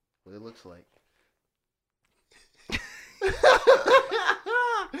what it looks like.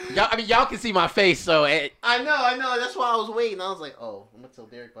 Y'all can see my face, so I know. That's why I was waiting. I was like, oh, I'm gonna tell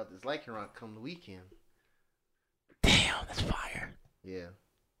Derek about this Lycanroc come the weekend. Damn, that's fire. Yeah,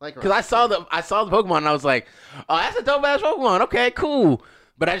 Lycanroc. Because I saw the Pokemon and I was like, oh, that's a dope ass Pokemon. Okay, cool.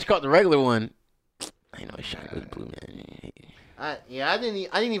 But I just caught the regular one. I know it's shiny was blue, man. I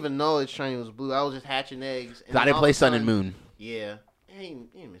didn't even know its shiny was blue. I was just hatching eggs. And I didn't play Sun and Moon. Yeah, I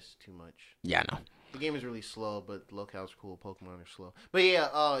ain't missed too much. Yeah, I know. The game is really slow, but the locales are cool. Pokemon are slow. But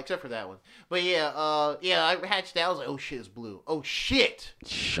yeah, except for that one. But yeah, I hatched that. I was like, oh shit, it's blue. Oh shit. It's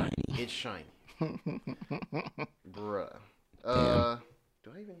shiny. It's shiny. Bruh. Do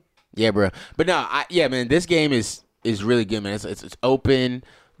I even? Yeah, bro. But no, man, this game is really good, man. It's open.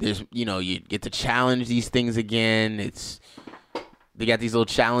 There's, you get to challenge these things again. They got these little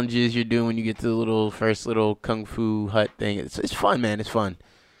challenges you're doing when you get to the first little Kung Fu hut thing. It's fun, man. It's fun.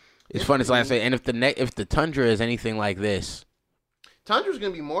 It's fun. It's like I say, and if the Tundra is anything like this, Tundra's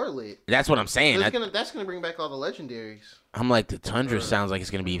gonna be more lit. That's what I'm saying. That's gonna bring back all the legendaries. I'm like, the Tundra sounds like it's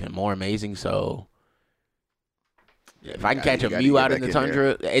gonna be even more amazing. So if I can catch a Mew out in the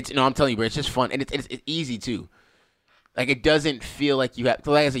Tundra, I'm telling you, bro, it's just fun and it's easy too. Like it doesn't feel like you have.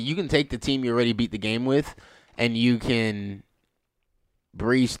 So like I said, you can take the team you already beat the game with, and you can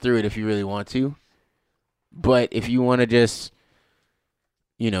breeze through it if you really want to. But if you want to just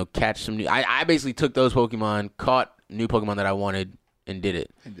catch some new. I basically took those Pokemon, caught new Pokemon that I wanted, and did it.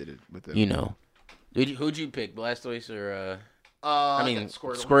 And did it with them. Who'd you pick, Blastoise or? I got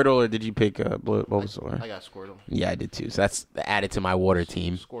Squirtle. Squirtle, or did you pick Bulbasaur? I got Squirtle. Yeah, I did too. So that's added to my water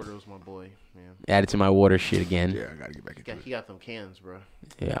team. Squirtle's my boy, man. Added to my water shit again. Yeah, I gotta get back into it. He got them cannons, bro.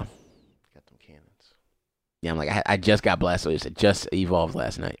 Yeah. Got them cannons. Yeah, I'm like, I just got Blastoise. It just evolved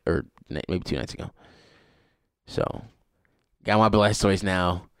last night, or maybe 2 nights ago. So, got my Blastoise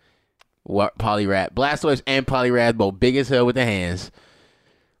now. Poliwrath. Blastoise and Poliwrath, both big as hell with the hands.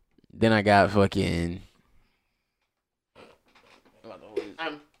 Then I got fucking...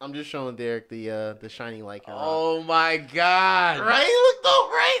 I'm just showing Derek the shiny Lycanroc. Oh my god. Right? Look though,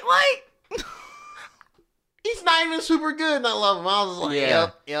 right? Like, he's not even super good, and I love him. I was like, Yeah.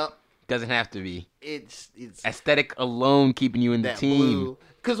 yep. Doesn't have to be. It's Aesthetic alone keeping you in the that team. blue.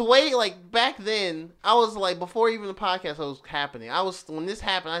 Because like back then, I was like, before even the podcast was happening, when this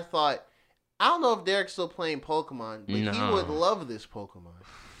happened, I thought, I don't know if Derek's still playing Pokemon, but he would love this Pokemon.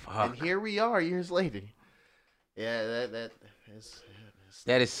 Fuck. And here we are years later. Yeah,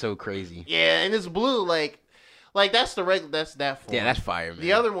 That is so crazy. yeah, and it's blue, like that's that's that form. Yeah, that's fire, man.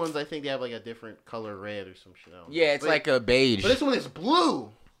 The other ones, I think they have like a different color red or some shit. Yeah, it's like a beige. But this one is blue.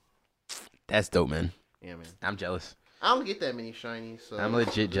 That's dope, man. Yeah, man. I'm jealous. I don't get that many shinies, so I'm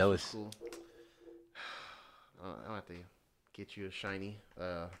legit this is jealous. Cool. I'll have to get you a shiny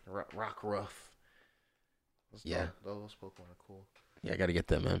Rockruff. Yeah. Those Pokemon are cool. Yeah, I gotta get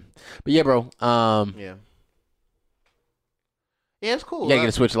that, man. But yeah, bro. Yeah. Yeah, it's cool. You gotta get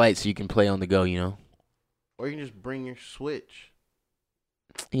a Switch Lite so you can play on the go, you know? Or you can just bring your Switch.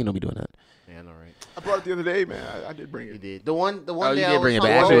 You know me doing that. Yeah, I know, right? I brought it the other day, man. I did bring You it. did. The one Oh, day you I did was bring it, but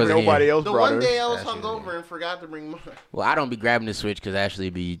hungover- Ashley wasn't Nobody here. else The brought one her. day I was Ashley wasn't hungover and forgot to bring mine. Well, I don't be grabbing the Switch because Ashley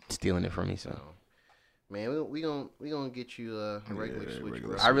be stealing it from me, so. Man, we gonna get you a regular Yeah, Switch,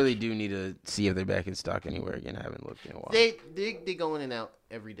 regular bro. I really do need to see if they're back in stock anywhere again. I haven't looked in a while. They go in and out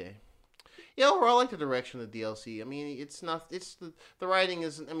every day. Yeah, overall, I like the direction of the DLC. I mean, it's not. It's the writing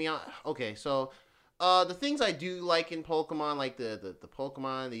is. I mean, okay, so the things I do like in Pokemon, like the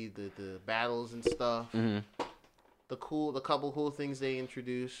Pokemon, the battles and stuff. Mm-hmm. The couple cool things they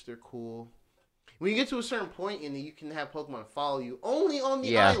introduced, they're cool. When you get to a certain point in it, you can have Pokemon follow you only on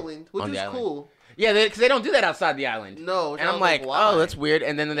the island, which on is the island. cool. Yeah, because they don't do that outside the island. No, And I'm like, why? oh, that's weird.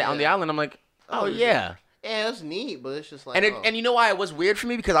 And then on the Yeah. island, I'm like, oh, Oh, yeah. Yeah, that's neat, but it's just like, And you know why it was weird for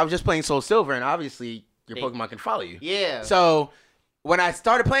me? Because I was just playing Soul Silver, and obviously your Hey. Pokemon can follow you. yeah. So when I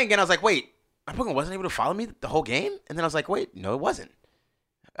started playing again, I was like, wait, my Pokemon wasn't able to follow me the whole game? And then I was like, wait, no, it wasn't.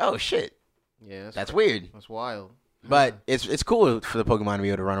 Oh, shit. Yeah, That's weird. That's wild. But it's cool for the Pokemon to be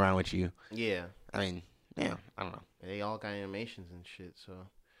able to run around with you. Yeah, I mean, yeah, I don't know. they all got animations and shit. So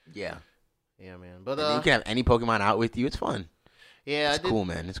Yeah. yeah, man. But And then you can have any Pokemon out with you. It's fun. yeah, It's cool,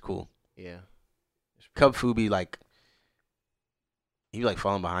 man. It's cool. Yeah, Cub Fu be like, he be like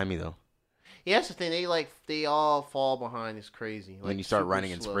falling behind me, though. yeah. That's the thing. They all fall behind. It's crazy. Like, When you start super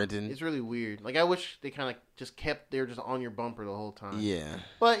running and slow. sprinting. it's really weird. Like I wish they kind of just kept. They're just on your bumper the whole time. Yeah.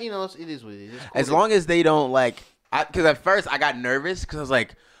 But you know, it is what it is. It's cool. As long as they don't like, because at first I got nervous because I was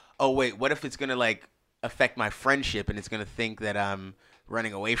like, oh wait, what if it's gonna like affect my friendship and it's gonna think that I'm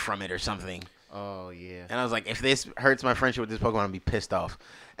running away from it or something? Oh yeah. And I was like, if this hurts my friendship with this Pokemon, I'll be pissed off.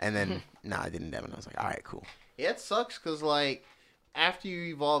 And then nah, I didn't. And I was like, all right, cool. Yeah, it sucks because like after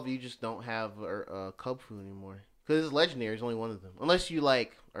you evolve, you just don't have Cub Fu anymore. Because it's legendary. It's only one of them. Unless you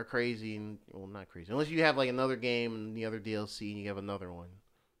like are crazy and well, not crazy. Unless you have like another game and the other DLC and you have another one.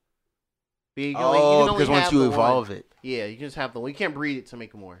 But you can only- you can only because once have you the evolve one. it, Yeah, you can just have the one. You can't breed it to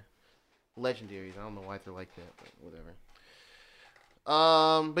make more legendaries. I don't know why they're like that, but whatever.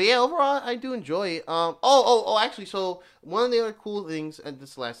 But yeah, overall, I do enjoy it. Actually, so one of the other cool things, and this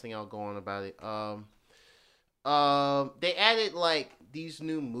is the last thing I'll go on about it. They added like these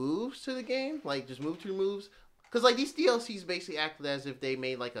new moves to the game, like just move through moves. Cause like these DLCs basically acted as if they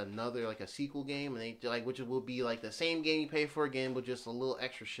made like another like a sequel game, and they like which will be like the same game you pay for again, but just a little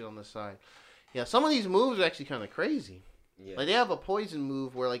extra shit on the side. Yeah, some of these moves are actually kind of crazy. yeah. Like they have a poison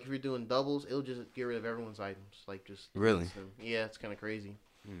move where like if you're doing doubles, it'll just get rid of everyone's items. Like just Really? deletes them. Yeah, it's kind of crazy.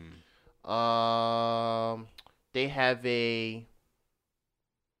 Hmm. They have a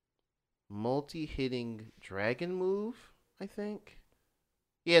multi-hitting dragon move, I think.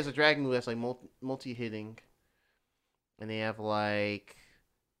 Yeah, it's a dragon move that's like multi-hitting. And they have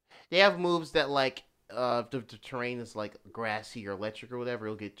moves that like the terrain is like grassy or electric or whatever,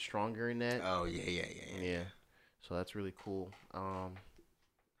 it'll get stronger in that. Oh yeah. Yeah. So that's really cool.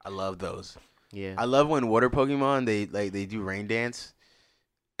 I love those. Yeah. I love when water Pokemon they do rain dance,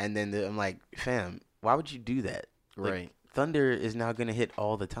 and then I'm like, fam, why would you do that? Like, Right. Thunder is now gonna hit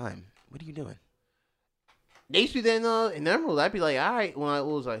all the time. What are you doing? They used to do that in Emerald. I'd be like, all right. When I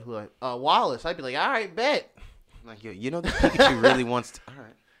was like, Wallace, I'd be like, all right, bet. I'm like, yo, you know, this Pikachu really wants to. All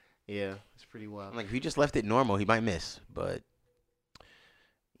right. Yeah, it's pretty wild. I'm like, if you just left it normal, he might miss. But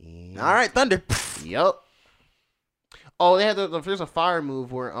all right, Thunder. Yup. Oh, they had there's a fire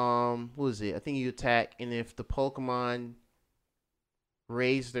move where what was it? I think you attack, and if the Pokemon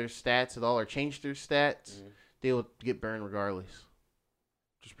raise their stats at all or change their stats, they will get burned regardless.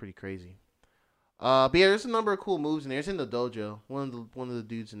 Which is pretty crazy. But yeah, there's a number of cool moves in there. It's in the dojo. One of the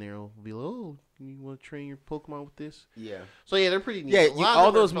dudes in there will be like, "Oh, you want to train your Pokemon with this?" Yeah. So yeah, they're pretty neat. Yeah, A lot of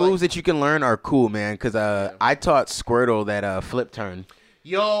all them are those moves that you can learn are cool, man. Because I taught Squirtle that flip turn.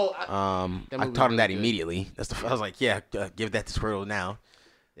 Yo, I move taught him is that really good. immediately. I was like, yeah, give that to Squirtle now.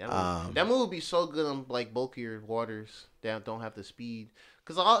 That move would be so good on like bulkier waters that don't have the speed.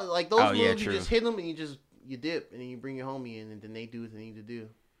 Cause like those Oh, moves, yeah, you true. just hit them and you dip and then you bring your homie in and then they do what they need to do.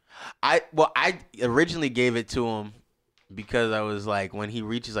 I originally gave it to him because I was like, when he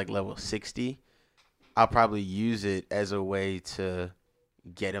reaches like level 60, I'll probably use it as a way to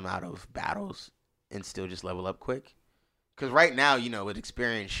get him out of battles and still just level up quick. Because right now, you know, with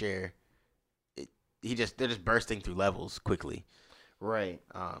experience share, they're just bursting through levels quickly. Right.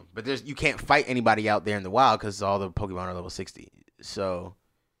 But you can't fight anybody out there in the wild because all the Pokemon are level 60. So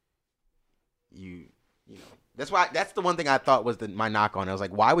you know, that's the one thing I thought was my knock on it. I was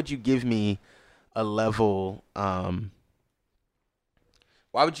like, why would you give me a level? Why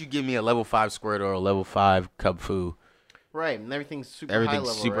would you give me a level 5 Squirtle or a level 5 Cubfu? Right, and everything's super high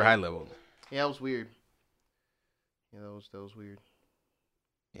level. High level. Yeah, that was weird. Yeah, that was weird.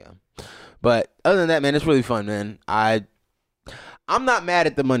 Yeah, but other than that, man, it's really fun, man. I'm not mad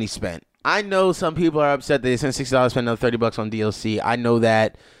at the money spent. I know some people are upset that they spent $60, spend another $30 on DLC. I know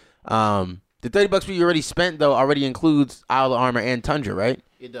that. The $30 we already spent though already includes Isle of Armor and Tundra, right?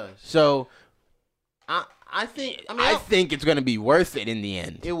 It does. So I think I think it's gonna be worth it in the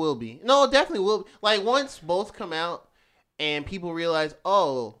end. It will be. No, it definitely will. Like once both come out and people realize,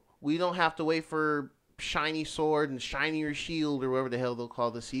 oh, we don't have to wait for Shiny Sword and Shinier Shield or whatever the hell they'll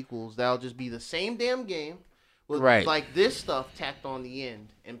call the sequels. That'll just be the same damn game with Right. like this stuff tacked on the end,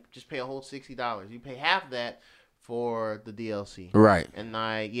 and just pay a whole $60. You pay half that for the DLC. Right. And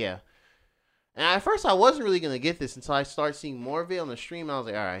And at first, I wasn't really going to get this until I started seeing more of it on the stream. I was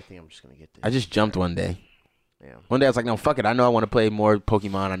like, all right, I think I'm just going to get this. I just jumped one day. Yeah. One day I was like, no, fuck it. I know I want to play more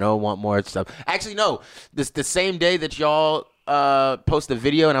Pokemon. I know I want more stuff. Actually, no. The same day that y'all posted a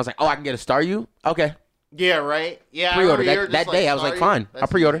video and I was like, oh, I can get a Staryu? Okay. Yeah, right? Yeah. Pre-order. I remember That day, I was like, fine. I'll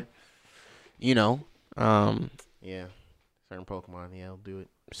pre-order. You know? Yeah. Certain Pokemon, yeah, I'll do it.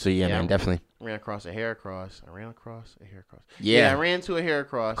 So, yeah, man, definitely. I ran across a Heracross. I ran across a Heracross. Yeah. I ran to a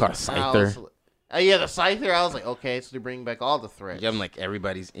Heracross. Caught a Scyther. Yeah, the Scyther. I was like, okay, so they're bringing back all the threats. Yeah, I'm like,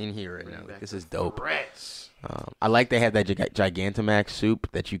 everybody's in here right now. Like, this is dope. Threats. I like they have that Gigantamax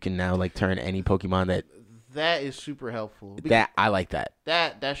soup that you can now like turn any Pokemon that is super helpful. I like that.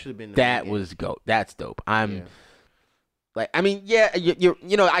 That should have been. That was That's dope. Like, I mean, yeah, you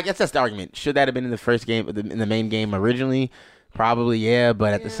know, I guess that's the argument. Should that have been in the first game, in the main game originally? Probably, yeah.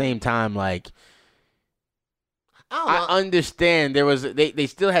 But at the same time, like, I understand they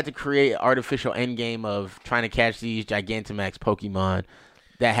still had to create an artificial end game of trying to catch these Gigantamax Pokemon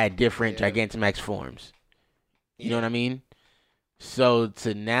that had different Gigantamax forms. You know what I mean? So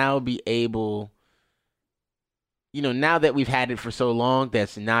to now be able, you know, now that we've had it for so long,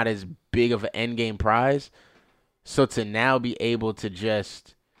 that's not as big of an end game prize. So to now be able to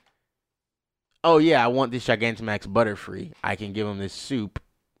just, oh yeah, I want this Gigantamax Butterfree. I can give him this soup,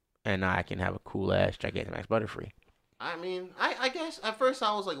 and I can have a cool ass Gigantamax Butterfree. I mean, I guess at first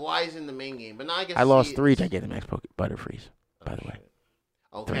I was like, why is in the main game? But now I guess I lost 3 Gigantamax Butterfrees, by the way.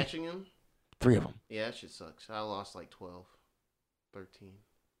 Oh, 3. Catching him? 3 of them. Yeah, that shit sucks. I lost like 12, 13.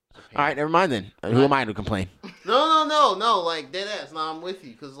 All right, never mind then. Who am I to complain? No. Like dead ass. No, I'm with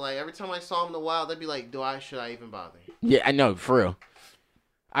you. Cause like every time I saw him in the wild, they'd be like, should I even bother? Yeah, I know, for real.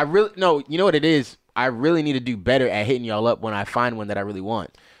 You know what it is? I really need to do better at hitting y'all up when I find one that I really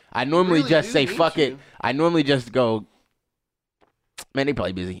want. I normally really just do say need fuck to. it. I normally just go, man, they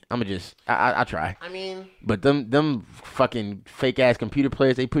probably busy. I'ma just I try. I mean, But them fucking fake ass computer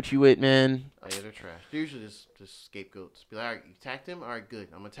players they put you with, man. oh yeah, they're trash. They're usually just scapegoats. Be like, all right, you attacked him? All right, good.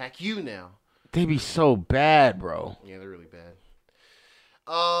 I'm gonna attack you now. They be so bad, bro. Yeah, they're really bad.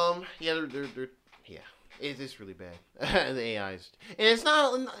 Yeah, they're yeah. It's really bad. The AIs, and it's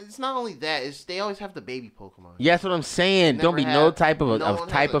not only that. It's they always have the baby Pokemon. Yeah, that's what I'm saying. Don't be no type of no one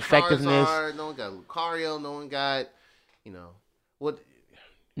type has a effectiveness. Charizard, no one got Lucario. No one got, what?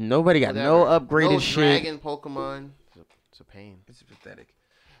 Nobody got Whatever. no upgraded no shit. Dragon Pokemon. It's a pain. It's pathetic.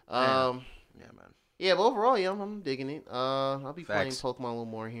 Yeah, man. Yeah, but overall, yeah, I'm digging it. I'll be Facts. playing Pokemon a little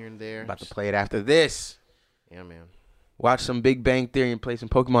more here and there. About to play it after this. Yeah, man. Watch some Big Bang Theory and play some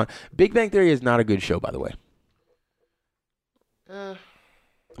Pokemon. Big Bang Theory is not a good show, by the way. I'm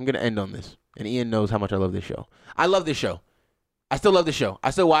going to end on this. And Ian knows how much I love this show. I love this show. I still love this show. I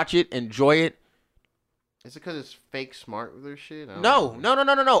still watch it, enjoy it. Is it because it's fake smart with their shit? I don't No.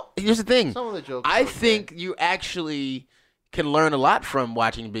 know. Here's the thing. Some of the jokes. I are okay. think you actually can learn a lot from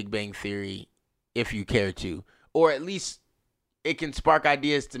watching Big Bang Theory if you care to. Or at least it can spark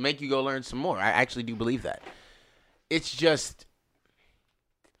ideas to make you go learn some more. I actually do believe that. It's just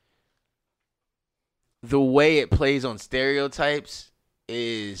the way it plays on stereotypes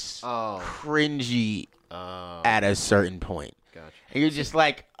is cringy at a certain point. Gotcha. And you're just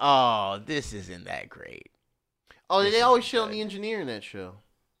like, oh, this isn't that great. Oh, This they is always shit on good. the engineer in that show.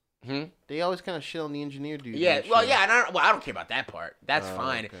 Hmm? They always kind of shit on the engineer dude. in Yeah, that well, show. yeah, and I don't care about that part. That's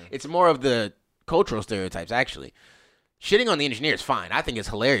fine. okay. It's more of the cultural stereotypes, actually. Shitting on the engineer is fine. I think it's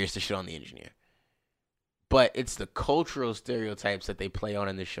hilarious to shit on the engineer. But it's the cultural stereotypes that they play on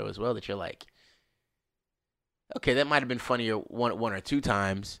in this show as well that you're like, okay, that might have been funnier one or two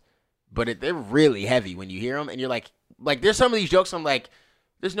times, but they're really heavy when you hear them, and you're like there's some of these jokes I'm like,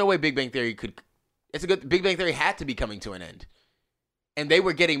 there's no way Big Bang Theory could. Big Bang Theory had to be coming to an end, and they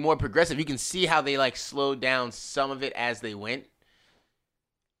were getting more progressive. You can see how they like slowed down some of it as they went.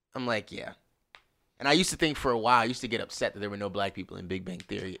 I'm like, yeah. And I used to think for a while, I used to get upset that there were no black people in Big Bang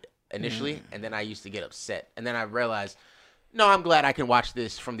Theory initially, and then I used to get upset. And then I realized, no, I'm glad I can watch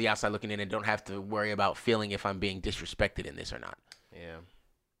this from the outside looking in and don't have to worry about feeling if I'm being disrespected in this or not. Yeah.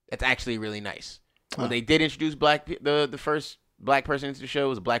 It's actually really nice. When they did introduce the first black person into the show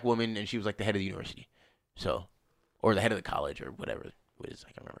was a black woman, and she was like the head of the university. So, or the head of the college or whatever it is,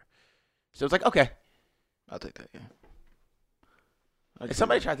 I can't remember. So it's like, okay. I'll take that, yeah. And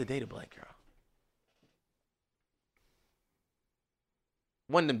somebody tried to date a black girl.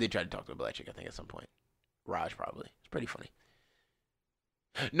 One of them did try to talk to a black chick, I think, at some point. Raj, probably. It's pretty funny.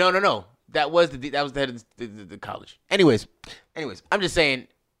 No. That was the head of the college. Anyways, I'm just saying,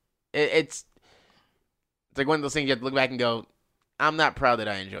 it's like one of those things you have to look back and go, I'm not proud that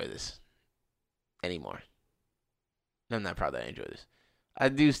I enjoy this anymore. I'm not proud that I enjoy this. I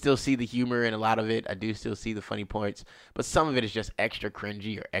do still see the humor in a lot of it. I do still see the funny points, but some of it is just extra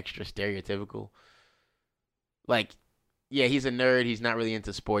cringy or extra stereotypical. Like, yeah, he's a nerd. He's not really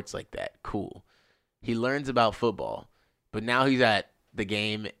into sports like that. Cool. He learns about football, but now he's at the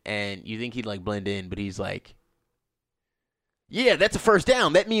game, and you think he'd like blend in, but he's like, yeah, that's a first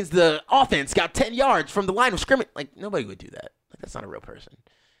down. That means the offense got 10 yards from the line of scrimmage. Like, nobody would do that. Like, that's not a real person.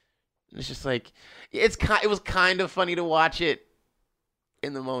 It's just like, it was kind of funny to watch it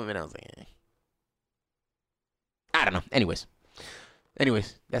in the moment. I was like, eh. I don't know. Anyways,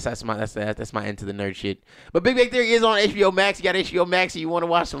 that's my end to the nerd shit. But Big Bang Theory is on HBO Max. You got HBO Max, and you want to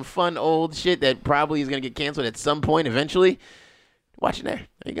watch some fun old shit that probably is gonna get canceled at some point eventually. Watch it there.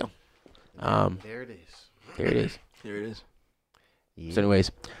 There you go. There it is. There it is. Here it is. Yeah. So, anyways,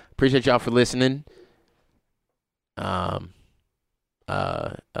 appreciate y'all for listening. Gerard's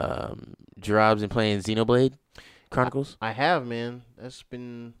been playing Xenoblade Chronicles. I have, man. It's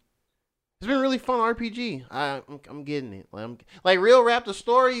been really fun RPG. I'm getting it. Like Real Rap. The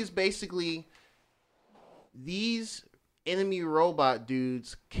story is basically these enemy robot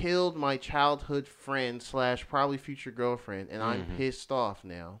dudes killed my childhood friend / probably future girlfriend, and I'm pissed off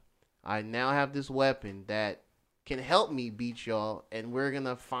now. I now have this weapon that can help me beat y'all, and we're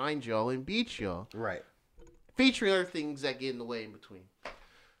gonna find y'all and beat y'all. Right. Featuring other things that get in the way in between.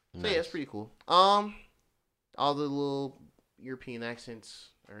 So yeah, it's pretty cool. All the little European accents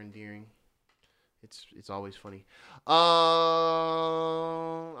are endearing. It's always funny. I'm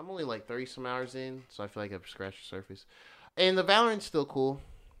only like 30 some hours in, so I feel like I've scratched the surface. And the Valorant's still cool.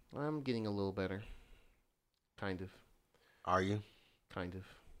 I'm getting a little better. Kind of. Are you Kind of.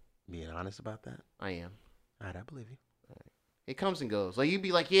 being honest about that? I am. All right, I believe you. It comes and goes. Like, you'd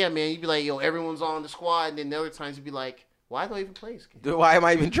be like, yeah, man. You'd be like, yo, everyone's on the squad. And then the other times you'd be like, why do I even play this game? Why am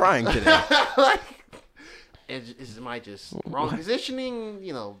I even trying today? Like, am I just wrong positioning?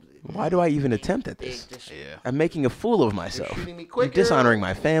 You know. Why do I even attempt at this? Yeah. I'm making a fool of They're myself. shooting me I'm quicker. dishonoring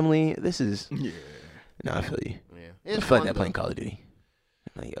my family. This is. Yeah. No, I feel you. Yeah. I It's feel like fun, that playing though. Call of Duty.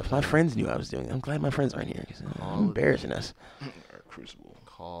 Like, if my friends knew I was doing it, I'm glad my friends aren't here. 'Cause Call I'm of embarrassing us. Or Crucible.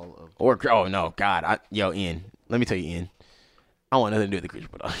 Call of Oh no, God, yo, Ian. Let me tell you, Ian. I want nothing to do with the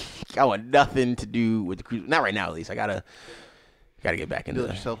Crucible. Dog. I want nothing to do with the Crucible. Not right now, at least. I gotta get back into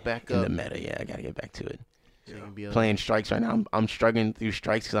build yourself back in up. the meta. Yeah, I gotta get back to it. So you can be able Playing strikes right now. I'm struggling through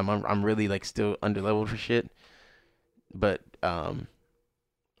strikes because I'm really like still underleveled for shit. But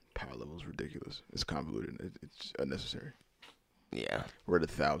power level is ridiculous. It's convoluted. It's unnecessary. Yeah. We're at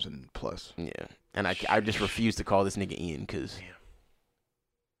 1,000 plus. Yeah. And I just refuse to call this nigga Ian because,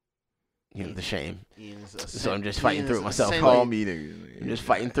 you know, the shame. So I'm just fighting through it myself. Call me, nigga. I'm just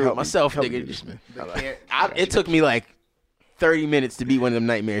fighting through it myself, help nigga. me this, man. It took me like 30 minutes to beat one of them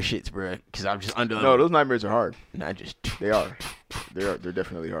nightmare shits, bro. Because I'm just under. No, those nightmares are hard. And I just. They are. They're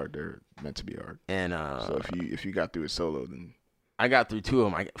definitely hard. They're meant to be hard. And so if you got through it solo, then I got through 2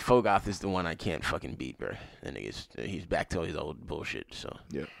 of them. Fogoth is the one I can't fucking beat, bro. That nigga's he's back to his old bullshit. So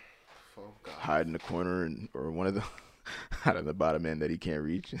yeah, hide in the corner or one of the hide on the bottom end that he can't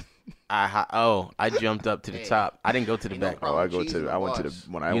reach. I jumped up to the top. I didn't go to the back. I went to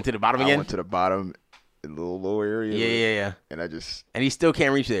the bottom again. I went to the bottom, a little low area. Yeah. And he still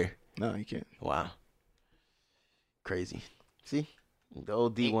can't reach there. No, he can't. Wow. Crazy. See, the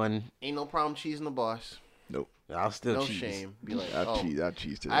old D1. Ain't no problem cheesing the boss. Nope. I'll still no cheese. shame. Be like, I'll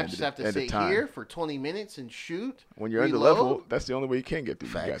cheese to the I end just of have to end of sit time. here for 20 minutes and shoot. When you're under reload. level, that's the only way you can get through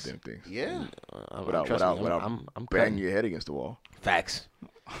these Facts. goddamn things. Yeah. Without I'm banging cutting. your head against the wall. Facts.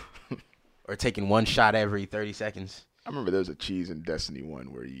 Or taking one shot every 30 seconds. I remember there was a cheese in Destiny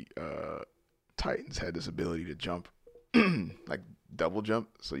 1 where Titans had this ability to jump, like double jump,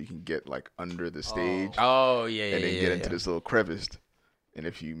 so you can get like under the stage. Oh yeah, and then get into this little crevice. And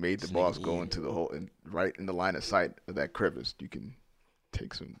if you made the boss go into the hole and right in the line of sight of that crevice, you can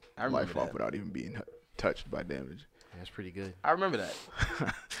take some life off without even being touched by damage. That's pretty good. I remember that.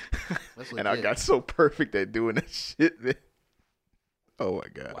 That's and I got so perfect at doing that shit, man. Oh my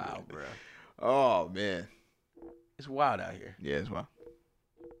god. Wow, man. bro. Oh man. It's wild out here. Yeah, it's wild.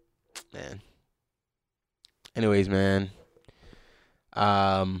 Man. Anyways, man.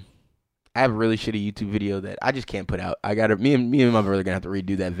 I have a really shitty YouTube video that I just can't put out. I gotta me and my brother are gonna have to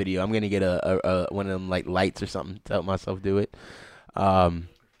redo that video. I'm gonna get a one of them like lights or something to help myself do it.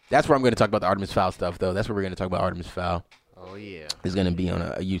 That's where I'm gonna talk about the Artemis Fowl stuff though. That's where we're gonna talk about Artemis Fowl. Oh yeah. It's gonna be on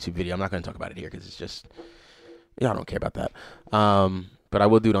a YouTube video. I'm not gonna talk about it here because it's just y'all don't care about that. But I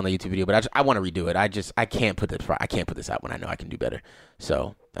will do it on the YouTube video. But I want to redo it. I can't put this out when I know I can do better.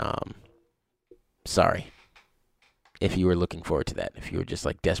 So sorry. If you were looking forward to that, if you were just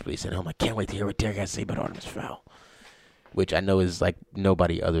like desperately saying, "Oh, I can't wait to hear what Derek has to say about Artemis Fowl," which I know is like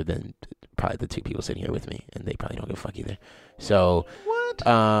nobody other than probably the 2 people sitting here with me, and they probably don't give a fuck either. So, what?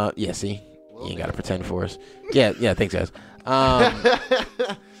 Yeah, see, you ain't gotta pretend for us. Yeah, thanks, guys.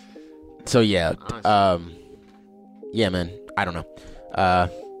 So yeah, yeah, man. I don't know.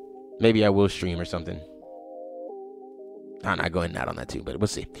 Maybe I will stream or something. I'm not going out on that too, but we'll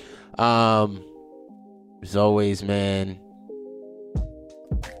see. As always, man,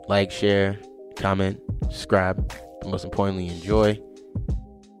 like, share, comment, subscribe, but most importantly, enjoy.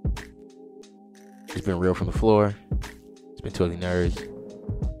 It's been Real from the Floor. It's been Totally Nerds.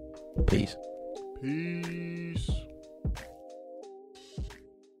 Peace. Peace.